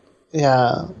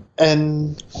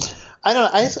 And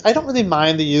I don't really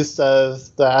mind the use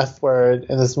of the F word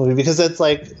in this movie because it's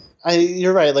like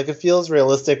you're right, like it feels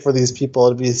realistic for these people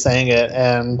to be saying it,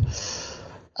 and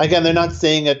again, they're not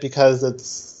saying it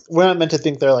because we're not meant to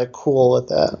think they're like cool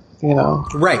with it, you know?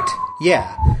 Right?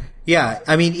 Yeah. Yeah,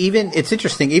 I mean, it's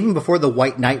interesting, even before the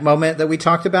White Knight moment that we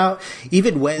talked about,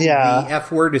 even when the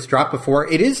F word is dropped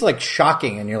before, it is, like,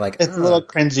 shocking, and you're like, it's a little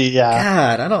cringy,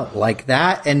 God, I don't like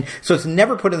that. And so it's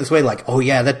never put in this way, like, oh,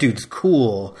 yeah, that dude's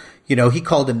cool. You know, he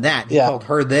called him that. He called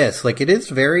her this. Like, it is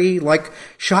very, like,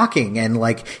 shocking. And,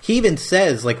 like, he even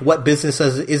says, like, what business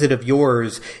is it of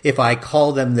yours if I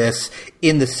call them this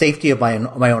in the safety of my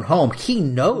own home? He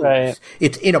knows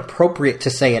it's inappropriate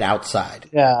to say it outside.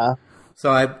 Yeah.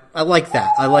 So I like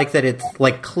that. I like that it's,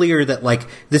 like, clear that, like,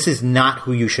 this is not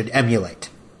who you should emulate.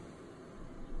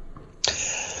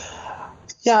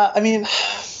 Yeah, I mean,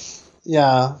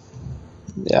 yeah.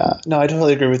 No, I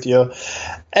totally agree with you.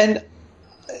 And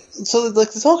so,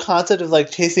 like, this whole concept of, like,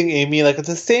 chasing Amy, like, it's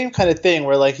the same kind of thing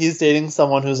where, like, he's dating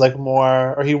someone who's, like,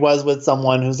 more, or he was with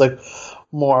someone who's, like,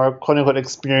 more, quote-unquote,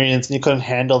 experienced, and he couldn't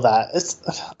handle that.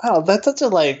 I don't know, that's such a,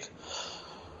 like,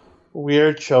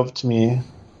 weird trope to me.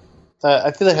 That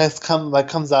I feel like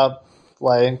comes up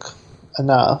like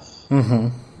enough. Mm-hmm.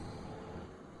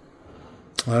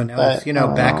 Well, now it's, you know,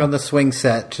 back on the swing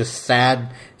set, just sad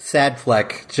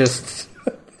fleck, just.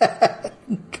 You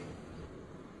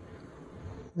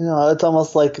know, it's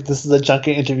almost like this is a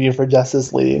junket interview for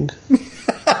Justice League.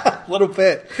 A little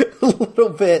bit.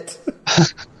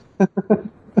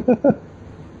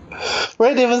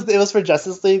 Right, it was for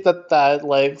Justice League that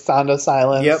like Sound of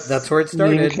Silence. Yep, that's where it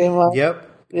started. Came up. Yep.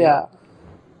 Yeah.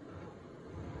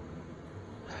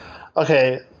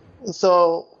 Okay,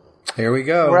 so here we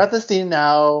go. We're at the scene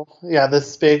now. Yeah,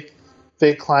 this big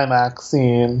climax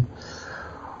scene.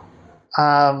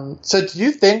 So do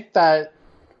you think that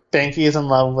Banky is in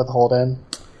love with Holden?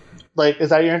 Like, is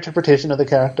that your interpretation of the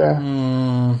character?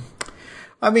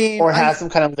 I mean, or has some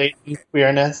kind of latent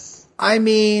queerness? I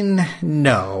mean,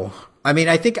 no. I mean,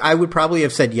 I think I would probably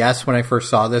have said yes when I first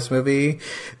saw this movie,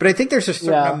 but I think there's a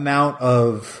certain amount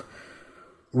of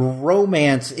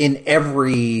romance in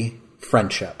every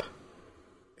friendship.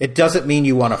 It doesn't mean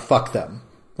you want to fuck them.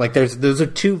 Like, those are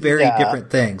two very different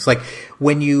things. Like,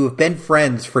 when you've been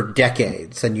friends for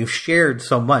decades and you've shared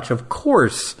so much, of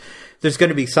course, there's going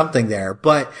to be something there.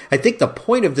 But I think the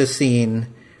point of this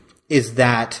scene is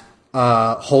that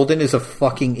Holden is a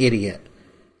fucking idiot.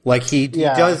 Like, he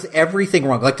does everything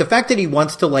wrong. Like, the fact that he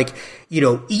wants to, like, you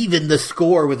know, even the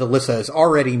score with Alyssa is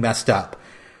already messed up.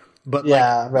 But, like,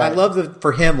 I love that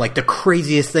for him, like, the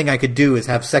craziest thing I could do is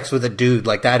have sex with a dude.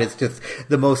 Like, that is just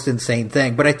the most insane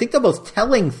thing. But I think the most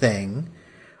telling thing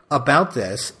about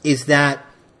this is that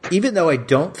even though I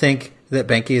don't think that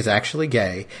Benki is actually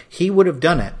gay, he would have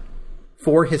done it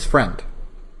for his friend.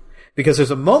 Because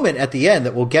there's a moment at the end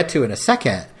that we'll get to in a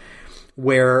second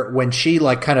where when she,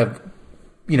 like, kind of,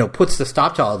 you know, puts the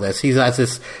stop to all this, he has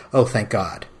this, oh, thank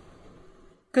God.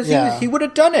 Because he would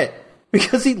have done it.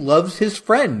 Because he loves his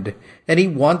friend and he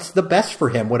wants the best for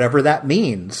him, whatever that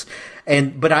means.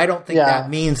 But I don't think that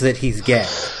means that he's gay.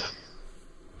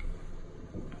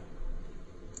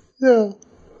 Yeah,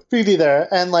 me neither.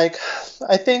 And like,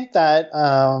 I think that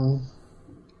I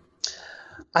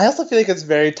also feel like it's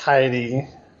very tidy,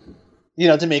 you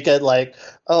know, to make it like,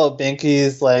 oh,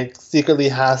 Benki's like secretly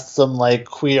has some like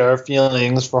queer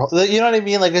feelings for, you know what I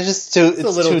mean? Like, it's just too, it's a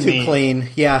little too clean.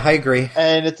 Yeah, I agree.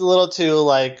 And it's a little too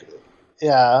like.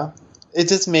 Yeah, it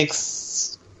just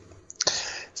makes,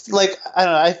 like, I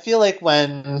don't know, I feel like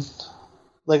when,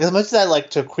 like, as much as I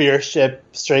like to queer ship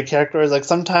straight characters, like,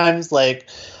 sometimes, like,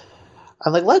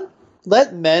 I'm like,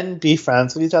 let men be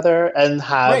friends with each other and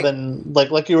have, and,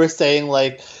 like you were saying,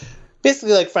 like,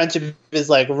 basically, like, friendship is,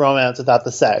 like, romance without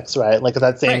the sex, right? Like,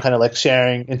 that same kind of, like,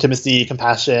 sharing, intimacy,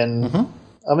 compassion. Mm-hmm.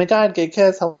 Oh my God, gay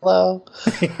kiss, hello.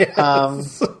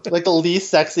 Yes. Like, the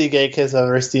least sexy gay kiss I've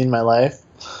ever seen in my life.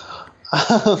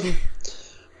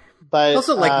 But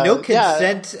also, like, no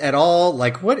consent at all.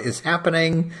 Like, what is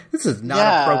happening? This is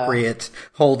not appropriate,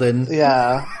 Holden.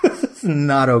 Yeah. This is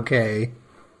not okay.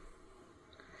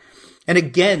 And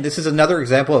again, this is another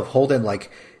example of Holden, like,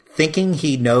 thinking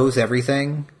he knows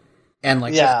everything and,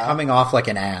 like, just coming off like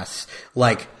an ass.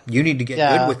 Like, you need to get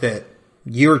good with it.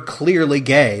 You're clearly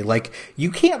gay. Like,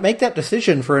 you can't make that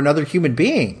decision for another human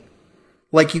being.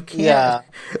 Like, you can't,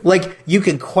 like, you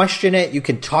can question it, you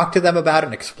can talk to them about it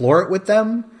and explore it with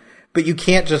them, but you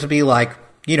can't just be like,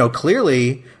 you know,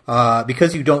 clearly,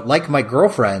 because you don't like my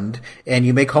girlfriend and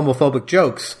you make homophobic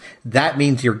jokes, that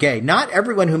means you're gay. Not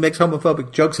everyone who makes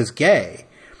homophobic jokes is gay.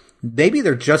 Maybe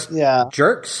they're just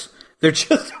jerks. They're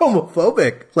just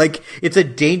homophobic. Like, it's a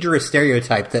dangerous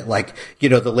stereotype that, like, you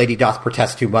know, the lady doth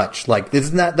protest too much. Like,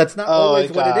 that's not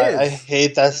always what it is. I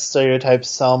hate that stereotype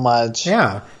so much.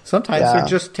 Yeah. Sometimes they're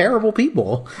just terrible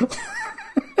people.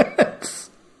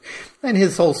 And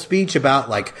his whole speech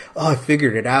about, like, oh, I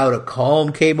figured it out. A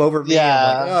calm came over me.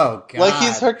 Yeah. Like, oh, God. Like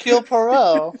he's Hercule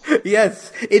Poirot.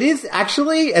 Yes. It is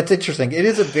actually, it's interesting. It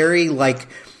is a very, like,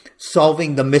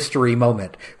 solving the mystery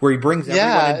moment where he brings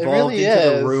everyone involved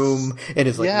into the room and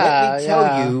is like, let me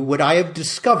tell you what I have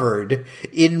discovered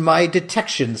in my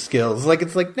detection skills. Like,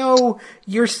 it's like, no,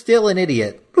 you're still an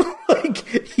idiot. Like,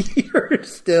 you're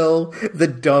still the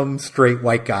dumb straight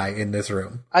white guy in this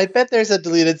room. I bet there's a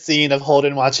deleted scene of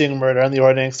Holden watching Murder on the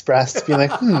Orient Express being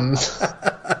like,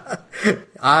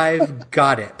 I've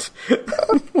got it.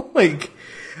 Like,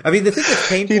 I mean, the thing that's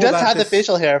painful he does about have this, the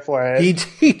facial hair for it.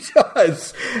 He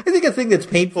does. I think the thing that's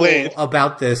painful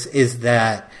about this is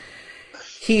that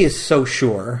he is so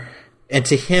sure. And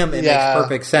to him, it makes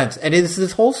perfect sense. And it's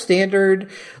this whole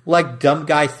standard, like, dumb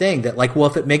guy thing that, like, well,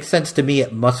 if it makes sense to me,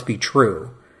 it must be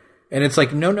true. And it's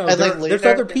like, no, there's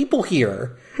other people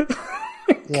here.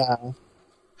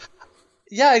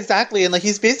 Yeah, exactly. And, like,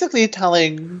 he's basically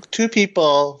telling two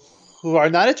people who are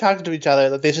not attracted to each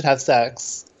other that they should have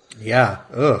sex. Yeah.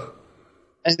 Ugh.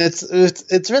 And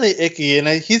it's really icky. And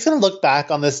he's going to look back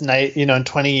on this night, you know, in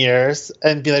 20 years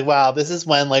and be like, wow, this is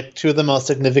when, like, two of the most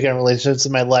significant relationships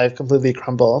in my life completely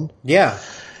crumbled. Yeah.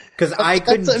 Because I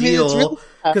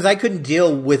couldn't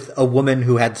deal with a woman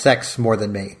who had sex more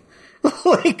than me.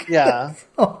 Like,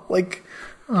 like,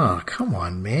 oh, come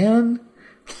on, man.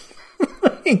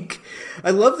 Like,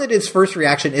 I love that his first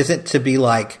reaction isn't to be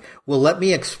like, well, let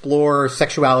me explore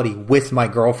sexuality with my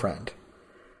girlfriend.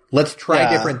 Let's try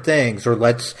different things, or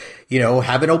let's, you know,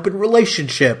 have an open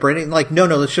relationship, or anything. Like, no,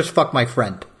 let's just fuck my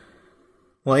friend.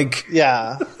 Like,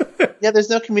 there's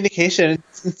no communication.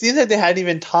 It seems like they hadn't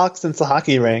even talked since the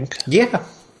hockey rink. Yeah.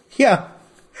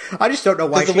 I just don't know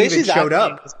why she even showed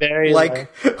up. Very,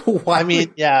 like, why? I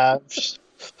mean,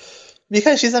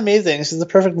 Because she's amazing. She's a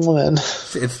perfect woman.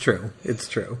 It's true. It's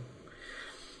true.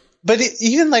 But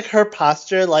even like her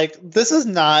posture, like this is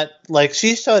not like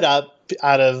she showed up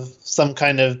out of some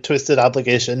kind of twisted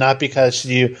obligation, not because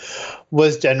she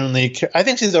was genuinely. I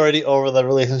think she's already over the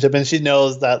relationship, and she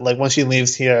knows that like when she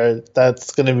leaves here,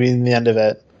 that's going to be the end of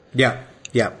it. Yeah,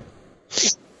 yeah.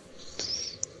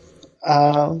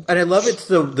 And I love it's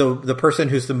the person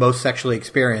who's the most sexually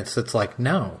experienced that's like,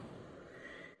 no.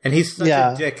 And he's such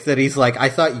a dick that he's like, I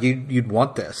thought you'd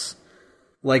want this.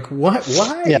 Like, what?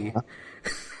 Why? Yeah.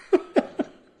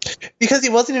 Because he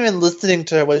wasn't even listening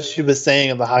to what she was saying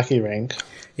in the hockey rink.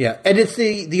 Yeah, and it's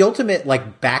the ultimate,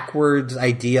 like, backwards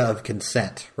idea of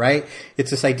consent, right? It's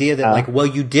this idea that, like, well,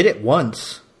 you did it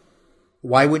once.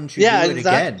 Why wouldn't you do it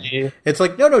again? It's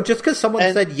like, no, just because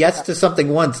someone said yes to something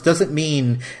once doesn't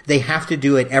mean they have to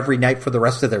do it every night for the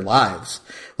rest of their lives.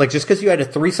 Like, just because you had a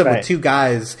threesome with two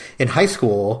guys in high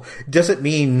school doesn't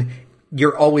mean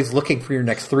you're always looking for your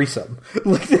next threesome.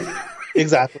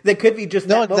 Exactly. That could be just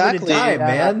that moment in time,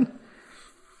 man.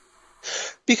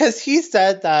 Because he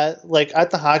said that, like,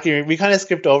 at the hockey rink, we kind of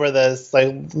skipped over this,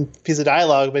 like, piece of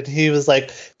dialogue, but he was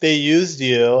like, they used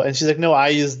you. And she's like, no, I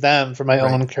used them for my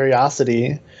own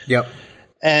curiosity. Yep.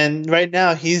 And right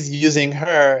now, he's using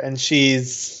her, and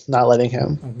she's not letting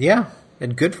him. Yeah,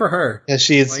 and good for her. Yeah,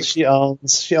 she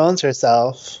owns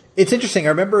herself. It's interesting. I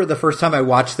remember the first time I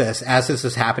watched this, as this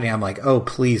was happening, I'm like, oh,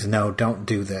 please, no, don't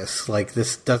do this. Like,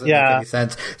 this doesn't make any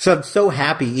sense. So I'm so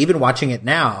happy, even watching it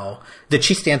now, that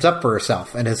she stands up for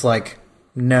herself and is like,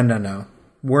 no,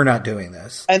 we're not doing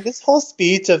this. And this whole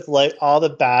speech of, like, all the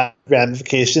bad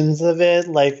ramifications of it,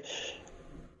 like,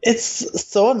 it's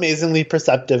so amazingly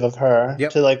perceptive of her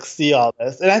to, like, see all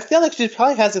this. And I feel like she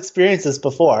probably has experienced this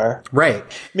before. Right.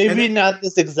 Maybe not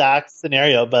this exact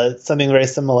scenario, but something very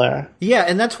similar. Yeah,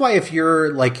 and that's why if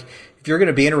you're going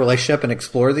to be in a relationship and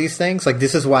explore these things, like,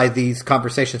 this is why these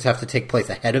conversations have to take place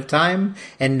ahead of time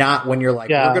and not when you're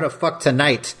like, we're going to fuck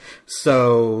tonight,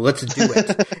 so let's do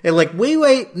it. And like,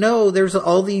 wait, no, there's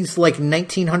all these, like,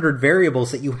 1900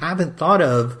 variables that you haven't thought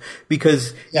of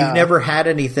because you've never had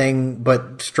anything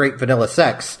but straight vanilla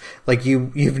sex. Like,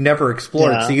 you've never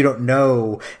explored, so you don't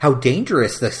know how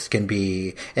dangerous this can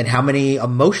be and how many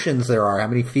emotions there are, how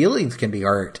many feelings can be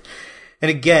hurt. And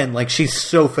again, like, she's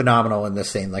so phenomenal in this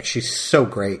scene. Like, she's so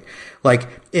great. Like,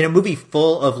 in a movie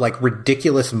full of, like,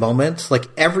 ridiculous moments, like,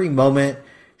 every moment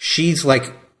she's,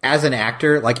 like, as an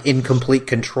actor, like, in complete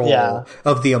control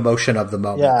of the emotion of the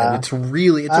moment. And it's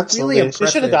really impressive. She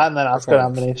should have gotten that Oscar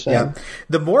nomination. Yeah.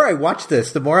 The more I watch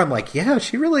this, the more I'm like,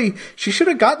 she should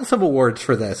have gotten some awards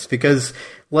for this because,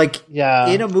 like,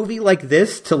 in a movie like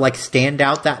this to, like, stand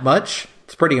out that much,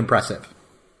 it's pretty impressive.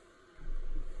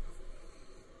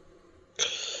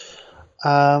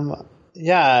 Okay,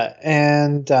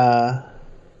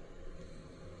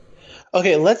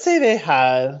 let's say they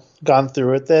had gone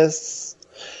through with this.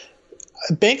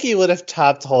 Banky would have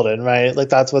topped Holden, right? Like,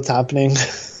 that's what's happening.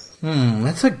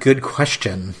 That's a good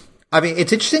question. I mean,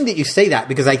 it's interesting that you say that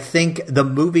because I think the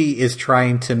movie is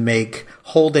trying to make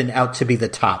Holden out to be the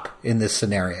top in this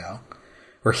scenario.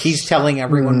 Where he's telling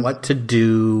everyone what to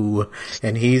do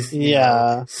and he's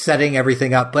setting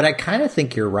everything up. But I kind of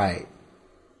think you're right.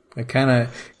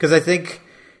 Because I think,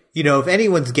 if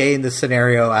anyone's gay in this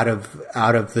scenario out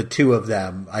of the two of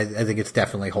them, I think it's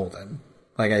definitely Holden.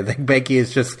 Like, I think Banky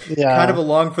is just kind of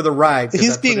along for the ride.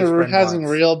 He's having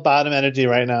real bottom energy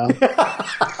right now.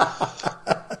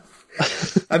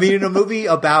 I mean, in a movie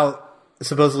about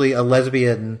supposedly a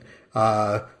lesbian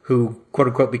who quote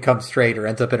unquote becomes straight or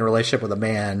ends up in a relationship with a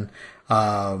man,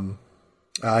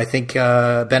 I think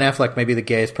Ben Affleck may be the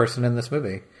gayest person in this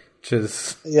movie. Which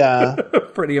is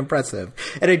pretty impressive.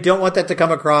 And I don't want that to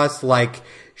come across like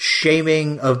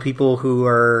shaming of people who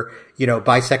are,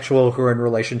 bisexual, who are in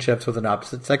relationships with an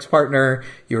opposite sex partner.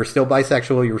 You were still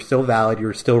bisexual, you were still valid, you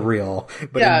were still real.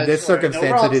 But in this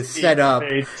circumstance, it is set up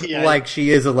like she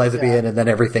is a lesbian and then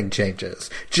everything changes.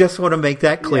 Just want to make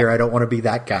that clear. I don't want to be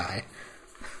that guy.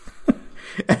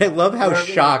 And I love how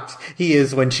shocked he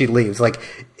is when she leaves. Like,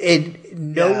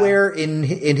 nowhere in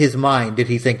his mind did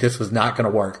he think this was not going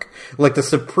to work. Like, the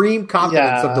supreme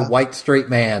confidence of the white straight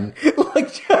man.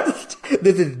 Like, just,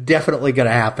 this is definitely going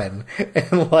to happen.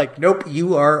 And like, nope,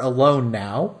 you are alone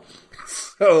now.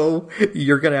 So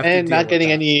you're going to have to deal with not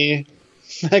getting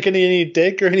any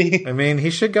dick or any. I mean, he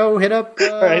should go hit up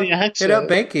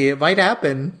Banky. It might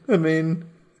happen. I mean,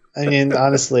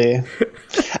 honestly,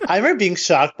 I remember being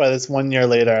shocked by this 1 year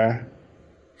later.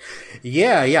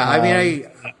 Yeah. I mean,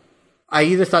 I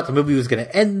either thought the movie was going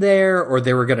to end there or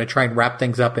they were going to try and wrap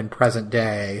things up in present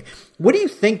day. What do you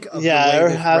think of the way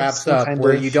this wraps up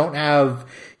where you don't have,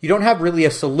 you don't have really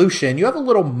a solution. You have a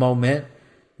little moment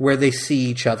where they see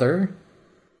each other,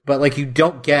 but like you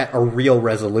don't get a real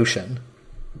resolution.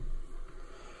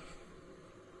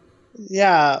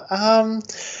 Yeah.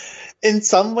 In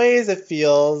some ways, it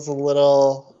feels a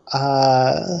little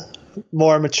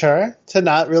more mature to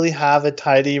not really have a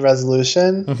tidy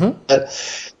resolution. Mm-hmm.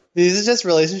 But these are just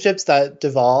relationships that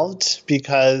devolved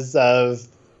because of,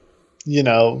 you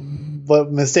know,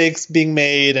 what mistakes being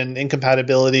made and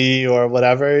incompatibility or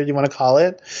whatever you want to call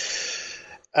it.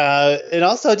 It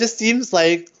also just seems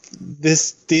like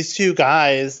these two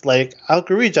guys like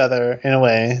outgrew each other in a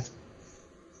way.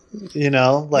 You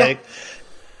know, like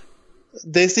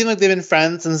they seem like they've been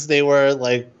friends since they were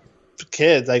like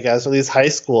kids, I guess, or at least high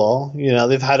school. You know,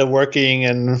 they've had a working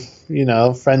and, you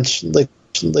know, French like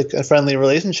a friendly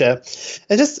relationship.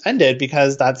 It just ended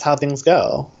because that's how things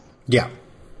go. Yeah.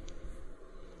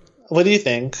 What do you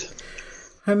think?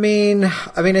 I mean,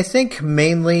 I think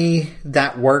mainly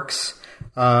that works.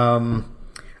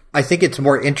 I think it's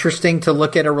more interesting to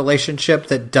look at a relationship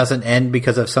that doesn't end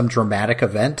because of some dramatic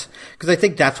event. Because I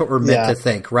think that's what we're meant to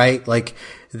think, right? Like,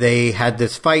 they had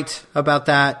this fight about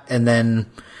that, and then,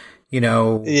 you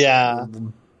know,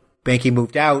 Banky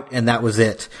moved out, and that was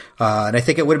it. And I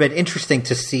think it would have been interesting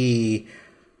to see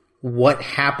what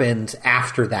happens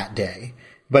after that day.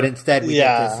 But instead, we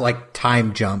get this, like,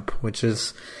 time jump, which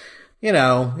is, you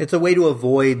know, it's a way to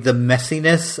avoid the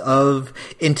messiness of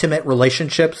intimate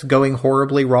relationships going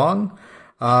horribly wrong.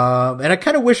 And I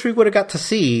kind of wish we would have got to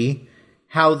see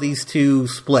how these two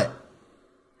split.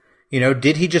 You know,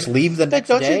 did he just leave the next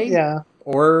day? Yeah.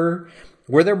 Or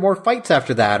were there more fights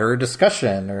after that, or a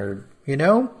discussion, or, you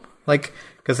know? Like,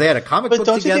 because they had a comic book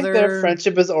together. But don't you think their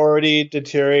friendship was already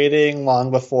deteriorating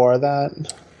long before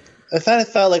that? I kind of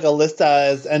felt like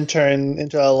Alyssa entering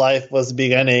into her life was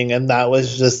beginning, and that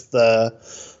was just the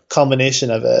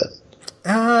culmination of it.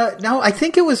 No, I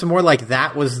think it was more like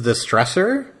that was the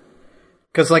stressor.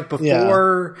 Because, like,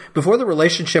 before the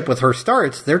relationship with her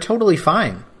starts, they're totally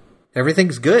fine.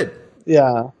 Everything's good.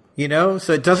 Yeah. You know?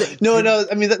 So it doesn't... No,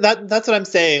 I mean, that's what I'm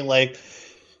saying. Like,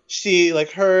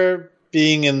 her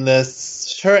being in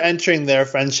this... Her entering their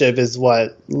friendship is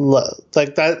what...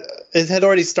 Like, that... It had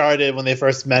already started when they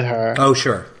first met her. Oh,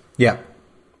 sure. Yeah.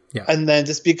 Yeah. And then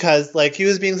just because, like, he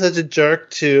was being such a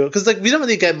jerk to... Because, like, we don't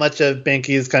really get much of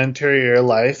Banky's kind of interior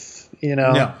life, you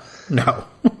know? No.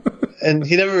 And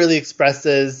he never really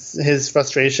expresses his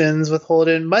frustrations with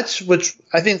Holden much, which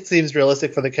I think seems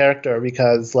realistic for the character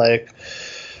because, like,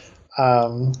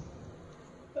 he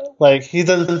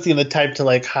doesn't seem the type to,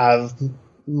 like, have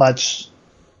much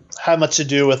to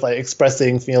do with, like,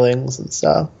 expressing feelings and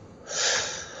stuff.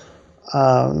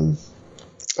 I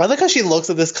like how she looks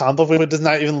at this comic book but does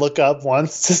not even look up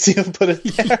once to see him put it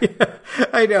there. Yeah,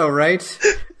 I know, right?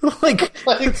 Like,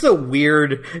 it's a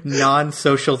weird,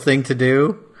 non-social thing to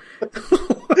do.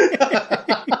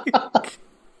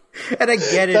 And I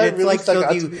get it. It's really like, so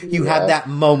you have that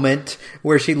moment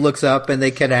where she looks up and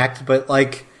they connect, but,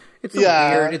 like,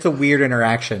 it's a weird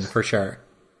interaction for sure.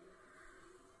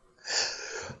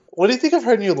 What do you think of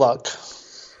her new look?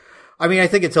 I mean, I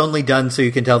think it's only done so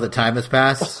you can tell that time has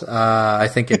passed. I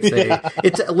think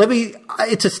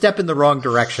it's a step in the wrong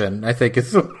direction, I think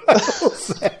is what I will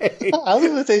say. I was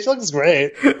going to say, she looks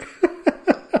great.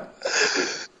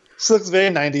 She looks very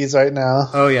 90s right now.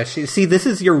 Oh, yeah. See, this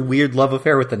is your weird love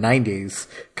affair with the 90s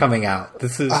coming out.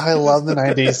 I love the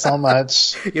 90s so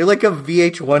much. You're like a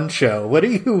VH1 show. What are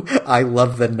you? I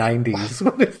love the 90s.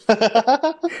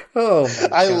 Oh, my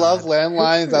God. I love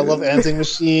landlines. I love answering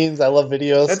machines. I love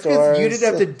video stores. That's because you didn't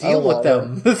have to deal with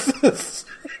them.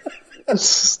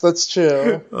 That's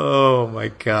true. Oh, my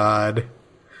God.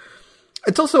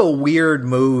 It's also a weird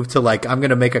move to, like, I'm going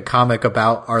to make a comic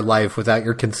about our life without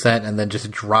your consent and then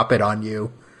just drop it on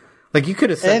you. Like, you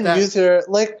could have said that. And use her,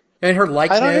 like... And her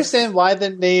likeness. I don't understand why the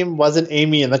name wasn't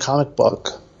Amy in the comic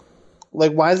book.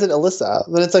 Like, why is it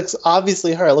Alyssa? Then it's, like,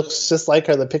 obviously her. It looks just like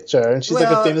her in the picture. And she's, like,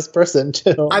 a famous person,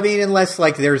 too. I mean, unless,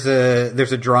 like, there's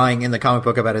a drawing in the comic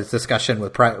book about his discussion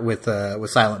with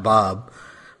Silent Bob.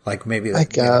 Like, maybe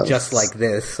like, just like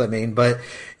this. I mean, but,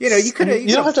 you know, you could have...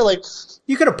 You don't have to, like...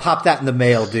 You could have popped that in the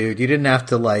mail, dude. You didn't have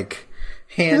to, like,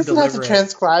 hand deliver it. He doesn't have to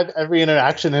transcribe every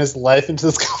interaction in his life into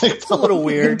this comic book. It's a little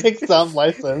weird. Take some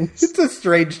license. It's a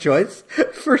strange choice,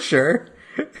 for sure.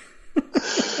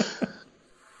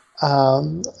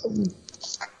 But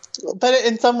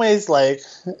in some ways, like,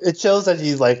 it shows that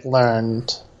he's, like,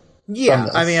 learned. Yeah,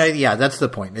 I mean, that's the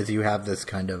point, is you have this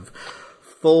kind of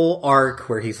full arc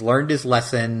where he's learned his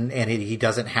lesson and he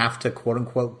doesn't have to,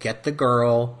 quote-unquote, get the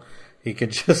girl. He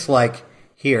could just, like...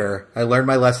 Here, I learned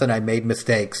my lesson, I made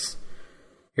mistakes.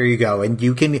 here you go. And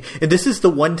this is the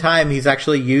one time he's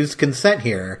actually used consent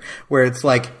here, where it's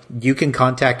like, you can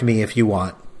contact me if you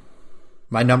want.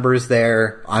 My number is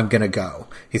there. I'm going to go.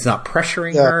 He's not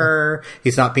pressuring her.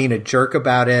 He's not being a jerk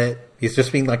about it. He's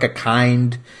just being like a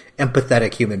kind,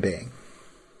 empathetic human being.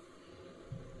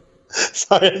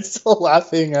 Sorry, I'm still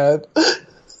laughing at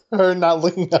her not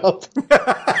looking up.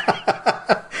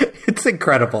 It's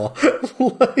incredible.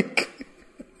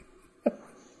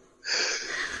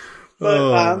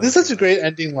 This is such a great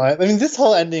ending line. I mean, this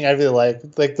whole ending I really like.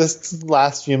 Like, this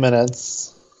last few minutes.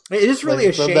 It is really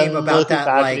a shame about that.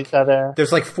 Like,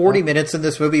 there's like 40 minutes in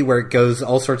this movie where it goes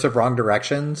all sorts of wrong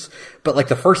directions, but like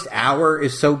the first hour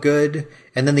is so good,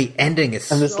 and then the ending is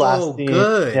so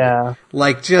good. Yeah,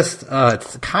 like just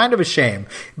it's kind of a shame,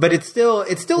 but it's still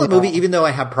a movie. Even though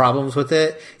I have problems with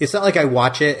it, it's not like I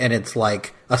watch it and it's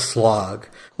like a slog.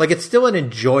 Like, it's still an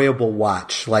enjoyable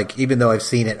watch. Like, even though I've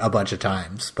seen it a bunch of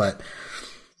times, but.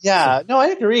 Yeah, no, I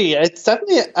agree. It's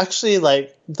definitely actually,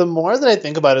 like, the more that I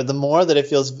think about it, the more that it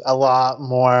feels a lot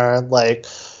more, like,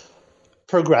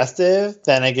 progressive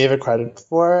than I gave it credit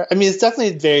for. I mean, it's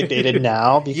definitely very dated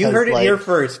now. Because, you heard it here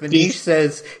first. Manish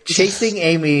says, Chasing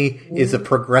Amy is a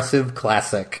progressive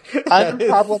classic.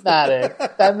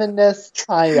 Unproblematic. Feminist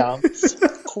triumphs.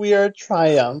 Queer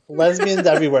triumph. Lesbians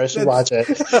everywhere should watch it.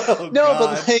 Oh, no,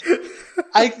 God. But,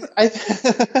 like, I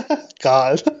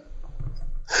God.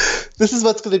 This is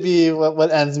what's going to be what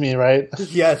ends me, right?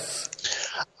 Yes.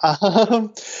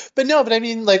 But I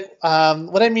mean, like,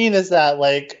 what I mean is that,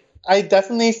 like, I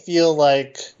definitely feel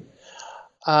like,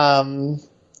 oh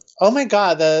my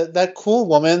God, that cool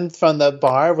woman from the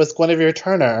bar was Guinevere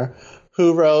Turner,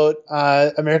 who wrote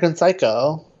American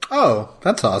Psycho. Oh,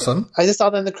 that's awesome. I just saw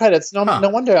that in the credits. No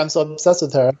wonder I'm so obsessed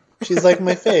with her. She's like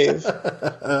my fave.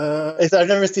 I've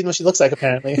never seen what she looks like,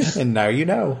 apparently. And now you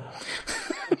know.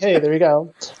 Hey, there we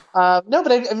go. But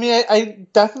I mean, I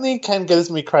definitely can give this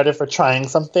movie credit for trying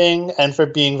something and for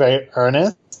being very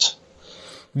earnest.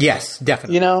 Yes,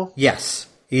 definitely. You know? Yes.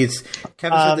 Kevin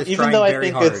Smith is trying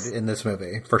very hard in this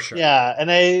movie, for sure. Yeah, and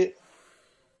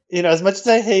as much as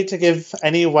I hate to give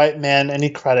any white man any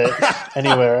credit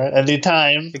anywhere,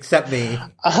 anytime. Except me.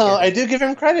 I do give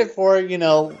him credit for,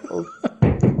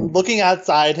 looking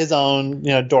outside his own,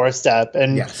 doorstep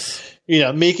and,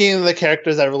 making the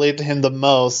characters that relate to him the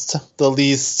most, the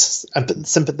least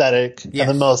sympathetic, and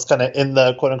the most kind of in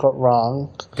the quote unquote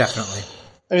wrong. Definitely.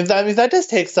 I mean, that does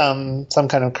take some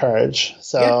kind of courage.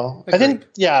 So I think,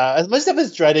 as much as I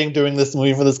was dreading doing this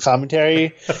movie for this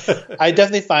commentary, I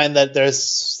definitely find that there's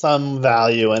some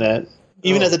value in it.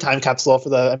 Even as a time capsule for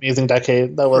the amazing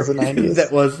decade that was the 90s.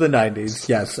 That was the 90s,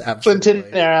 yes, absolutely.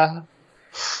 Clinton era.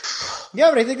 Yeah,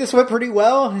 but I think this went pretty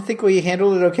well. I think we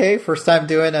handled it okay. First time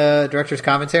doing a director's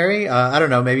commentary. I don't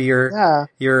know, maybe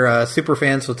your super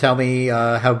fans will tell me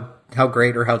how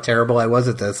great or how terrible I was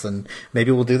at this, and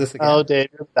maybe we'll do this again. Oh, Dave,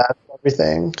 you're bad at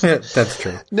everything. That's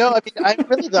true. No, I mean, I'm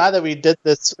really glad that we did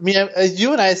this. I mean,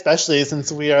 you and I especially,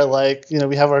 since we are like,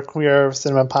 we have our queer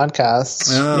cinema podcast.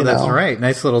 Oh, that's right.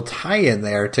 Nice little tie-in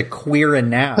there to Queer and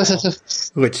Now,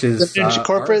 which is...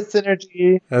 corporate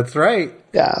synergy. That's right.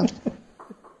 Yeah.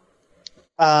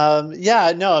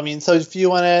 I mean, so if you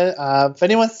want to, if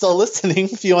anyone's still listening,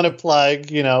 if you want to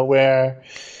plug, where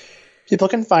people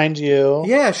can find you.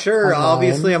 Yeah, sure. Online.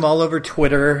 Obviously, I'm all over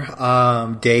Twitter.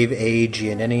 Dave A.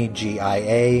 Giannini,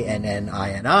 Giannini,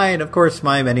 and of course,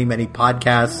 my many, many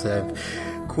podcasts of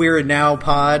Queer and Now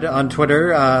Pod on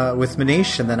Twitter with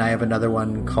Manish, and then I have another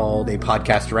one called A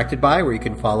Podcast Directed By, where you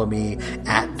can follow me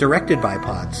at Directed By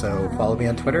Pod. So follow me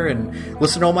on Twitter and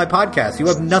listen to all my podcasts. You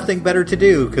have nothing better to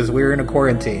do because we're in a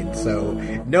quarantine, so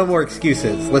no more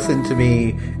excuses. Listen to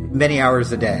me many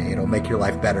hours a day. It'll make your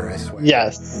life better, I swear.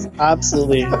 Yes,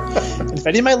 absolutely. And if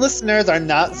any of my listeners are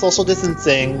not social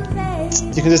distancing,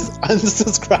 you can just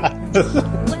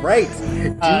unsubscribe. Right.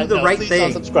 Do the right thing.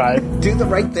 Don't subscribe. Do the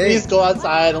right thing. Please go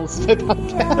outside and listen to my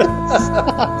podcast.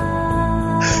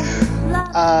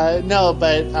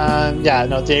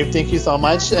 Dave, thank you so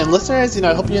much. And listeners,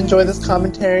 I hope you enjoy this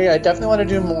commentary. I definitely want to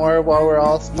do more while we're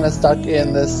all kind of stuck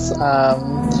in this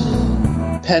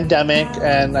pandemic,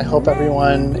 and I hope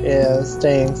everyone is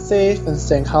staying safe and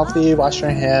staying healthy. Wash your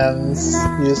hands,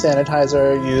 use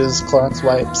sanitizer, use Clorox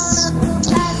wipes.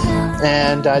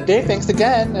 And Dave, thanks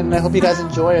again, and I hope you guys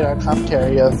enjoyed our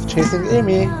commentary of Chasing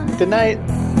Amy. Good night.